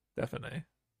fun. Definitely.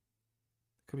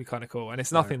 Could be kind of cool. And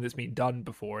it's nothing that's been done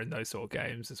before in those sort of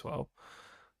games as well.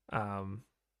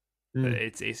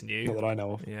 It's new. Not that I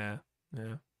know of. Yeah.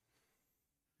 Yeah.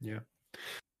 Yeah.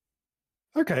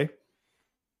 Okay.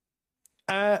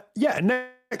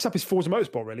 Next up is Forza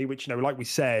Motorsport, really, which, like we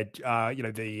said,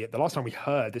 the last time we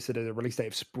heard this at a release date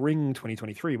of spring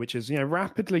 2023, which is,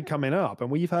 rapidly coming up, and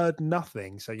we've heard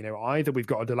nothing. So, either we've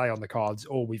got a delay on the cards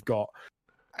or we've got,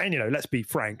 and, let's be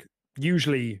frank,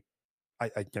 usually,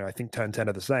 I think Turn 10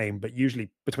 are the same, but usually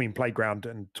between Playground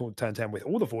and Turn 10 with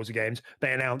all the Forza games,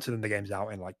 they announce and then the game's out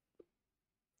in like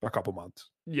a couple months.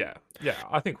 Yeah.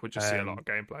 I think we'll just see a lot of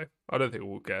gameplay. I don't think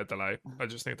we'll get a delay. I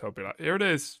just think they'll be like, here it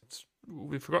is.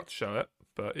 We forgot to show it,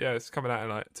 but yeah, it's coming out in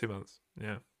like 2 months.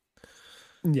 Yeah.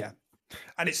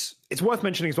 And it's worth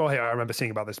mentioning as well here. I remember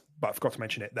seeing about this, but I forgot to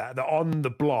mention it. That on the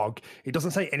blog, it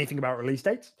doesn't say anything about release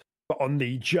dates, but on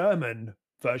the German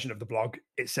version of the blog,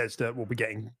 it says that we'll be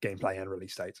getting gameplay and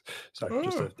release dates. So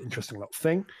just an interesting little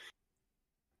thing.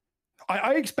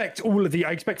 I expect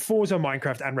Forza,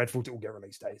 Minecraft, and Redfall to all get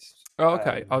release dates. Oh,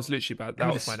 okay. I was literally about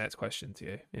that. Was my next question to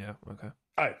you. Yeah. Okay.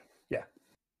 Oh, yeah.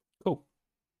 Cool.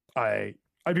 I'd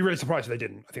be really surprised if they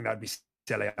didn't. I think that'd be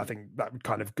silly. I think that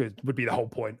would be the whole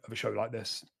point of a show like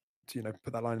this to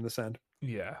put that line in the sand.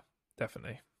 Yeah,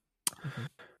 definitely.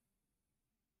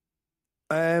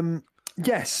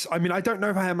 Yes, I mean, I don't know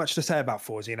if I have much to say about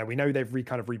Forza. We know they've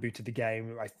kind of rebooted the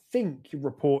game. I think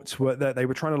reports were that they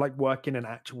were trying to work in an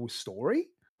actual story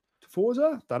to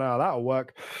Forza. Don't know how that'll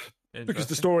work because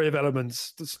the story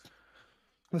elements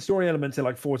in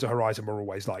like Forza Horizon were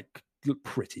always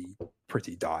pretty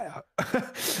dire.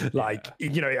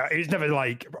 It's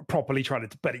never properly trying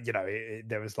to, but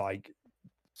there was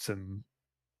some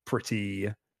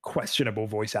pretty questionable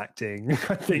voice acting,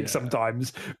 I think,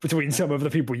 sometimes between some of the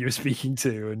people you were speaking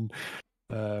to, and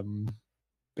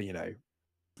but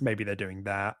maybe they're doing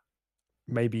that.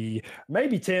 Maybe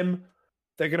Tim,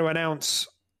 they're going to announce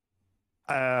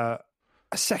a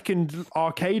second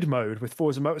arcade mode with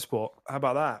Forza Motorsport. How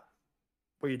about that?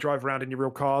 Where you drive around in your real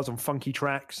cars on funky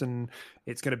tracks, and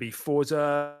it's going to be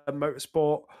Forza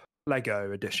Motorsport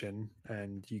Lego edition,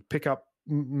 and you pick up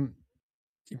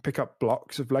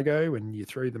blocks of Lego and you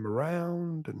throw them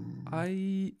around. And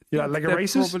you like Lego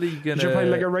races? Did you play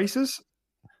Lego races?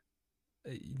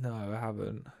 No, I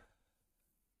haven't.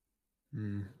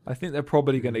 I think they're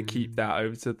probably going to keep that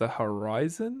over to the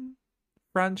Horizon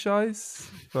franchise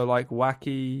for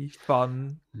wacky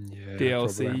fun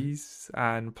DLCs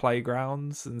and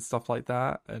playgrounds and stuff like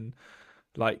that, and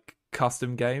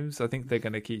custom games. I think they're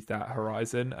going to keep that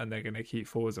Horizon, and they're going to keep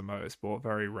Forza Motorsport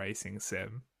very racing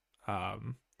sim,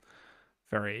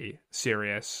 very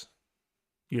serious.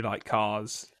 You like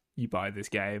cars, you buy this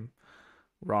game,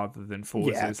 rather than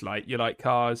Forza's you like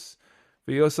cars,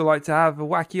 but you also like to have a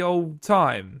wacky old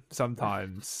time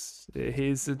sometimes.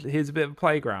 Here's a bit of a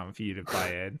playground for you to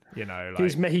play in,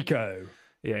 here's Mexico.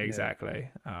 Yeah, exactly.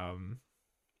 I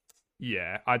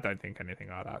don't think anything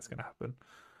like that's going to happen.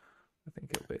 I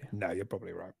think it'll be... No, you're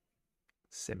probably right.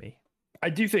 Simmy. I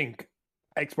do think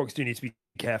Xbox do need to be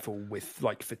careful with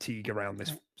fatigue around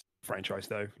this franchise,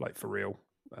 though, for real.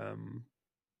 A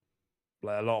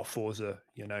lot of Forza,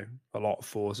 a lot of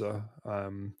Forza.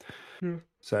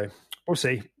 So we'll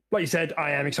see. Like you said,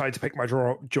 I am excited to pick my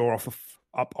jaw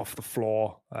off the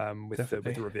floor with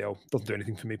the reveal. Doesn't do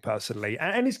anything for me personally,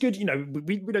 and it's good.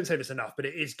 We don't say this enough, but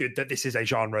it is good that this is a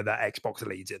genre that Xbox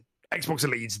leads in. Xbox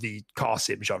leads the car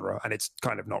sim genre, and it's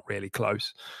kind of not really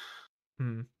close.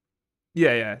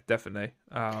 Yeah, definitely.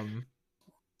 I'm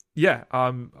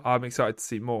excited to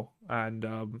see more,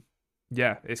 and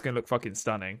it's gonna look fucking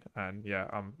stunning, and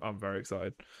I'm very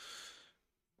excited.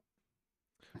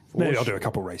 Maybe I'll do a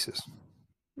couple races.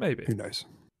 Maybe. Who knows?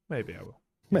 Maybe I will.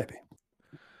 Maybe.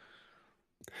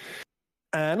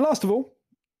 And last of all,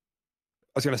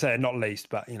 I was going to say not least,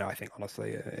 but I think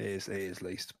honestly it is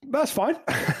least. But that's fine.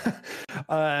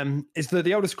 Is that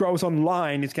the Elder Scrolls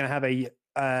Online is going to have a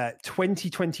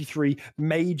 2023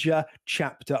 major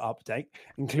chapter update,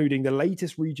 including the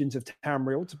latest regions of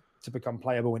Tamriel to become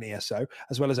playable in ESO,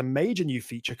 as well as a major new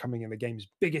feature coming in the game's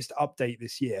biggest update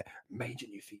this year. Major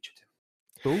new feature, Tim.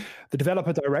 Cool. The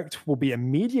Developer Direct will be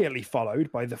immediately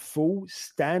followed by the full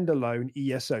standalone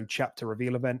ESO chapter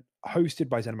reveal event hosted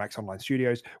by ZeniMax Online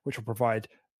Studios, which will provide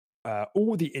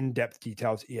all the in-depth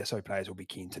details ESO players will be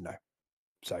keen to know.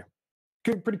 So,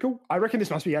 pretty cool. I reckon this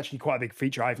must be actually quite a big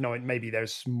feature. I've known maybe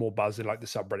there's more buzz in the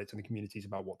subreddits and the communities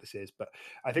about what this is, but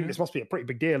I think this must be a pretty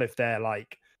big deal if they're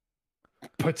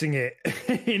putting it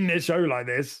in a show like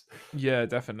this. Yeah,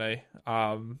 definitely.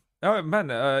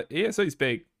 ESO is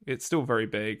big. It's still very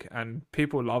big, and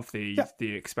people love the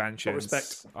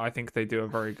expansions. I think they do a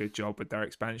very good job with their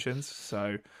expansions.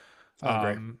 So,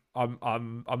 I'm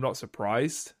not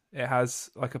surprised it has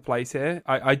like a place here.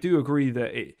 I do agree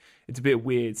that it's a bit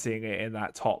weird seeing it in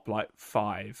that top like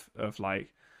 5 of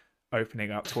like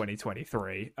opening up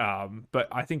 2023. But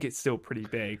I think it's still pretty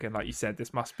big, and like you said,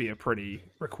 this must be a pretty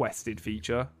requested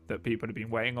feature that people have been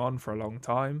waiting on for a long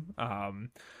time.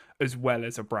 As well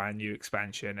as a brand new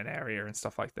expansion and area and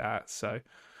stuff like that. So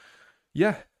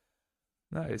yeah,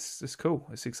 no, it's cool.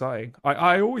 It's exciting.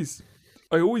 I always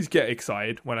get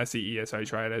excited when I see ESO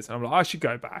trailers, and I'm like, I should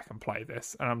go back and play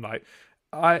this. And I'm like,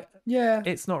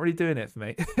 it's not really doing it for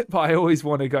me, but I always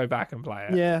want to go back and play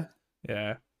it.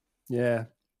 Yeah.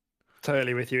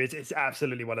 Totally with you. It's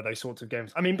absolutely one of those sorts of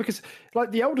games. I mean, because like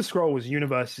the Elder Scrolls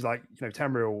universe is like,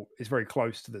 Tamriel is very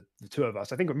close to the two of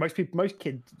us. I think most people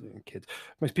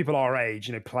our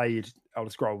age, played Elder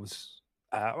Scrolls.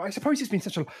 I suppose it's been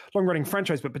such a long running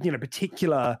franchise, but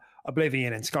particular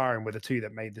Oblivion and Skyrim were the two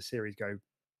that made the series go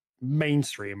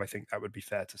mainstream. I think that would be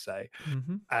fair to say.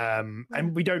 Mm-hmm.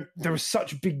 And there were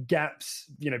such big gaps,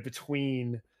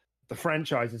 between the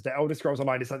franchises. The Elder Scrolls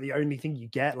Online is like the only thing you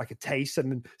get, like a taste,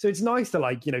 and so it's nice to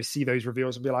like see those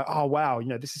reveals and be like, oh wow,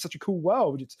 this is such a cool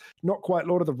world. It's not quite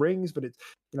Lord of the Rings, but it's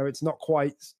it's not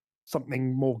quite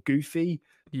something more goofy.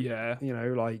 Yeah,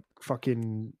 like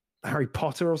fucking Harry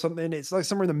Potter or something. It's like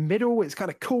somewhere in the middle. It's kind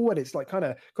of cool, and it's like kind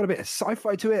of got a bit of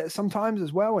sci-fi to it sometimes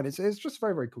as well. And it's just a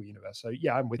very, very cool universe. So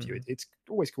yeah, I'm with you. It's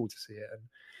always cool to see it. And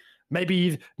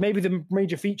maybe the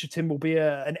major feature, Tim, will be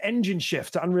an engine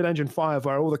shift to Unreal Engine 5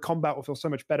 where all the combat will feel so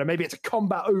much better. Maybe it's a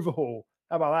combat overhaul.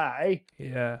 How about that, eh?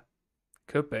 Yeah.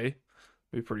 Could be.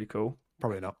 Be pretty cool.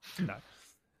 Probably not. No.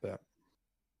 But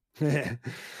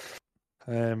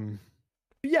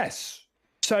yes.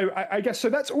 So I guess so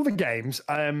that's all the games.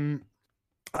 I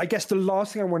guess the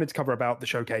last thing I wanted to cover about the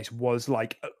showcase was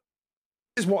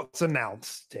is what's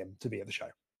announced, Tim, to be at the show.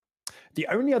 The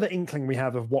only other inkling we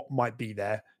have of what might be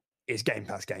there is Game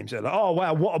Pass games. Like, oh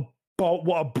wow, what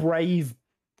a brave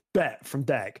bet from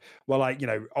Deck. Well,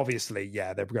 obviously,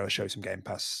 yeah, they're going to show some Game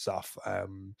Pass stuff, or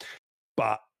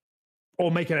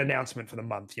make an announcement for the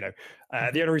month. The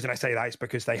only reason I say that is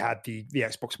because they had the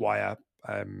Xbox Wire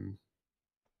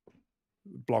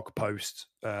blog post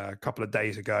a couple of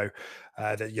days ago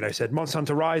that said Monster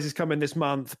Hunter Rise is coming this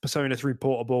month, Persona 3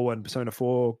 Portable, and Persona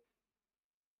 4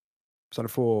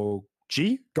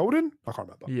 G Golden. I can't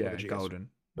remember. Yeah, Golden.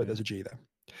 But there's a G there.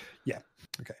 Yeah.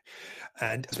 Okay.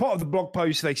 And as part of the blog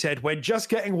post, they said, we're just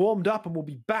getting warmed up and we'll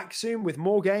be back soon with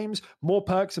more games, more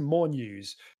perks, and more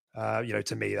news.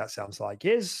 To me, that sounds like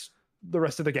here's the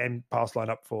rest of the Game Pass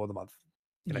lineup for the month.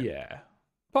 Yeah.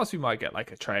 Plus, we might get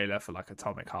like a trailer for like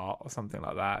Atomic Heart or something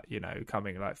like that,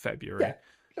 coming like February.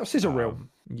 Yeah. Scissor reel.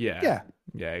 Yeah.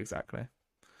 Yeah, exactly.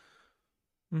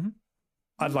 Mm-hmm.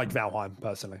 I'd like Valheim,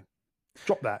 personally.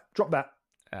 Drop that.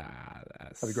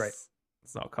 That'd be great.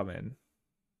 It's not coming.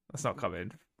 That's not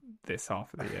coming this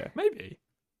half of the year. Maybe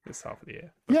this half of the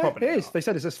year. Yeah, it is. Not. They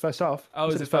said it's this first half. Oh,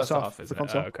 is it first half? Is it? Oh,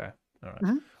 okay. All right.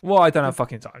 Mm-hmm. Well, I don't have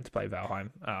fucking time to play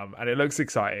Valheim, and it looks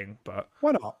exciting, but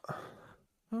why not?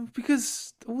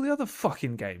 Because all the other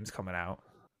fucking games coming out,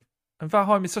 and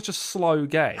Valheim is such a slow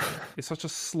game. It's such a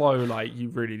slow, you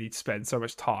really need to spend so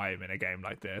much time in a game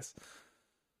like this.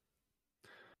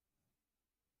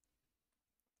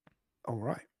 All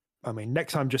right. I mean,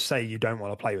 next time, just say you don't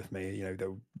want to play with me.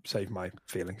 They'll save my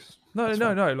feelings. No.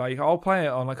 I'll play it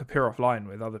on a peer offline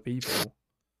with other people.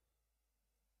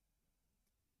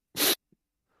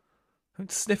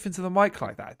 Don't sniff into the mic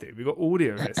like that, dude. We've got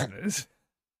audio listeners.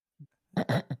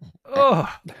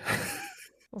 Oh,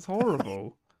 that's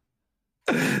horrible.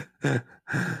 Right.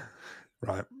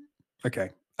 Okay.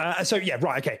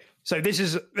 Okay. So this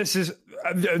is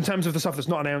in terms of the stuff that's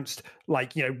not announced.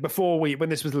 Before when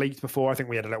this was leaked, I think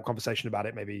we had a little conversation about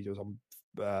it. Maybe it was on,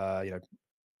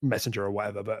 Messenger or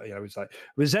whatever. But it was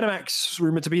was ZeniMax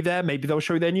rumored to be there? Maybe they'll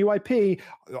show their new IP.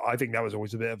 I think that was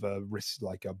always a bit of a risk,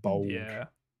 a bold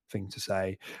thing to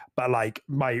say. But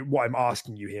what I'm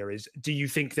asking you here is, do you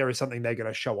think there is something they're going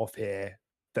to show off here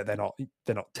that they're not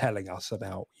telling us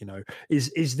about?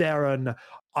 Is there an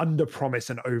under promise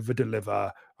and over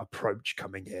deliver approach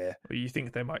coming here? Or you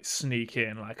think they might sneak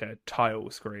in a tile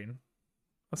screen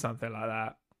or something like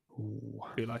that? Ooh,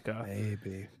 be a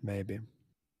maybe.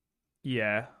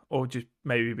 Yeah, or just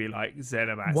maybe be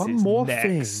ZeniMax's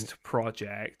next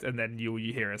project, and then you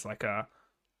hear it's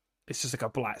it's just a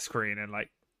black screen and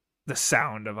the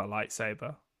sound of a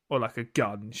lightsaber or a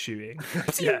gun shooting.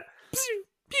 Yeah. Pew,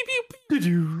 pew, pew.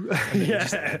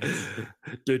 Yeah.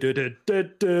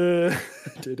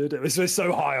 It's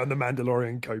so high on the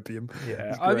Mandalorian copium.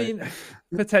 Yeah, I mean,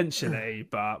 potentially,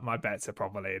 but my bets are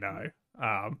probably no.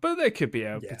 But there could be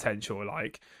a potential,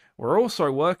 like, we're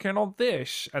also working on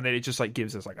this, and then it just like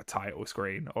gives us like a title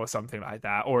screen or something like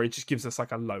that, or it just gives us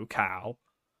like a locale,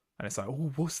 and it's like,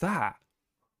 oh, what's that?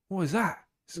 What is that?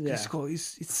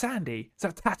 It's Sandy. Is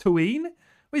that Tatooine?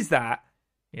 What is that?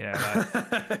 You know,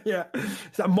 like... Yeah.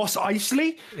 Is that Mos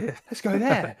Eisley? Yeah. Let's go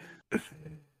there.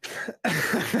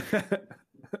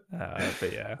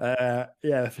 But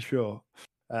yeah, for sure.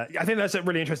 I think that's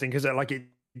really interesting because like it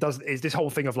does is this whole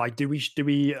thing of like, do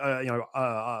we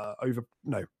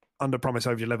under promise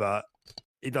over deliver?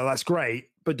 That's great,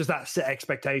 but does that set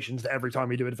expectations that every time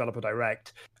we do a developer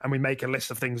direct and we make a list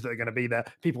of things that are going to be there,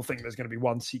 people think there's going to be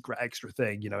one secret extra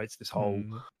thing? It's this whole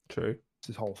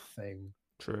this whole thing.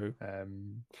 True.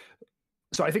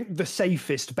 So I think the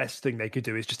safest, best thing they could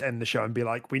do is just end the show and be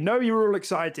like, we know you're all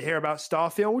excited to hear about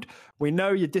Starfield. We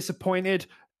know you're disappointed,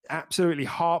 absolutely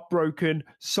heartbroken,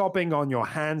 sobbing on your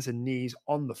hands and knees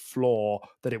on the floor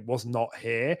that it was not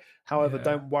here. However,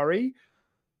 don't worry.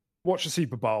 Watch the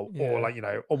Super Bowl, or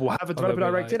or we'll have a developer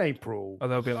direct in April. Or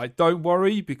they'll be like, don't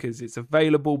worry, because it's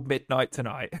available midnight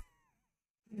tonight.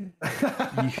 You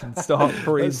can start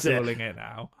pre-installing it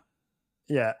now.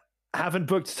 Yeah. Haven't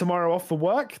booked tomorrow off for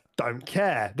work? Don't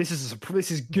care. This is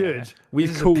good. Yeah.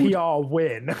 We've called a PR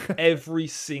win.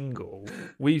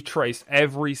 We've traced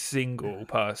every single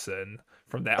person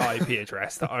from their IP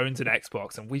address that owns an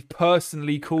Xbox, and we've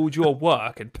personally called your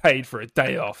work and paid for a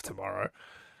day off tomorrow.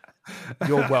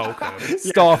 You're welcome.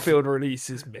 Starfield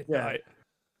releases midnight.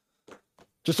 Yeah.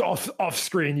 Just off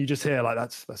screen, you just hear like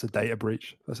that's a data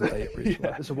breach. That's a data breach.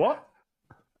 That's a what?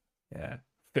 Yeah.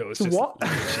 Phil's just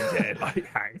like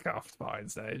handcuffed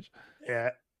behind stage. Yeah.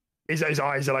 His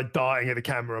eyes are like darting at the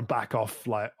camera and back off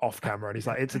camera, and he's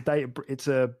like, it's a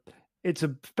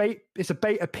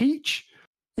beta peach.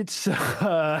 It's it's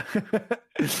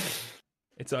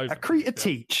over. A Creta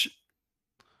teach.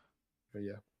 But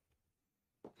yeah.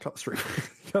 Cut through.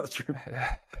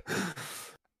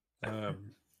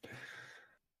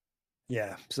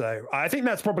 Yeah, so I think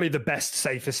that's probably the best,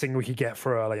 safest thing we could get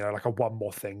for like a one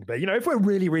more thing. But if we're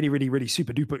really, really, really, really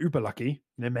super duper uber lucky,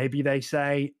 maybe they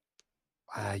say,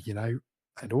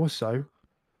 and also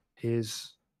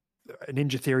here's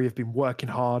Ninja Theory have been working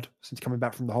hard since coming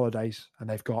back from the holidays, and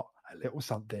they've got a little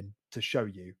something to show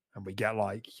you, and we get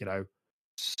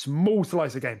small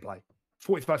slice of gameplay,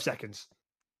 45 seconds.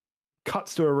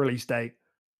 Cuts to a release date.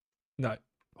 No.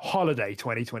 Holiday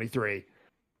 2023.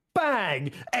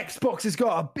 Bang! Xbox has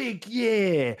got a big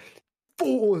year.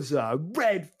 Forza,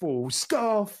 Redfall,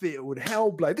 Starfield,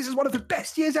 Hellblade. This is one of the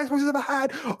best years Xbox has ever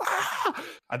had. Ah!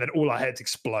 And then all our heads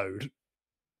explode.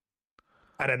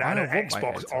 And an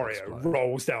Xbox Oreo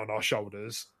rolls down our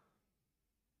shoulders.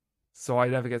 So I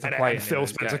never get to play. And Phil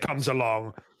Spencer comes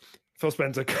along.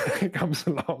 Comes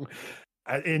along.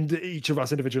 And each of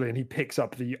us individually, and he picks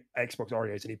up the Xbox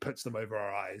Oreos and he puts them over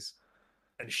our eyes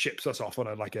and ships us off on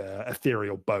a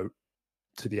ethereal boat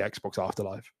to the Xbox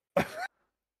afterlife.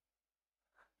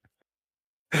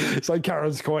 It's like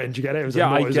Karen's coin. Do you get it?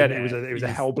 I get it. It was a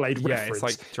Hellblade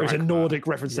reference. It's it was a Nordic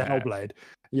reference to Hellblade.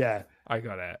 Yeah, I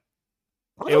got it.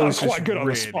 It was quite good on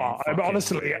the spot.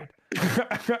 Honestly,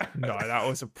 no, that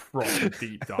was a proper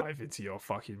deep dive into your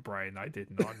fucking brain. I did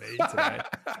not need today.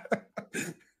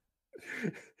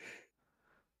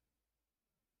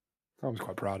 I was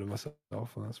quite proud of myself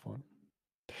on this one.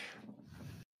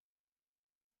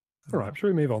 All right, shall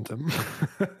we move on, Tim?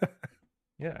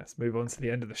 Yeah, let's move on to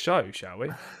the end of the show, shall we?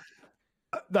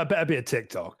 That better be a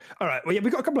TikTok. All right. Well, yeah,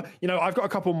 we've got a couple of, I've got a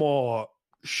couple more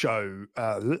I've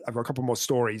got a couple more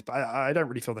stories, but I don't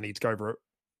really feel the need to go over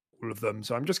all of them.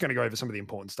 So I'm just going to go over some of the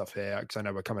important stuff here because I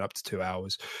know we're coming up to 2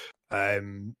 hours.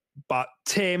 But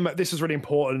Tim, this is really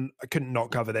important. I couldn't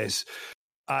not cover this.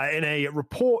 In a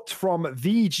report from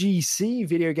VGC,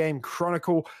 Video Game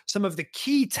Chronicle, some of the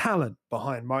key talent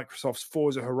behind Microsoft's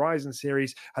Forza Horizon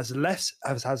series has left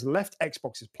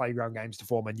Xbox's Playground Games to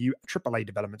form a new AAA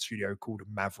development studio called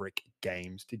Maverick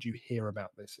Games. Did you hear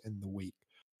about this in the week?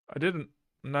 I didn't.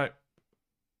 No.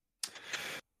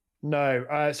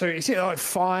 So it seems like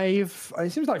five.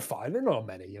 It seems like five. They're not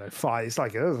many, five. It's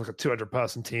like a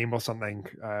 200-person team or something.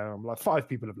 Like 5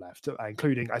 people have left,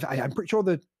 including I'm pretty sure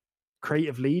the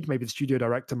creative lead, maybe the studio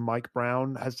director Mike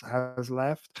Brown has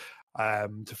left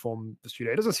to form the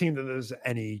studio. It doesn't seem that there's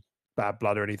any bad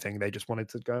blood or anything. They just wanted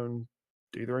to go and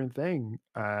do their own thing.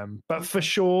 But for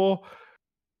sure,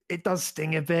 it does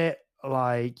sting a bit.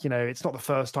 like, it's not the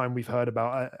first time we've heard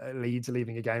about Leeds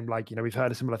leaving a game. Like, we've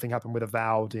heard a similar thing happen with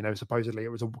Avowed. Supposedly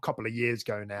it was a couple of years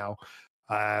ago now.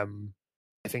 I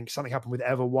think something happened with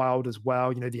Everwild as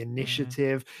well, the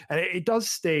initiative. And it does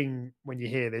sting when you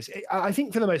hear this. I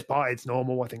think for the most part, it's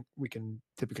normal. I think we can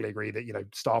typically agree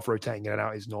that, staff rotating in and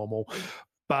out is normal.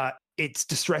 But it's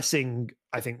distressing,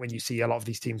 I think, when you see a lot of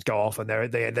these teams go off and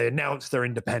they announce their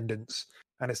independence.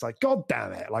 And it's like, God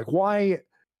damn it. Like, why?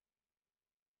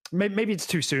 Maybe it's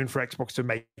too soon for Xbox to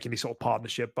make any sort of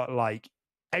partnership, but like,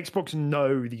 Xbox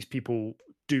know these people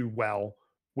do well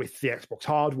with the Xbox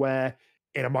hardware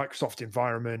in a Microsoft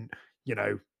environment,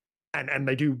 and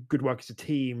they do good work as a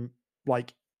team.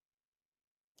 Like,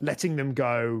 letting them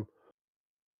go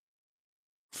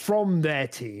from their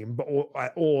team, but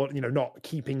or not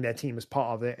keeping their team as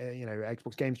part of it,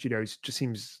 Xbox Game Studios just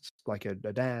seems like a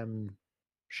damn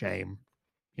shame,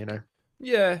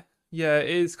 Yeah, it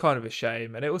is kind of a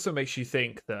shame, and it also makes you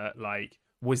think that, like,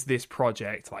 was this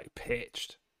project like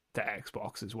pitched to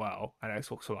Xbox as well, and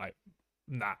Xbox were like,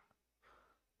 nah,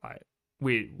 like,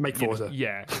 we make Forza.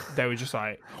 They were just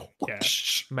like,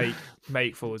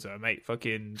 make Forza, make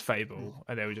fucking Fable,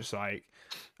 and they were just like,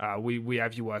 we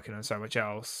have you working on so much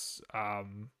else,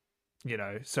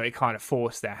 so it kind of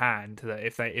forced their hand that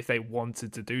if they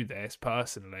wanted to do this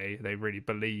personally, they really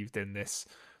believed in this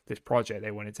project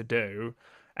they wanted to do.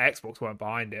 Xbox weren't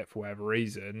behind it for whatever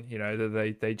reason,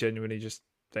 that they genuinely just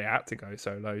they had to go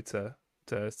solo to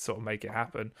sort of make it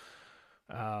happen.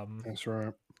 That's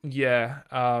right.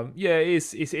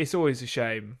 It's always a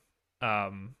shame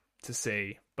to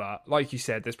see, but like you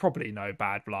said, there's probably no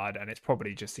bad blood, and it's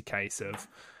probably just a case of,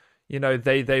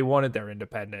 they wanted their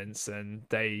independence, and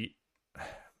they,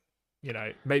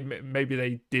 maybe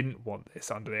they didn't want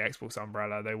this under the Xbox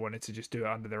umbrella. They wanted to just do it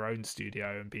under their own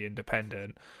studio and be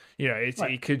independent.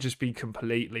 It could just be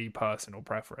completely personal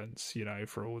preference,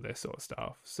 for all this sort of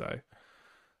stuff. So,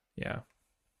 yeah.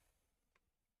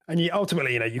 And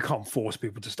ultimately, you can't force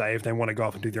people to stay. If they want to go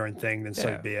off and do their own thing, then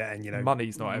so be it. And,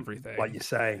 money's not everything. Like you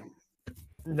say.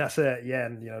 That's it. Yeah.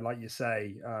 And, like you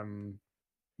say,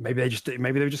 maybe they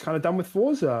were just kind of done with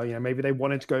Forza. Maybe they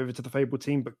wanted to go over to the Fable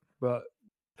team, but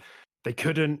they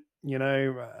couldn't,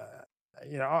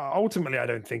 ultimately, I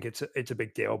don't think it's a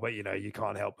big deal, but, you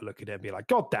can't help but look at it and be like,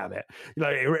 God damn it.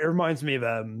 It reminds me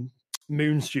of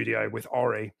Moon Studio with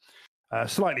Ori.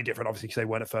 Slightly different, obviously, because they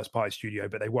weren't a first-party studio,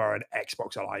 but they were an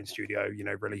Xbox Aligned studio,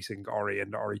 releasing Ori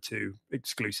and Ori 2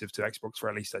 exclusive to Xbox for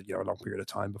at least a long period of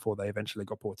time before they eventually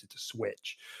got ported to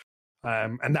Switch.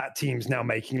 And that team's now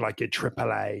making like a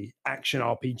AAA action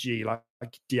RPG, like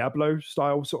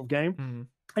Diablo-style sort of game. Mm.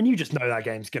 And you just know that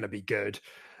game's going to be good.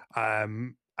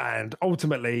 And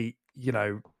ultimately,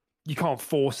 you can't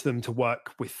force them to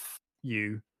work with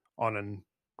you on an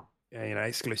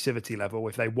exclusivity level.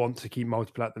 If they want to keep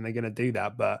multiplayer, then they're going to do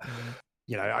that. But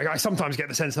I sometimes get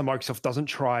the sense that Microsoft doesn't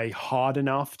try hard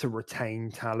enough to retain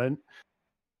talent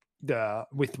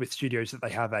with studios that they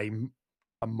have a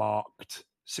marked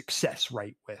success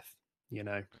rate with.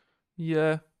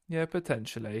 Yeah,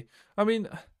 potentially. I mean,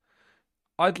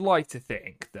 I'd like to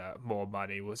think that more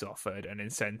money was offered and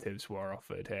incentives were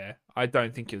offered here. I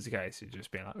don't think it was a case of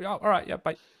just being like, oh, all right, yeah,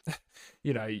 bye.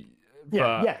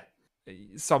 But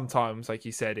sometimes, like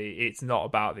you said, it's not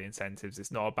about the incentives.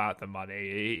 It's not about the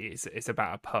money. It's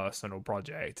about a personal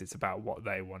project. It's about what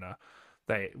they want to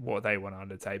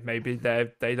undertake. Maybe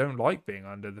they don't like being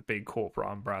under the big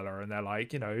corporate umbrella, and they're like,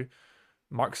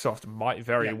 Microsoft might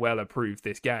very well approve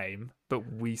this game,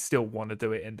 but we still want to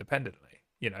do it independently.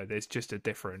 There's just a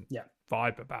different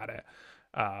vibe about it.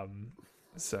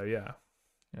 So yeah.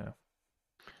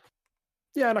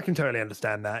 Yeah, and I can totally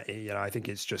understand that. I think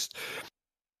it's just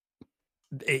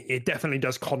it definitely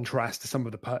does contrast to some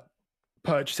of the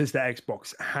purchases that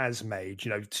Xbox has made.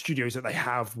 Studios that they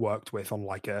have worked with on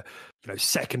like a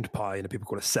second party, people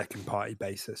call it a second party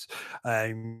basis.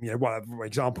 One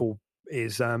example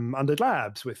is Undead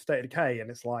Labs with State of Decay,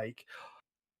 and it's like,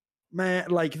 man,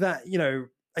 like that.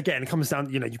 Again, it comes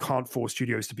down, you can't force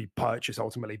studios to be purchased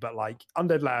ultimately, but like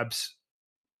Undead Labs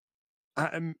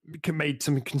made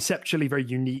some conceptually very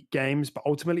unique games, but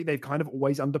ultimately they've kind of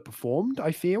always underperformed,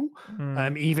 I feel.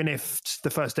 Even if the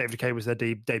first State of Decay was their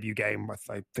debut game,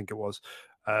 I think it was.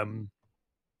 And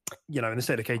the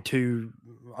State of Decay 2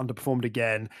 underperformed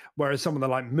again, whereas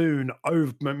someone like Moon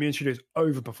Studios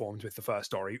overperformed with the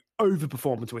first Ori,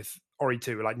 overperformed with Ori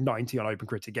 2, like 90 on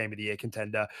OpenCritic Game of the Year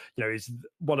contender, is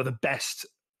one of the best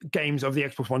games of the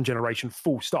Xbox One generation,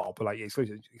 full stop, like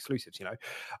exclusives.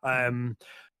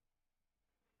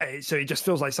 So it just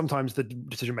feels like sometimes the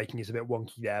decision making is a bit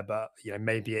wonky there, but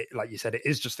maybe it, like you said, it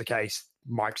is just the case.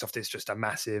 Microsoft is just a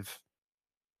massive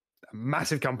a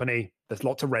massive company. There's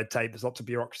lots of red tape. There's lots of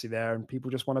bureaucracy there, and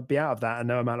people just want to be out of that. And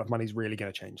no amount of money is really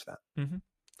going to change that.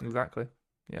 Mm-hmm. Exactly.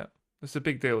 Yeah, it's a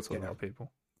big deal to a lot of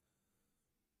people.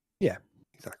 Yeah,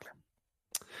 exactly.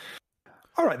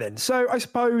 All right, then. So I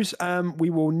suppose we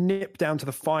will nip down to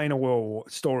the final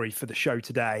story for the show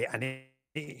today, and it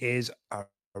is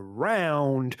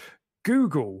around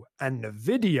Google and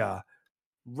NVIDIA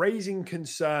raising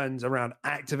concerns around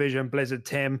Activision Blizzard.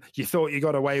 Tim, you thought you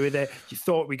got away with it. You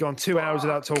thought we'd gone 2 hours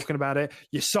without talking about it.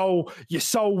 Your soul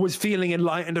was feeling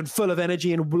enlightened and full of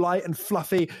energy and light and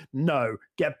fluffy. No,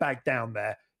 get back down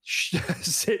there.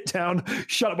 Sit down.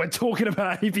 Shut up. We're talking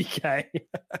about ABK.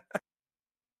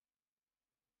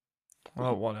 I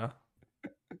don't wanna.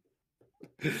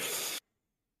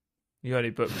 You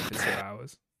only booked me for 2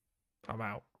 hours. I'm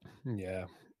out. Yeah.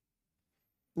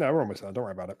 No, we're almost done. Don't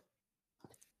worry about it.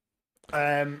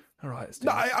 All right.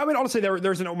 No, I mean, honestly, there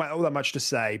isn't all that much to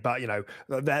say, but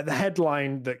the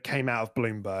headline that came out of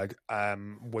Bloomberg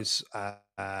was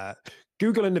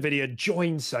Google and NVIDIA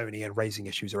joined Sony in raising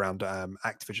issues around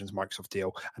Activision's Microsoft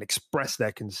deal and expressed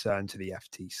their concern to the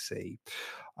FTC.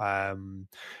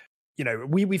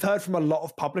 We've heard from a lot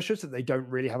of publishers that they don't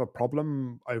really have a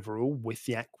problem overall with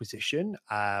the acquisition,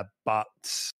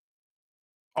 but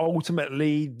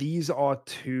ultimately, these are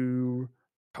two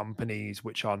companies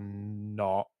which are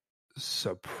not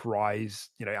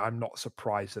surprised. I'm not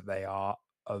surprised that they are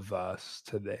averse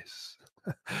to this.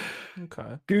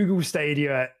 Okay. Google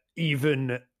Stadia,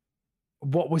 even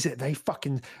what was it? They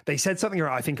said something,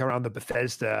 I think, around the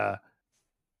Bethesda.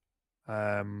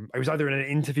 It was either in an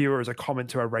interview or as a comment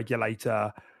to a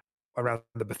regulator around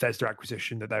the Bethesda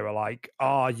acquisition that they were like,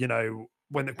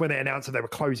 when they announced that they were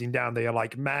closing down, they are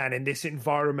like, man, in this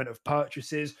environment of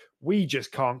purchases, we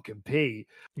just can't compete.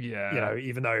 Yeah.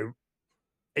 Even though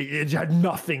it had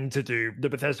nothing to do, the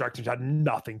Bethesda acquisition had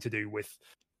nothing to do with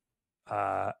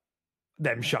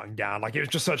them shutting down. Like, it was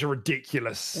just such a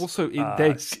ridiculous. Also,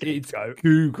 it's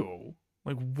Google.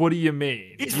 Like, what do you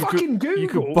mean? It's fucking Google. You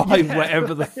could buy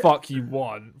whatever the fuck you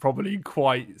want, probably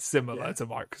quite similar to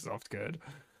Microsoft could,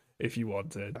 if you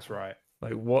wanted. That's right.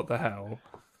 Like, what the hell?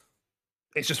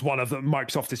 It's just one of them.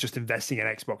 Microsoft is just investing in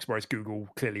Xbox, whereas Google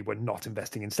clearly were not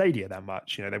investing in Stadia that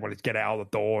much. They wanted to get it out of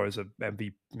the door as a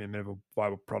MVP, minimal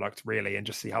viable product, really, and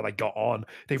just see how they got on.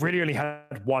 They really only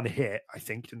had one hit, I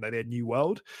think, didn't they? They had New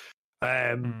World.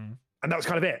 And that was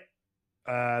kind of it.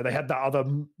 They had that other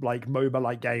like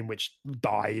MOBA-like game which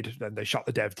died, and they shut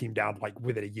the dev team down like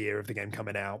within a year of the game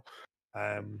coming out.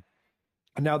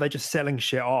 And now they're just selling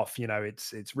shit off.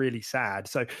 It's really sad.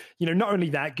 So, not only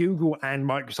that, Google and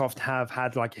Microsoft have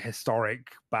had like a historic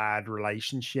bad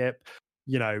relationship.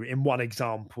 In one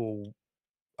example,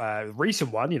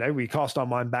 recent one, we cast our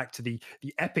mind back to the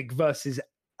Epic versus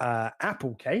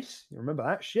Apple case. You remember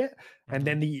that shit? And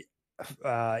then the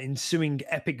ensuing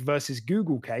Epic versus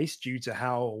Google case due to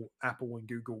how Apple and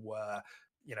Google were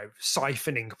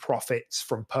siphoning profits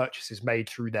from purchases made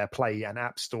through their Play and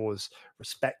App stores,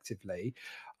 respectively.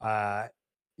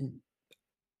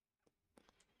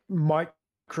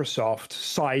 Microsoft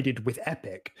sided with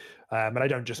Epic. And I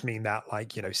don't just mean that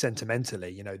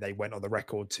sentimentally. They went on the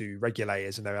record to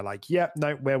regulators and they were like, yep,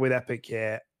 no, we're with Epic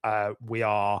here. We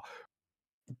are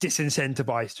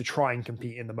disincentivized to try and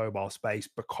compete in the mobile space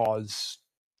because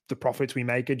the profits we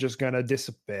make are just going to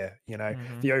disappear.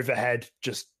 The overhead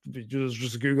just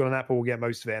Google and Apple will get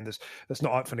most of it, and that's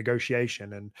not up for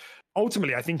negotiation. And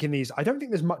ultimately, I think I don't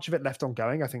think there's much of it left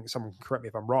ongoing. I think someone can correct me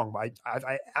if I'm wrong, but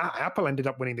Apple ended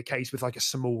up winning the case with like a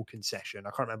small concession.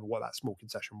 I can't remember what that small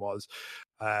concession was,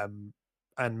 and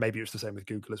maybe it was the same with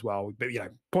Google as well. But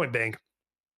point being,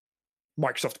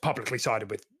 Microsoft publicly sided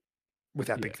with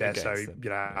Epic there, so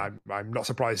I'm not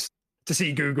surprised to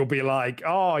see Google be like,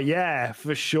 oh yeah,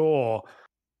 for sure.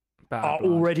 Our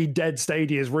already dead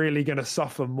Stadia is really going to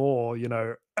suffer more, at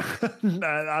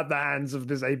the hands of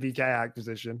this ABK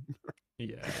acquisition.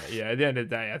 Yeah. At the end of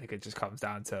the day, I think it just comes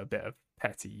down to a bit of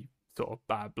petty sort of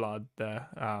bad blood there.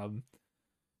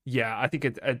 I think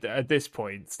at this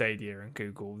point, Stadia and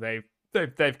Google,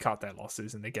 they've cut their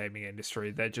losses in the gaming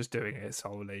industry. They're just doing it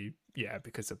solely,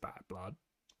 because of bad blood.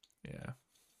 Yeah.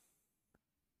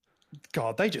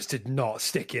 God, they just did not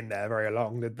stick in there very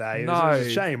long, did they? It no, was a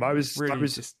shame. I was really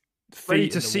just ready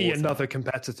to see another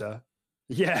competitor.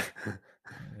 Yeah.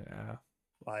 Yeah.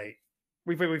 Like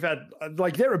we've had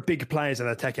there are big players in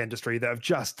the tech industry that have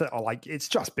just it's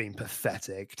just been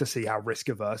pathetic to see how risk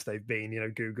averse they've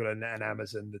been. Google and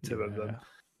Amazon, the two of them.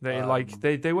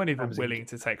 They weren't even willing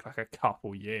to take like a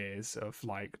couple years of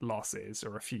like losses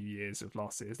or a few years of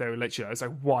losses. They were literally, it was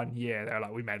like 1 year. They were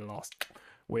like, we made a loss,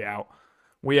 we out.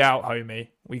 we out, homie.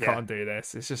 We can't do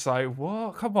this. It's just like,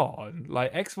 what? Come on.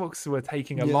 Like, Xbox were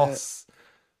taking a loss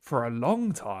for a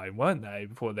long time, weren't they?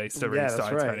 Before they really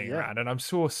started turning around. And I'm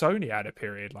sure Sony had a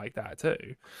period like that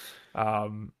too.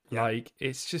 Like,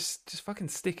 it's just fucking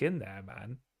stick in there,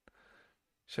 man.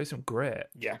 Show some grit.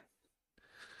 Yeah.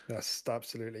 That's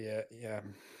absolutely it. Yeah.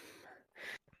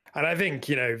 And I think,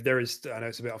 you know, there is, I know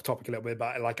it's a bit off topic a little bit,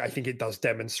 but like, I think it does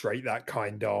demonstrate that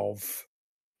kind of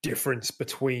difference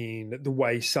between the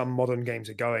way some modern games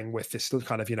are going with this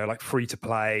kind of, you know, like free to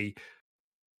play,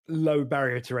 low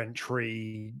barrier to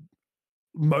entry,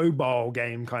 mobile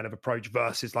game kind of approach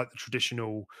versus like the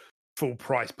traditional full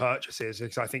price purchases.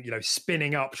 Because I think, you know,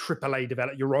 spinning up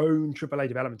your own AAA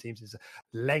development teams is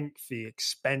lengthy,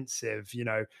 expensive, you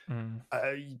know,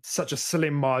 such a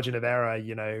slim margin of error,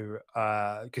 you know,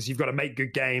 because you've got to make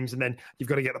good games and then you've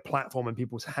got to get the platform in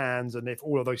people's hands. And if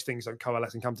all of those things don't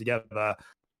coalesce and come together,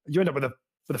 you end up with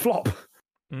a flop.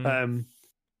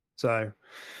 So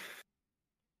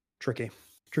tricky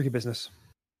business.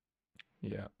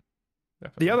 Yeah.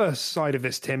 Definitely. The other side of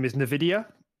this, Tim, is NVIDIA.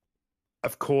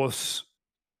 Of course,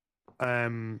 I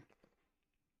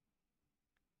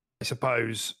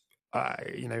suppose,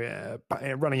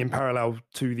 running in parallel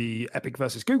to the Epic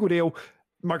versus Google deal,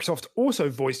 Microsoft also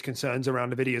voiced concerns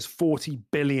around NVIDIA's $40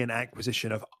 billion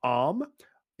acquisition of ARM.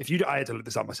 I had to look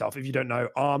this up myself. If you don't know,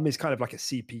 ARM is kind of like a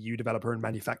CPU developer and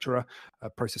manufacturer, a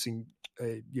processing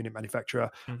unit manufacturer.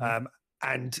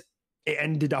 And it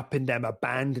ended up in them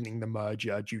abandoning the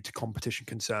merger due to competition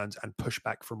concerns and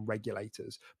pushback from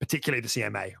regulators, particularly the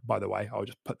CMA, by the way. I'll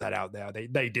just put that out there.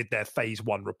 They did their phase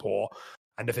 1 report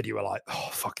and the video were like, oh,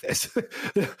 fuck this.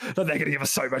 They're going to give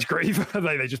us so much grief.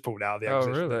 They just pulled out of the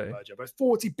acquisition of the merger. But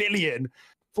 40 billion,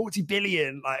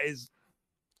 like, is...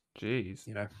 Jeez.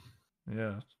 You know?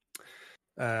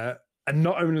 Yeah. And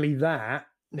not only that,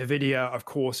 NVIDIA, of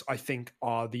course, I think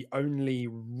are the only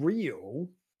real...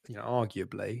 you know,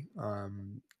 arguably,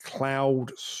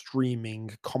 cloud streaming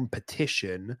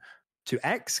competition to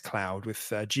xCloud with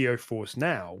GeoForce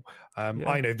Now.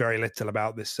 I know very little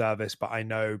about this service, but I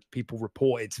know people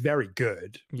report it's very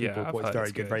good. People report it's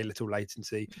very good, very little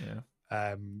latency.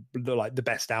 Yeah. Like the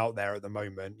best out there at the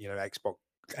moment. You know,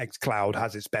 xCloud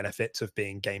has its benefits of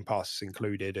being Game Pass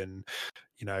included, and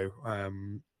you know,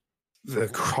 the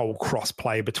whole cross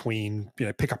play between, you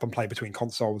know, pick up and play between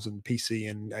consoles and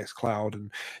PC and xCloud,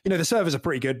 and you know the servers are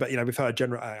pretty good, but you know I've heard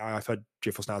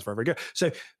GeForce Now is very, very good. So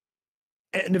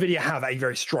NVIDIA have a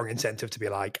very strong incentive to be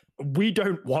like, we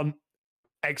don't want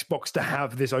Xbox to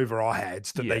have this over our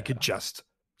heads that they could just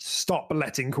stop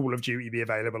letting Call of Duty be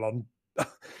available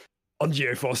on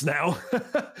GeForce Now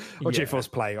or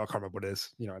GeForce Play. I can't remember what it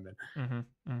is. You know what I mean?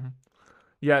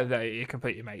 Yeah, it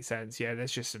completely makes sense. Yeah,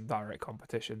 there's just some direct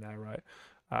competition there, right?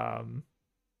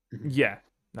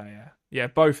 Yeah,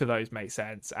 both of those make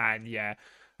sense, and yeah,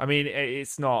 I mean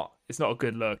it's not a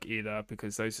good look either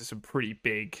because those are some pretty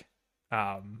big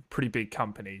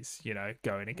companies, you know,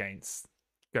 going against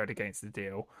the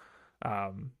deal.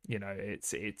 You know,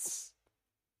 it's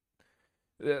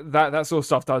that sort of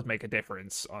stuff does make a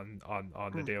difference on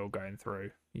the deal going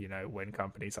through. You know, when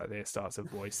companies like this start to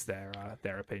voice their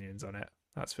opinions on it.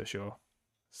 That's for sure.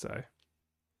 So,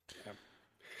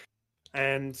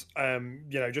 and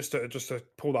you know, just to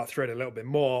pull that thread a little bit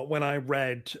more, when I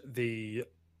read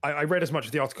I read as much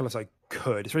of the article as I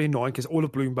could. It's really annoying because all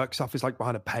of Bloomberg stuff is like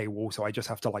behind a paywall, so I just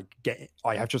have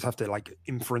to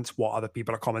inference what other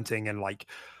people are commenting, and like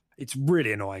it's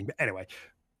really annoying. But anyway,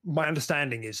 my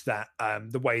understanding is that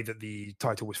the way that the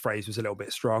title was phrased was a little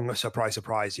bit strong. Surprise,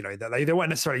 surprise. You know, that they weren't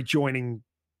necessarily joining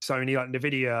Sony. Like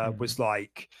NVIDIA was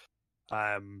like.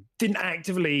 Didn't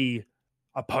actively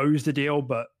oppose the deal,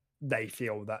 but they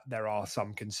feel that there are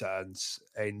some concerns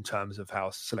in terms of how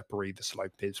slippery the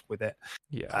slope is with it.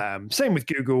 Yeah. Same with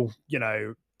Google, you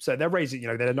know, so they're raising, you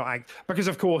know, they're not because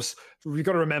of course we've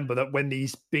got to remember that when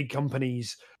these big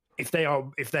companies, if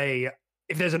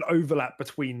there's an overlap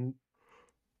between,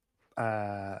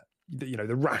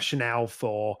 the rationale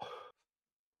for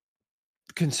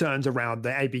concerns around the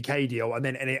ABK deal and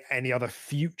then any other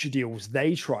future deals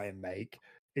they try and make,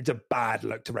 it's a bad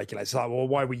look to regulators. It's like, well,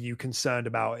 why were you concerned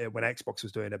about it when Xbox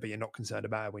was doing it, but you're not concerned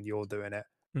about it when you're doing it?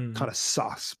 Kind of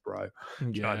sus, bro.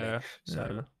 You know what I mean?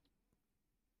 So,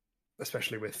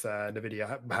 especially with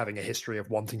NVIDIA having a history of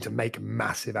wanting to make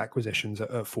massive acquisitions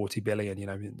at 40 billion, you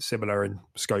know, similar in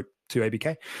scope to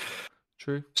ABK.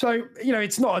 True. So,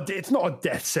 it's not a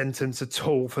death sentence at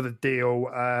all for the deal.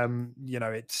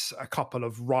 It's a couple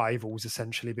of rivals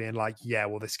essentially being like, yeah,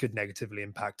 well, this could negatively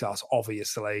impact us,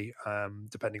 obviously,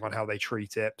 depending on how they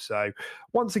treat it. So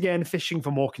once again, fishing for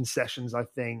more concessions, I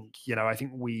think. I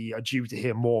think we are due to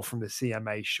hear more from the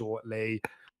CMA shortly.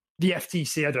 The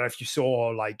FTC, I don't know if you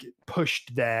saw,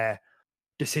 pushed their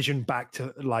decision back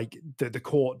to the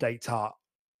court date to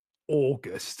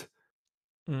August.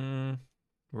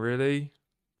 Really?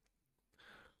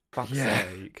 Fuck's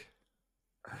sake.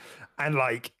 And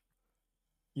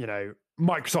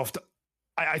Microsoft,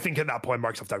 I think at that point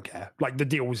Microsoft don't care. The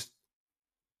deals,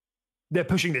 they're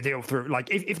pushing the deal through.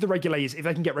 If the regulators, if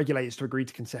they can get regulators to agree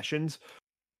to concessions,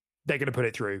 they're going to put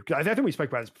it through. I think we spoke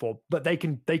about this before, but they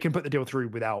can put the deal through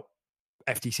without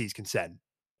FTC's consent.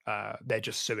 They're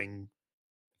just suing.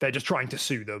 They're just trying to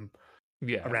sue them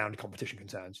around competition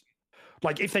concerns.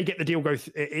 If they get the deal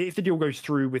if the deal goes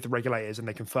through with the regulators and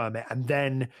they confirm it, and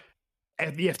then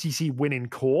the FTC win in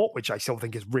court, which I still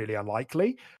think is really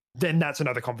unlikely, then that's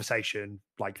another conversation.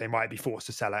 They might be forced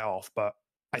to sell it off, but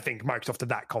I think Microsoft are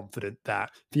that confident that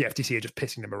the FTC are just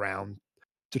pissing them around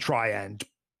to try and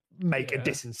make a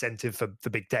disincentive for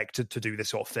big tech to do this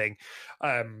sort of thing,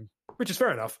 which is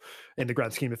fair enough in the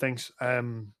grand scheme of things.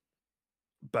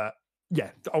 But yeah,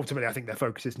 ultimately, I think their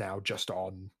focus is now just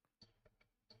on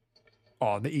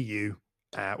the EU.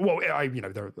 All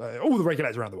the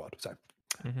regulators around the world. So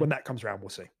when that comes around, we'll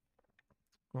see.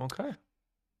 Okay.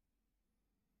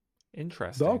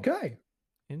 Interesting. Okay.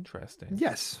 Interesting.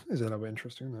 Yes, is a little bit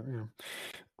interesting, isn't it?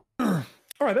 Yeah.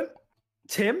 All right then,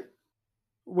 Tim,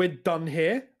 we're done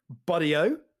here,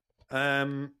 buddy-o.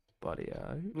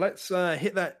 Buddy-o. Let's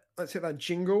hit that. Let's hit that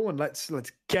jingle and let's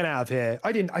get out of here.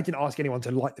 I didn't ask anyone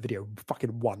to like the video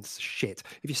fucking once. Shit.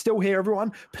 If you're still here,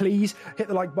 everyone, please hit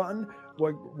the like button.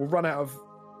 We'll run out of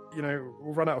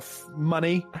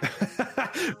money.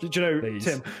 Did you know, please.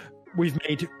 Tim?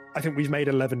 I think we've made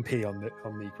 11p on the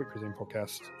Quick Resume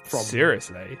podcast from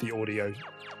seriously the audio.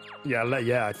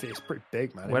 Yeah, I think it's pretty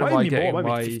big, man. Where am I getting more,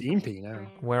 my 15p now?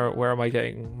 Where am I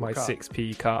getting my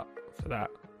 6p cut for that?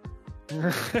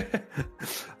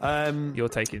 You're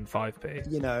taking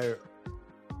 5p.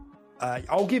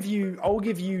 I'll give you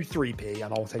 3p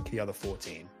and I'll take the other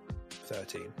 13.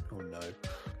 Oh no.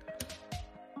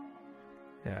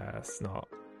 Yeah, that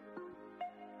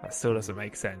still doesn't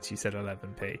make sense. You said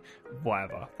 11p.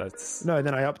 Whatever. That's no.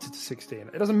 Then I upped it to 16.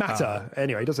 It doesn't matter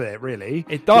anyway, does it? Really?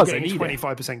 It does. You're getting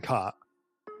 25% cut.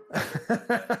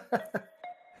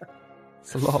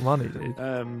 It's a lot of money, dude.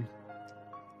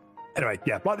 Anyway,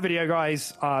 yeah, like the video,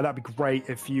 guys. That'd be great.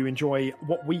 If you enjoy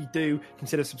what we do,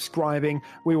 consider subscribing.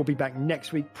 We will be back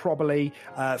next week, probably.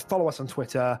 Follow us on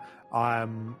Twitter,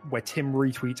 where Tim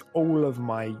retweets all of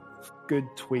my good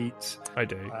tweets. I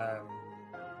do.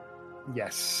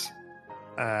 Yes.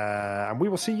 And we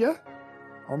will see you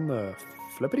on the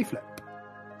flippity flip.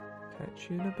 Catch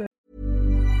you in a bit.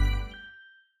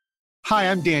 Hi,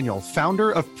 I'm Daniel,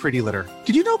 founder of Pretty Litter.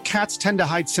 Did you know cats tend to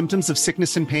hide symptoms of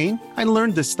sickness and pain? I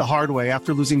learned this the hard way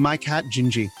after losing my cat,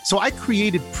 Gingy. So I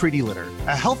created Pretty Litter,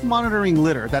 a health monitoring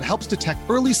litter that helps detect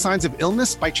early signs of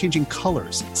illness by changing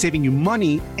colors, saving you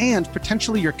money and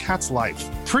potentially your cat's life.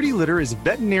 Pretty Litter is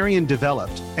veterinarian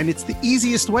developed, and it's the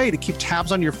easiest way to keep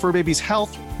tabs on your fur baby's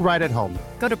health right at home.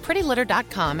 Go to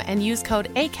prettylitter.com and use code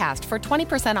ACAST for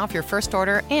 20% off your first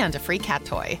order and a free cat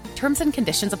toy. Terms and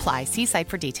conditions apply. See site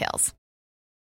for details.